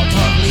times, all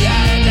partly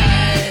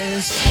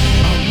iodized.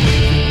 I'm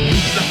breaking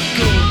loose like a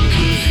golden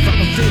goose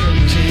from a fairy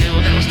tale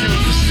that was never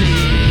for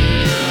sale.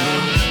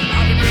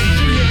 I've been raised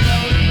to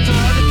hell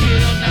for the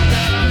kill, now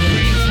that I'm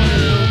free,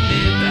 will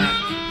be back.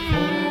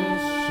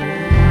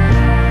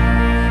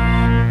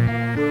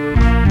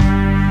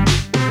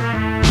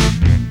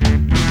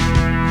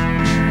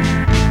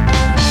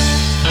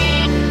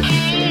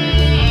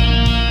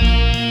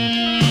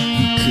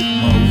 You cut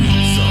my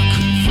wings, I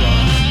couldn't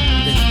fly.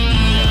 Left me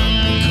out in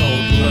the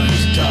cold blood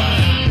to die.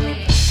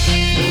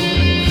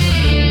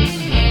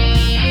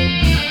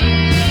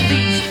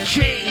 These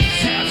chains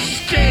have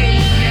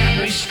stayed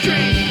and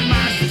restrained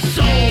my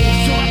soul,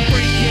 so I'm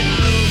breaking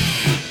loose.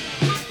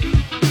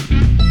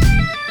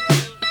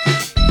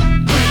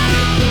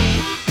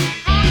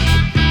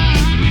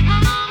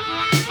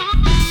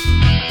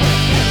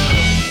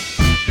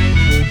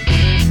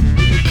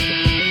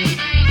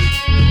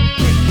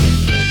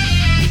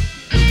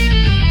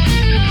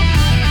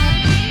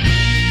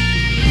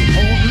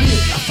 Only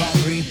if I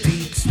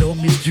repeats, no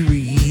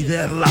mystery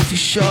that life is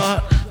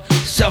short.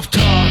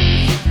 Self-taught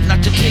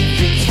not to take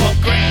things for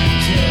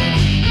granted.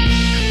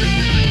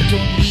 I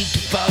don't need to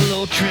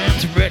follow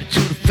trends, I'm ready to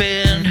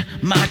defend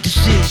my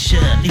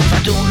decision. If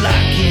I don't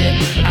like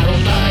it, I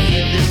don't like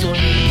it. There's no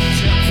need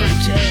to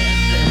pretend.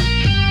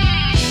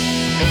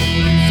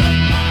 Always on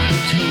my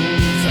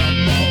toes,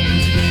 I'm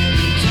always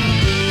ready to go.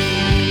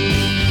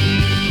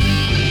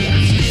 Yeah,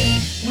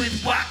 stick with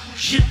what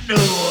you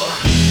know.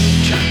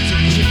 Try to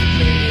keep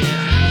me.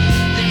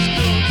 There's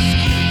no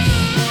excuse.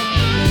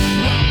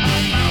 I'm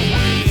on my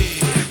way.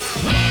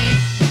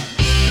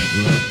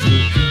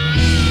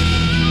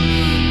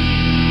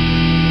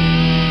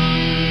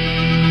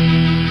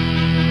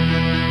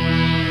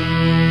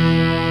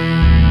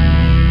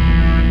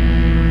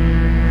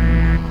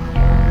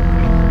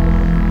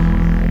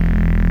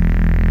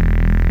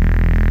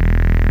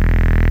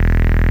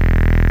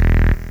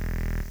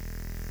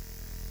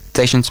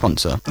 Station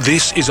sponsor.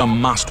 This is a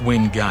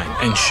must-win game,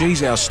 and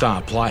she's our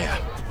star player.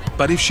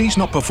 But if she's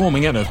not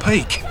performing at her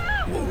peak,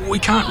 we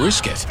can't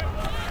risk it.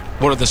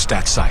 What do the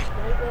stats say?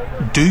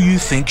 Do you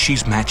think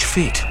she's match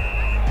fit?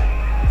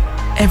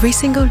 Every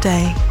single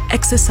day,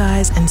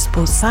 exercise and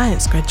sports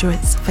science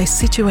graduates face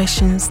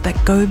situations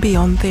that go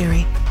beyond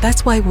theory.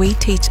 That's why we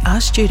teach our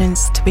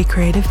students to be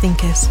creative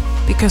thinkers,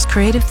 because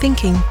creative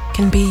thinking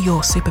can be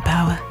your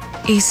superpower.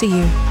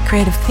 ECU,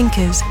 Creative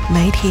Thinkers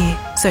made here.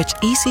 Search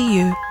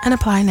ECU and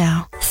apply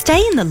now. Stay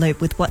in the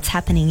loop with what's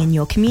happening in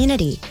your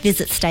community.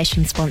 Visit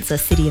station sponsor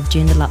City of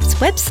Joondalup's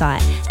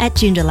website at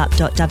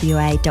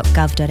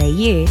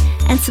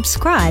joondalup.wa.gov.au and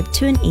subscribe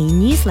to an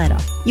e-newsletter.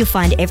 You'll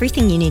find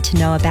everything you need to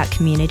know about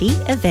community,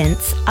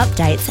 events,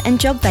 updates and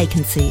job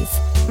vacancies.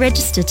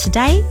 Register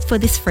today for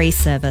this free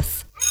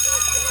service.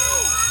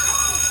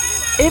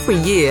 Every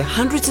year,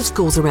 hundreds of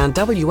schools around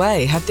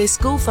WA have their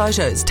school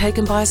photos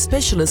taken by a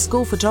specialist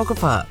school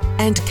photographer,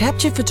 and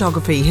Capture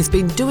Photography has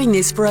been doing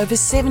this for over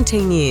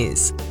 17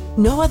 years.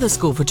 No other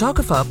school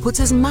photographer puts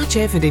as much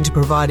effort into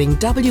providing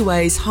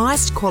WA's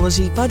highest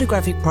quality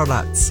photographic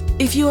products.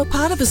 If you are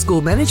part of a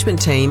school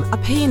management team, a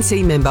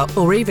PNC member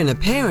or even a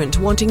parent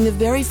wanting the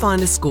very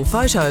finest school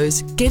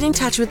photos, get in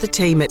touch with the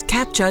team at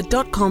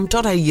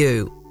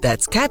capture.com.au.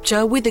 That's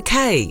Capture with a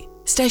K.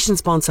 Station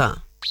sponsor.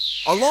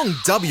 Along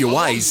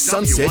WA's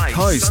Sunset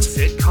Coast.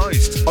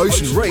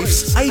 Ocean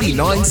Reef's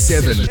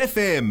 89.7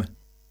 FM.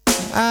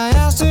 I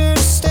asked her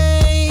to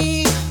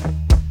stay,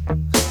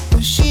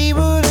 but she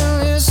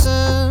wouldn't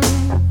listen.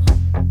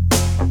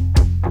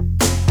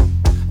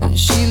 And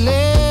she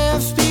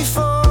left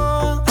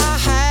before I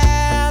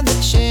had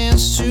the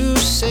chance to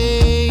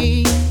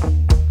say,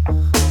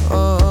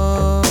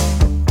 oh,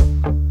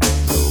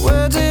 the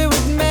words it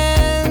would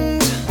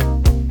mend,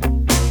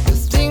 the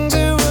things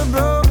that were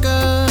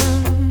broken.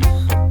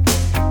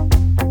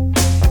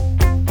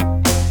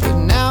 But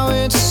now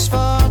it's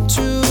far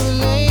too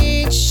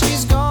late,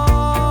 she's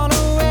gone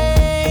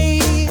away.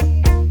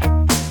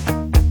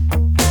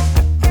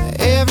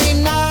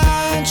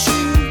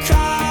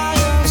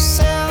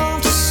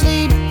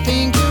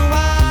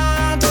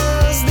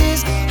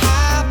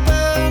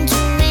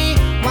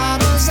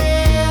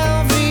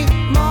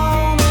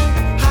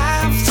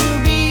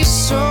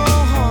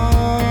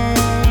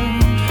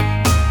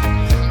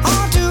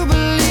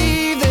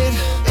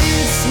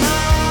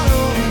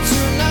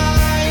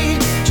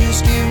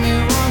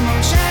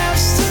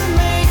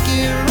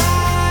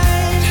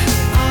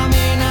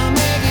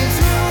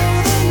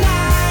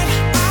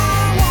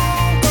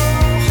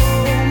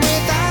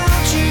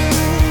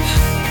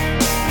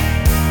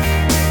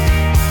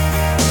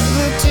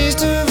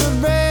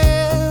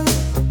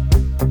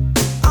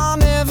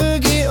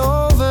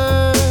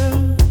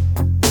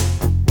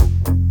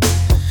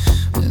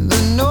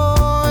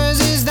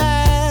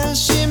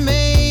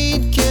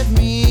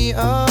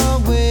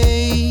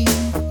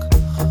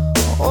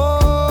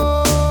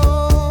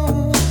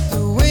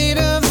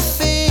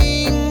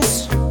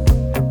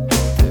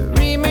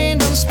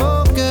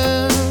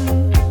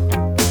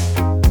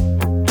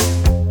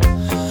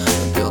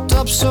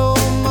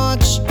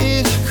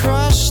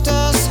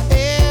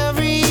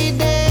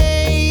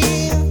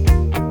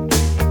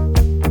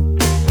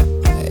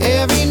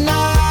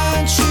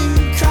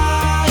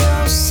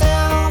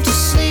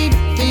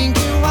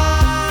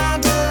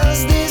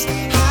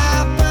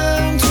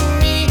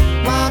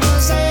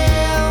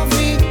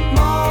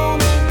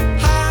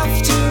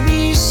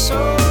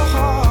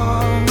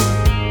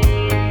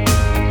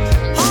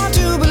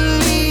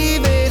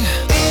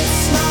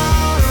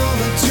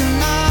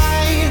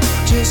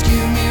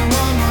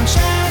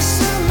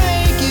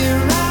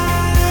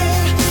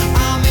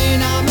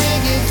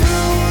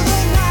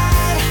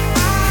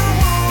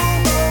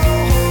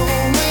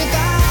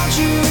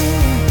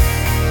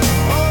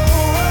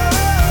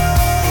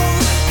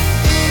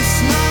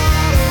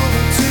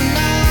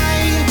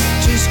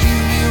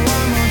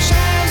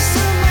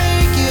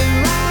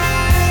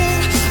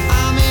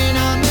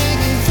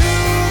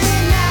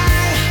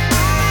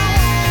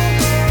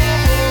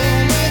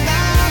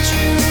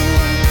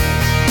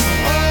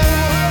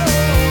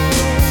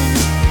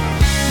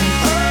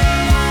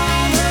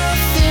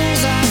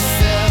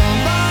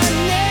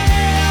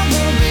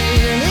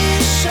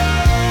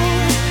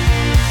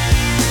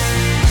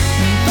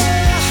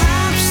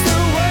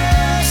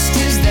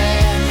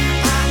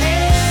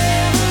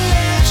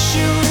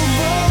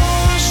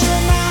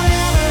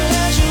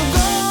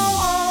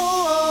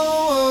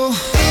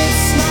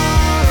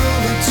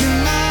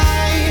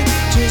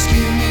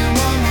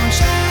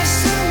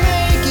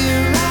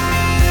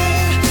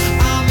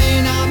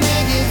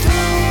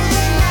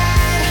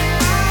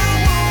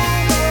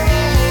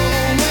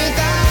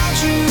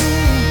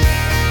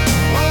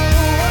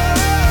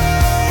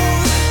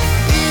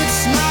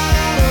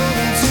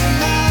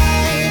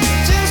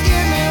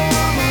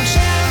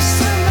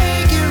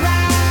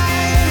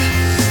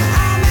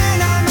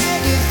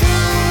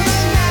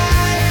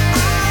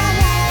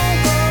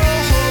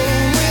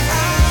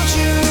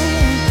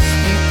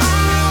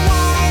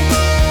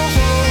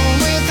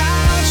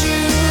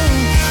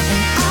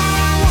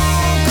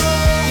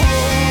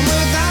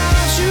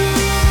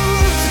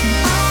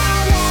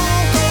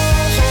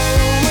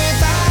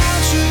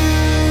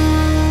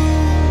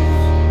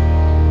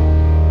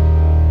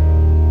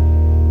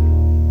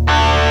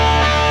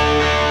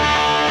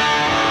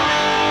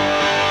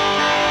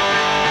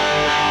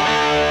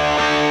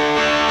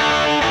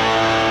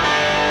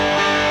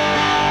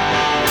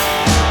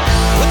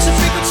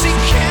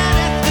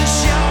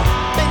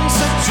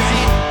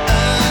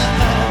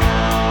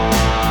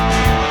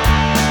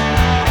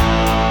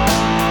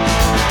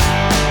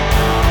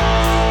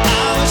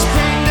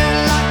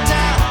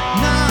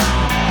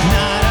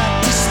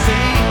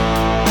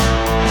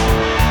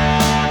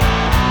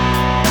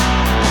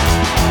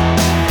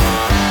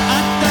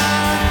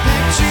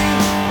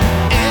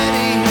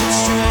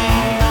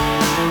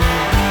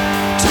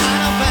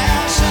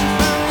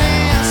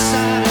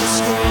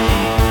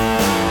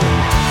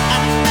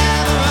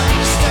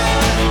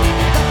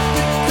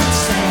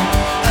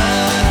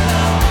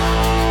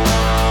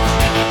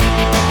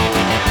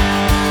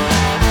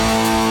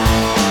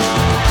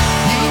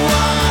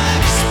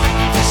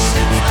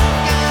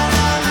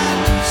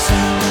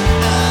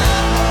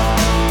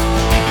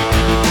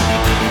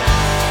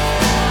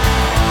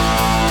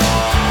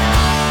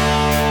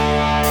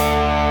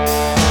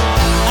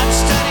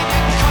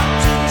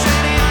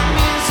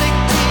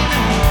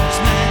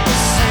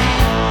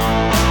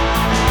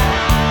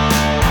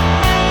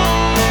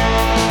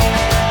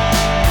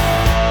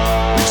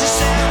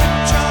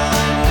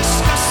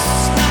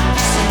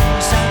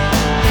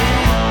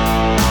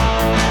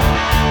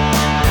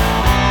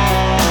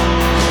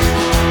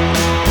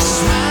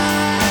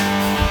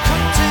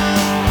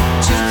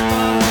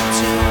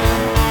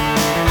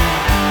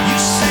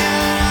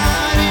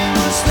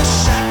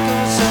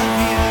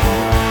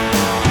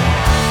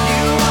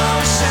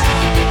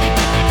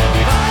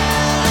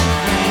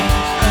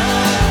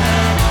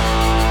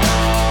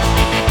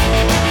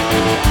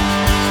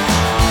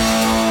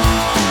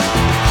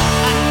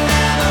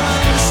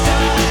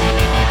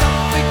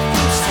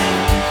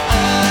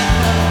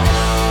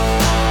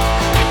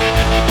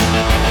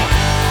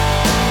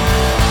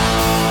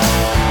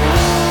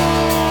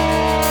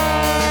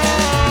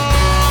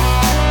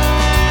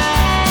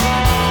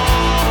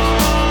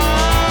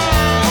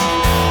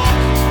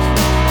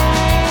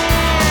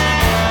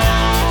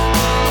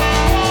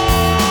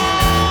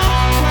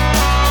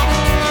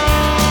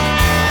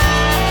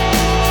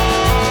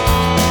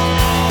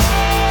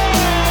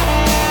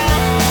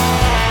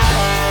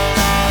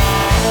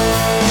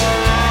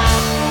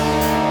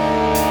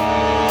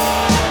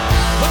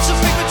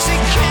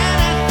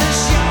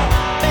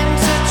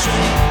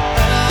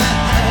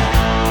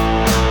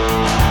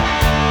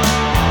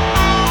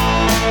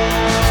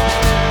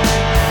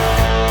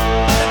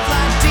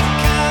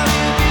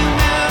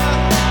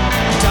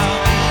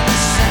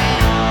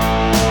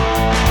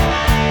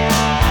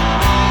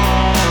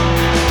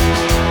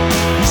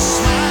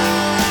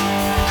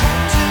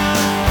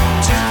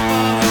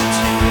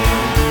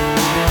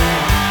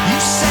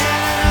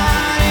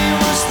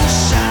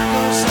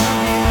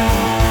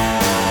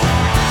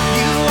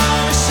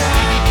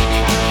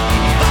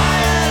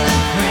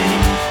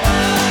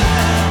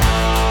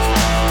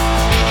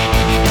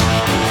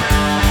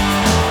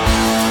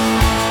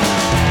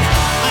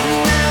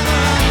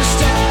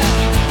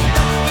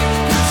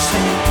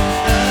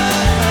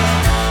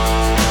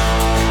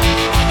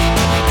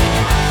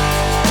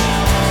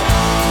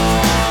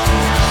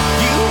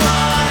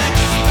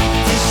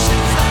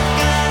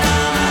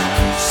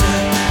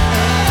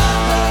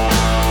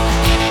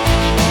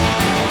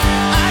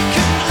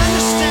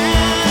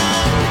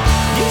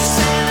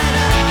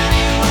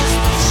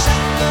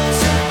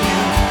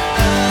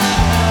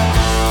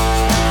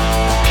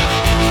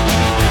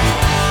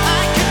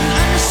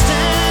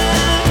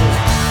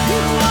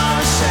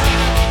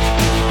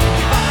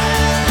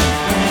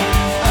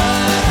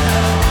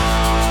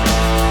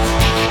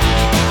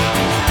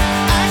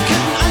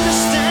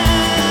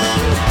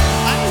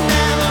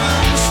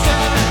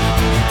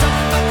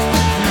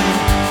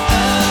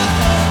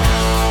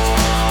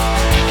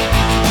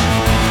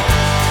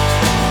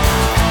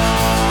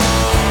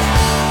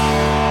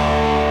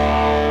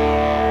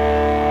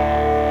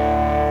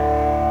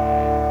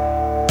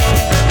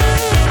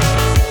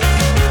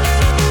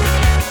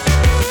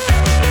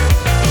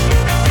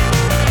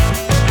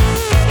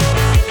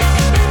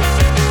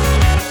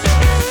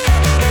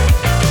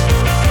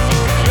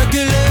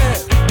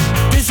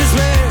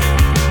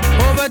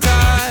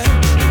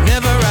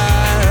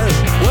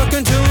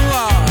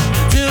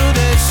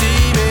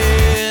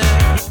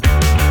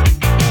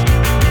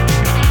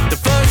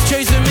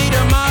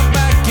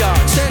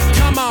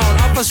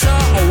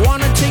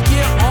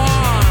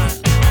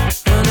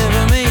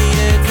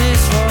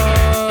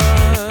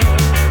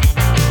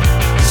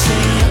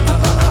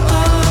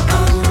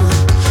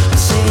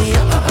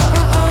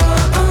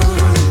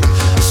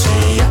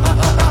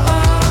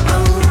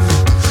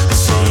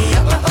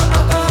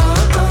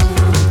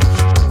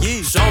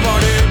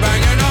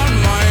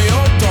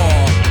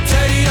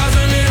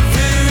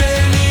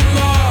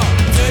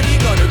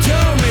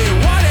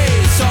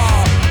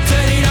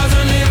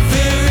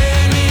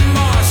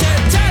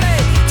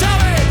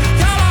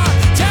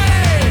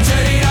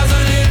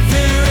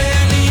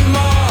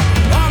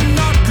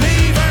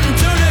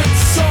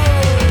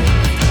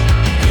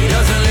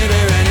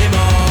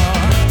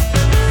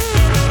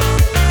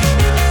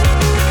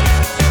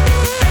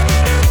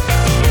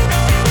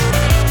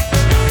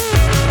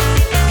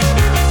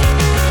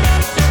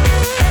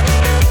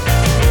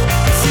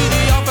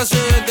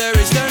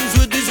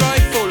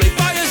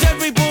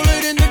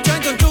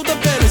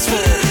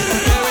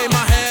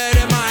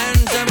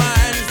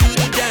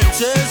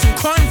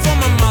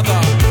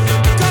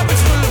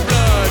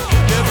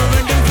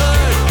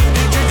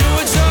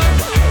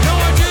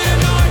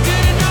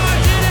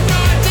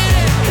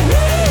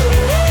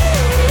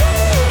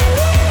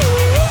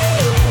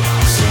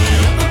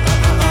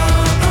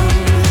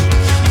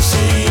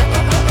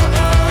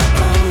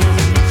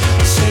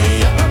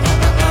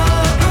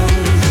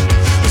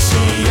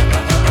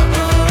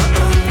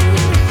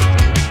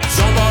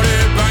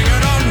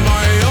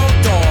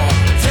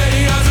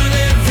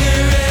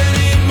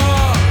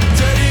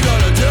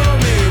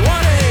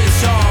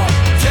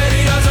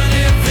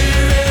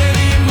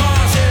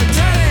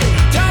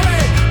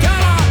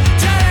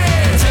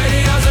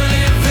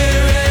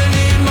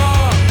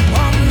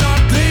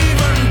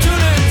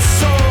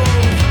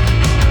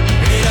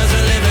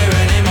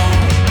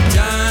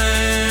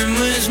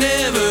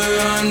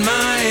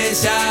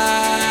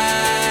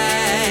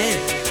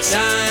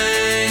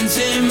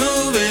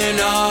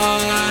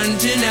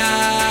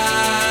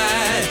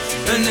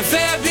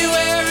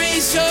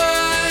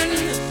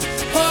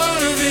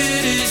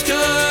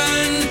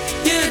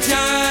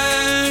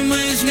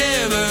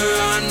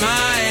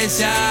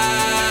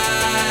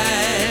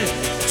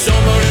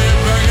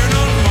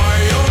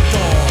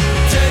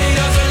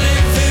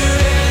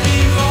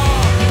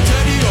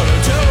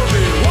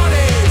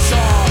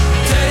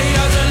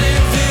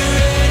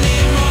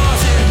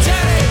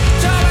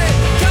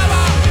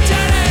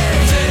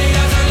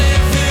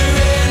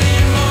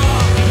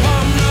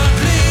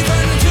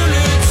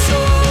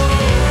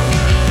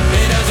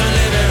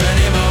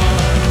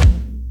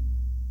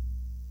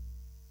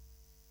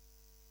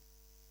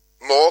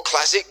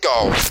 Classic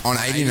Gold on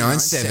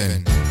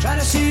 89.7. Try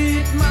to see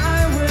it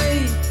my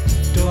way.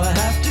 Do I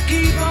have to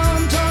keep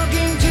on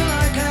talking till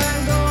I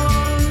can go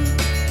on?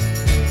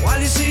 While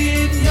you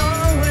see it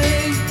your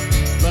way,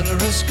 run the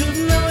risk of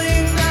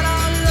knowing that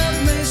our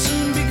love may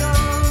soon be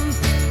gone.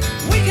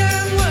 We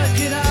can work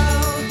it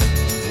out.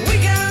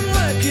 We can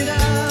work it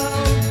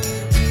out.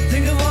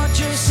 Think of what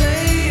you're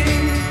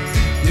saying.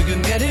 You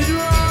can get it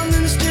wrong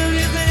and still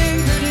you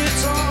think that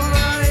it's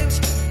alright.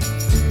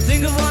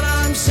 Think of what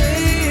I'm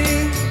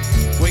saying.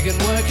 We can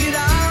work it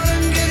out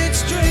and get it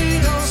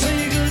straight or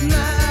say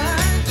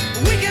goodnight.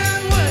 We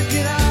can work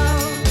it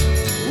out.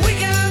 We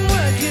can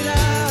work it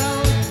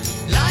out.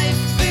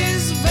 Life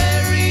is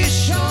very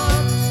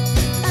short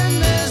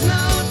and there's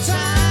no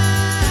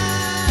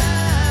time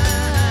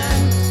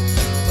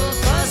for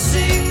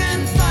fussing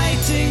and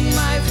fighting,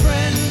 my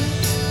friend.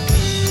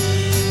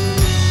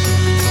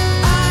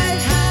 I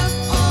have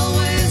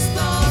always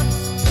thought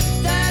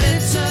that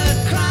it's a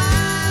crime,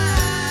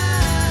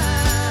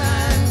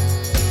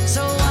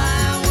 so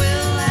I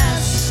will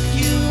ask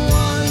you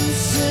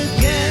once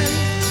again.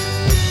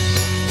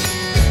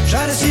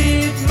 Try to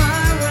see it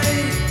my way.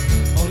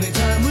 Only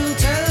time will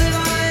tell if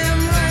I am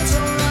right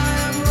or I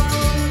am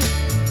wrong.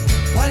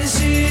 While you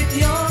see it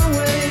your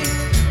way,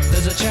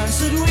 there's a chance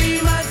that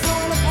we might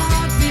fall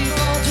apart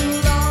before too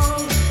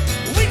long.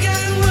 We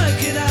can work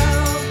it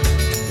out.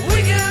 We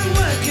can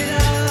work it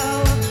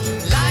out.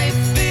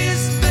 Life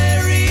is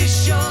very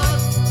short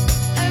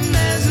and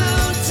there's no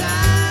time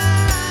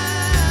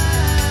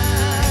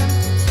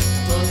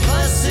for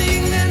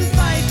fussing and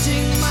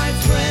fighting, my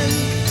friend.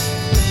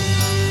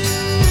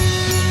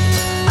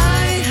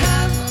 I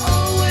have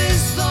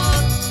always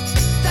thought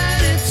that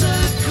it's a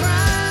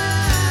crime,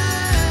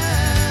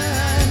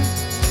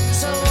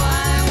 so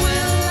I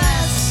will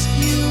ask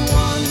you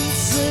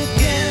once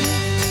again.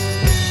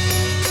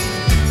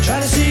 Try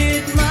to see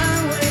it my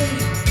way.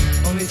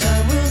 Only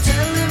time will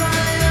tell if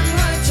I am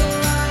right or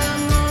I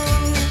am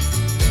wrong.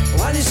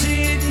 While you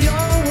see it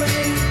your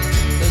way,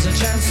 there's a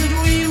chance that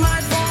we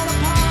might fall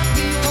apart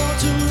before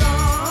too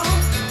long.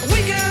 We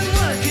can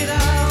work it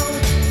out.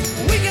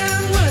 We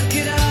can work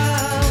it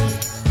out.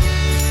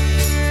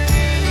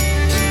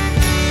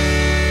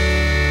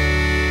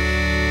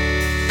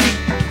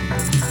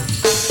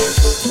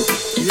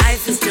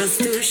 Life is just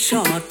too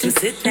short to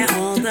sit there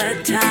all the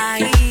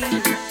time.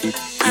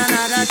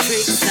 Another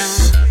trick song.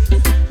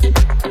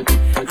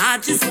 I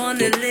just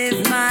wanna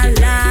live my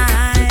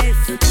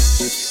life.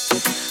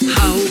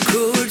 How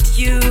could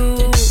you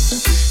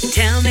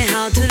tell me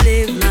how to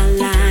live my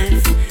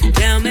life?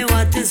 Tell me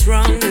what is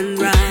wrong and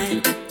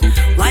right.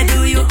 Why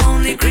do you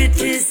only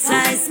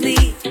criticize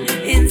me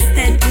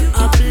instead to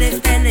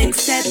uplift and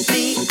accept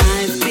me?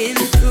 I've been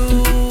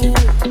through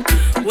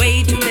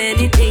way too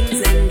many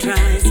things and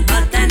tries,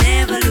 but I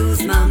never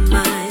lose my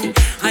mind.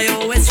 I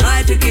always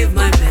try to give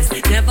my best,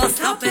 never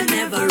stop and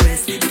never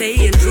rest,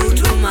 staying true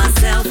to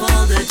myself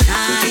all the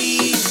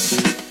time.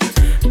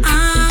 I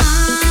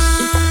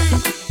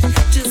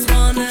just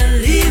wanna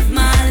live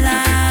my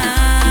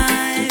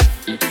life,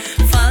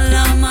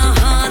 follow my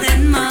heart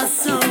and my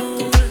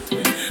soul,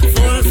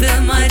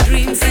 fulfill my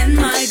dreams and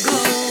my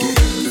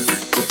goals.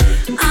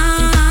 I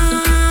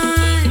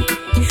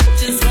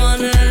just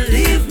wanna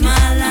live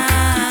my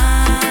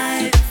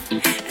life,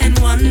 and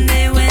one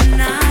day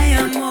when I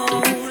am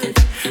old,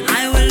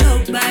 I will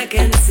look back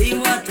and see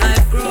what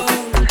I've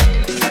grown.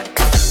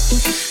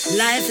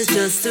 Life is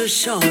just too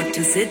short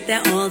to sit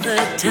there all the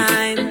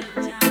time.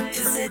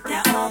 To sit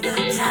there all the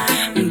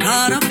time.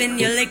 Caught up in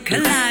your liquor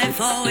life,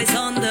 always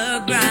on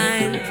the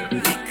grind.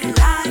 Liquor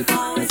life,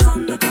 always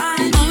on the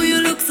grind. Oh,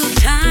 you look so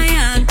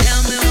tired.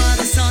 Tell me what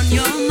is on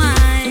your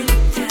mind.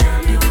 Tell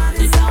me what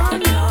is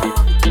on your.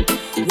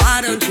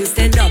 Why don't you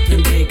stand up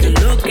and take a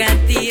look at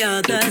the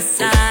other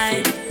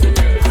side?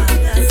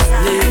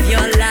 Live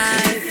your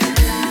life.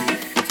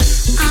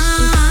 I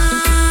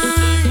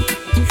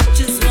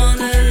just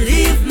wanna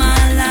live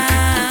my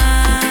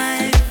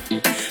life,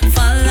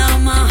 follow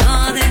my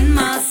heart and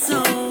my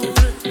soul,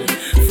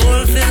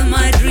 fulfill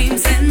my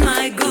dreams and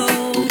my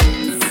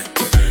goals.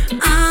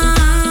 I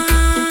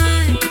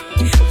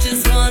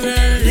just wanna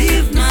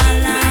live my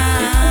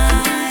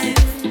life,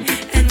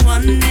 and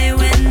one day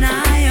when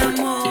I am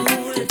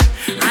old,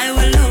 I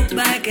will look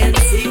back and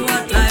see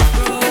what I've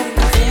grown.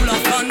 Full of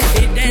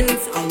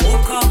confidence, I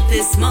woke up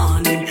this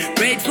morning,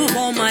 grateful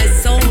for my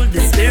soul,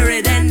 the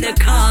spirit and the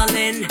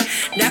calling.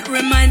 That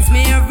reminds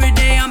me every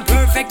day I'm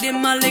perfect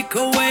in my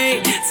liquor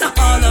way. So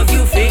all of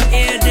you feel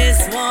here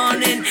this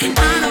morning,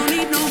 I don't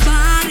need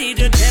nobody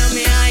to tell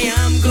me I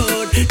am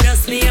good.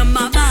 Just me and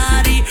my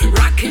body,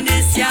 rocking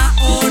this your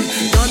own.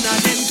 None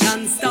of them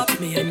can stop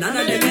me and none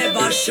of them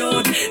ever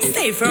should.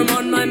 Stay firm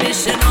on my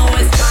mission,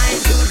 always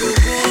trying to do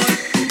good.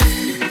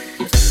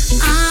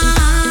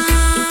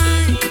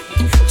 I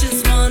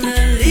just wanna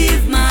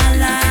live my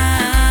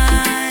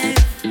life,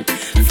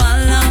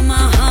 follow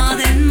my heart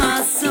and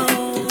my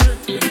soul,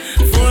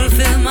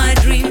 fulfill my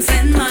dreams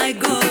and my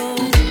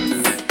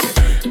goals.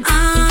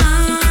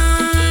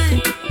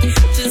 I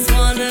just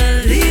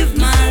wanna live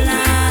my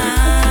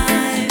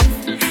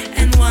life,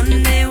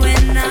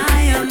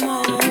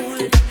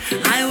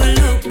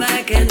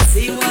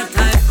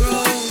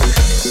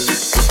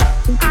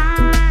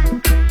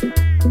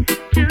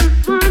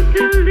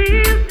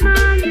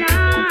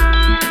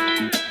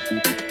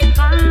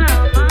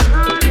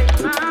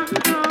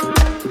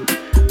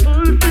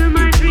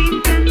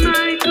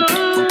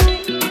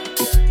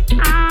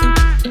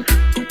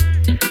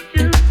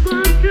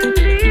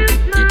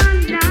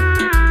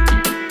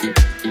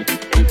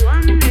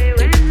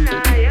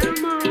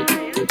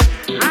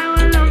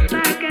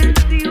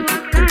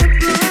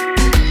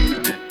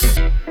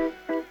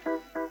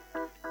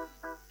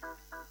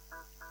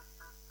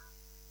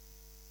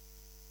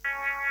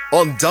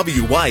 on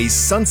WA's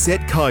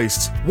Sunset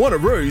Coast.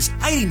 Wanneroo's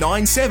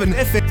 89.7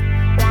 FM.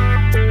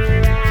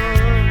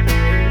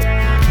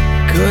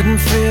 Couldn't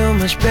feel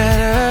much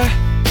better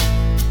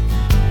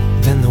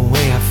than the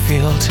way I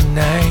feel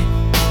tonight.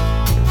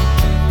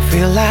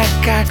 Feel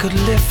like I could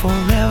live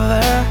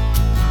forever.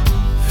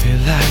 Feel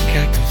like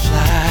I could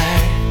fly.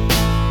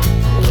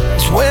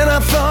 It's when I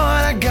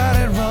thought I got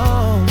it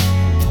wrong.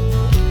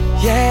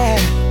 Yeah,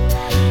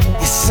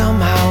 you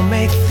somehow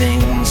make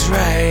things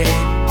right.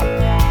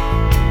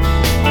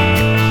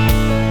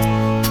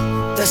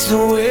 That's the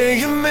way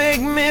you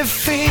make me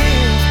feel.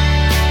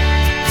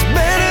 It's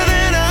better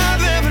than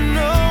I've ever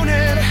known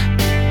it.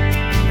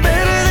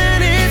 Better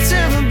than it's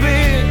ever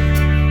been.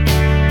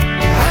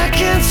 I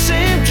can't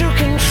seem to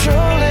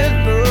control it,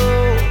 no.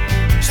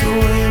 It's the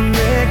way you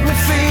make me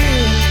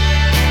feel.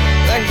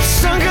 Like the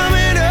sun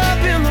coming up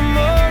in the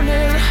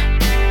morning.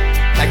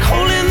 Like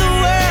holding the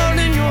world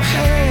in your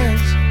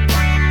hands.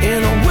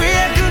 In a way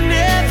I could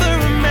never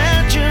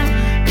imagine.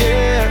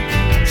 Yeah,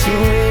 it's the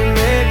way you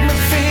make me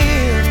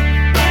feel.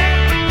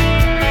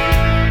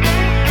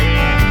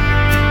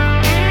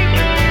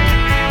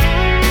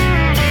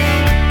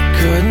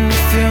 Couldn't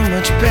feel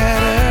much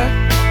better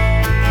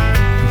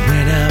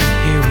when I'm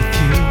here with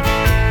you.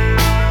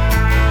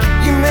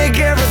 You make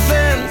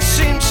everything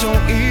seem so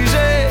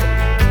easy.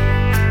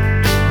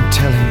 I'm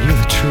telling you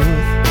the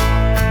truth.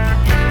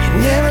 You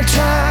never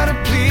try to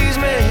please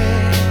me.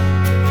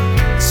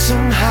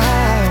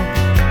 Somehow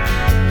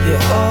you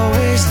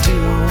always do.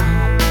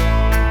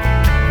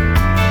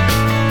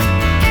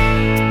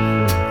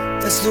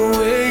 That's the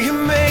way you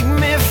make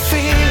me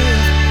feel.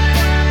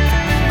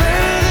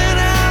 Better than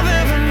I've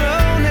ever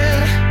known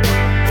it.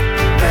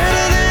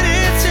 Better than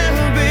it's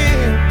ever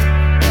been.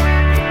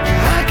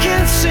 I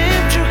can't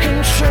seem to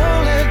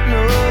control it,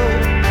 no.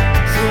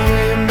 It's the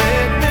way you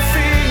make me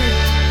feel.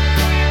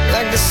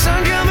 Like the sun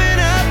coming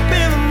up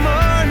in the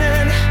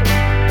morning.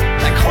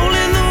 Like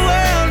holding the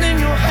world in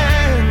your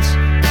hands.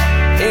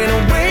 In a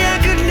way I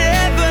could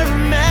never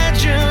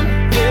imagine.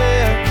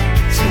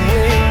 Yeah, it's the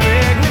way you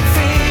make me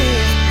feel.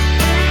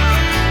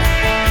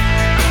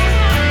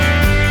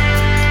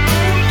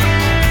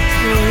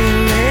 It's the way you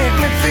make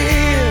me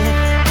feel.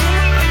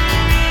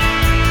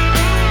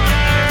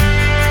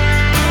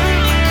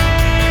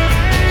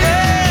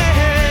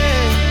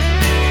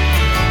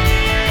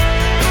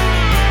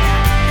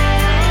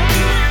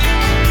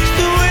 It's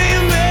the way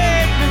you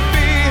make me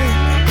feel.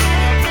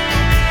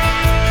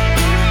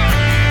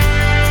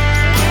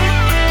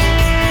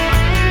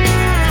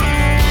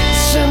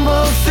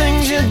 Simple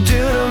things you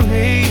do to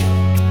me.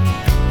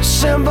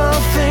 Simple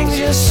things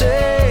you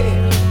say.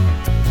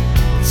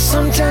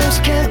 Sometimes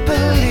can't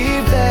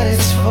believe that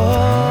it's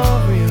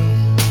for real.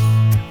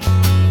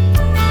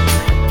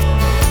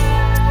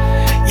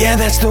 Yeah,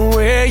 that's the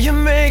way you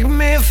make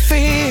me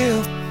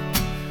feel.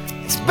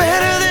 It's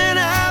better than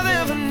I've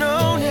ever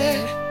known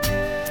it.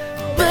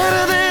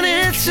 Better than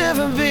it's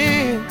ever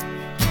been.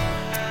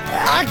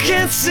 I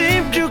can't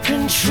seem to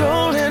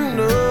control it,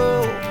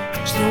 no.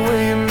 It's the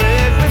way you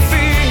make me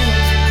feel.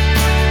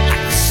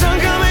 Like the sun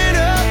coming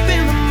up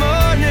in the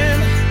morning.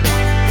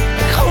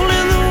 Like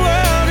holding the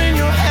world in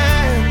your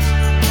hands.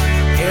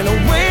 In a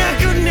way I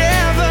could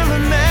never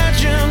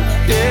imagine.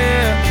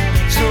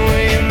 Yeah, it's the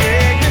way you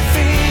make me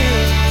feel.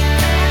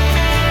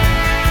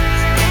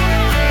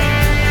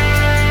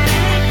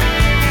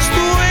 It's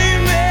the way you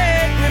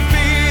make me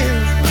feel.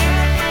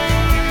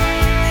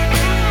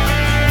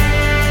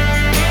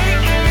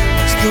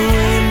 It's the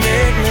way you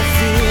make me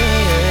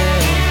feel.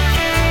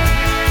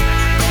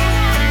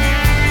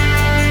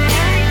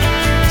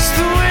 It's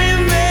the way you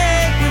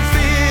make me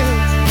feel.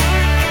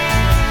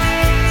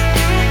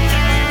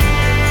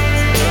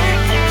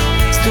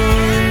 It's the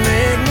way you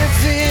make me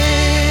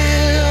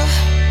feel.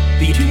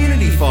 The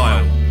Community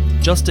File.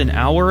 Just an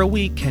hour a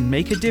week can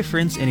make a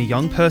difference in a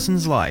young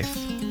person's life.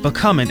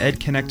 Become an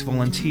EdConnect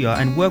volunteer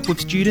and work with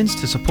students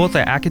to support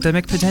their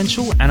academic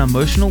potential and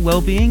emotional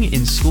well-being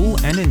in school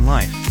and in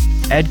life.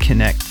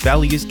 EdConnect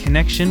values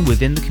connection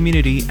within the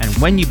community, and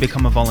when you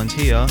become a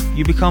volunteer,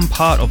 you become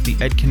part of the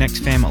EdConnect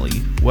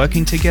family,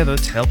 working together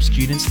to help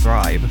students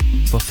thrive.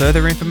 For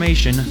further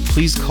information,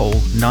 please call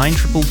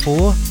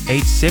 9444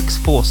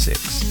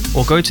 8646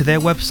 or go to their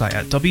website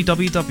at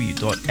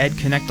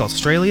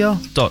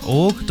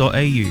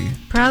www.edconnectaustralia.org.au.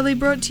 Proudly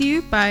brought to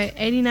you by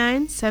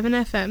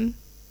 89.7 FM.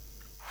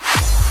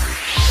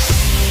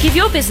 Give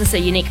your business a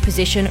unique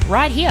position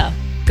right here.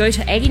 Go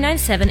to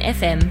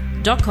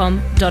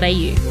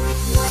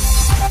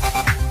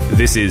 897fm.com.au.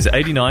 This is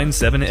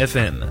 89.7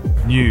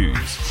 FM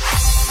News.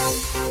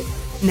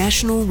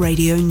 National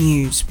Radio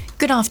News.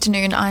 Good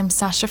afternoon, I'm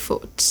Sasha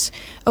Foote.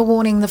 A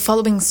warning, the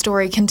following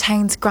story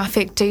contains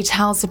graphic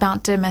details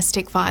about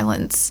domestic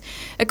violence.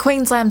 A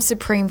Queensland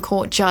Supreme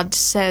Court judge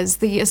says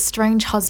the estranged husband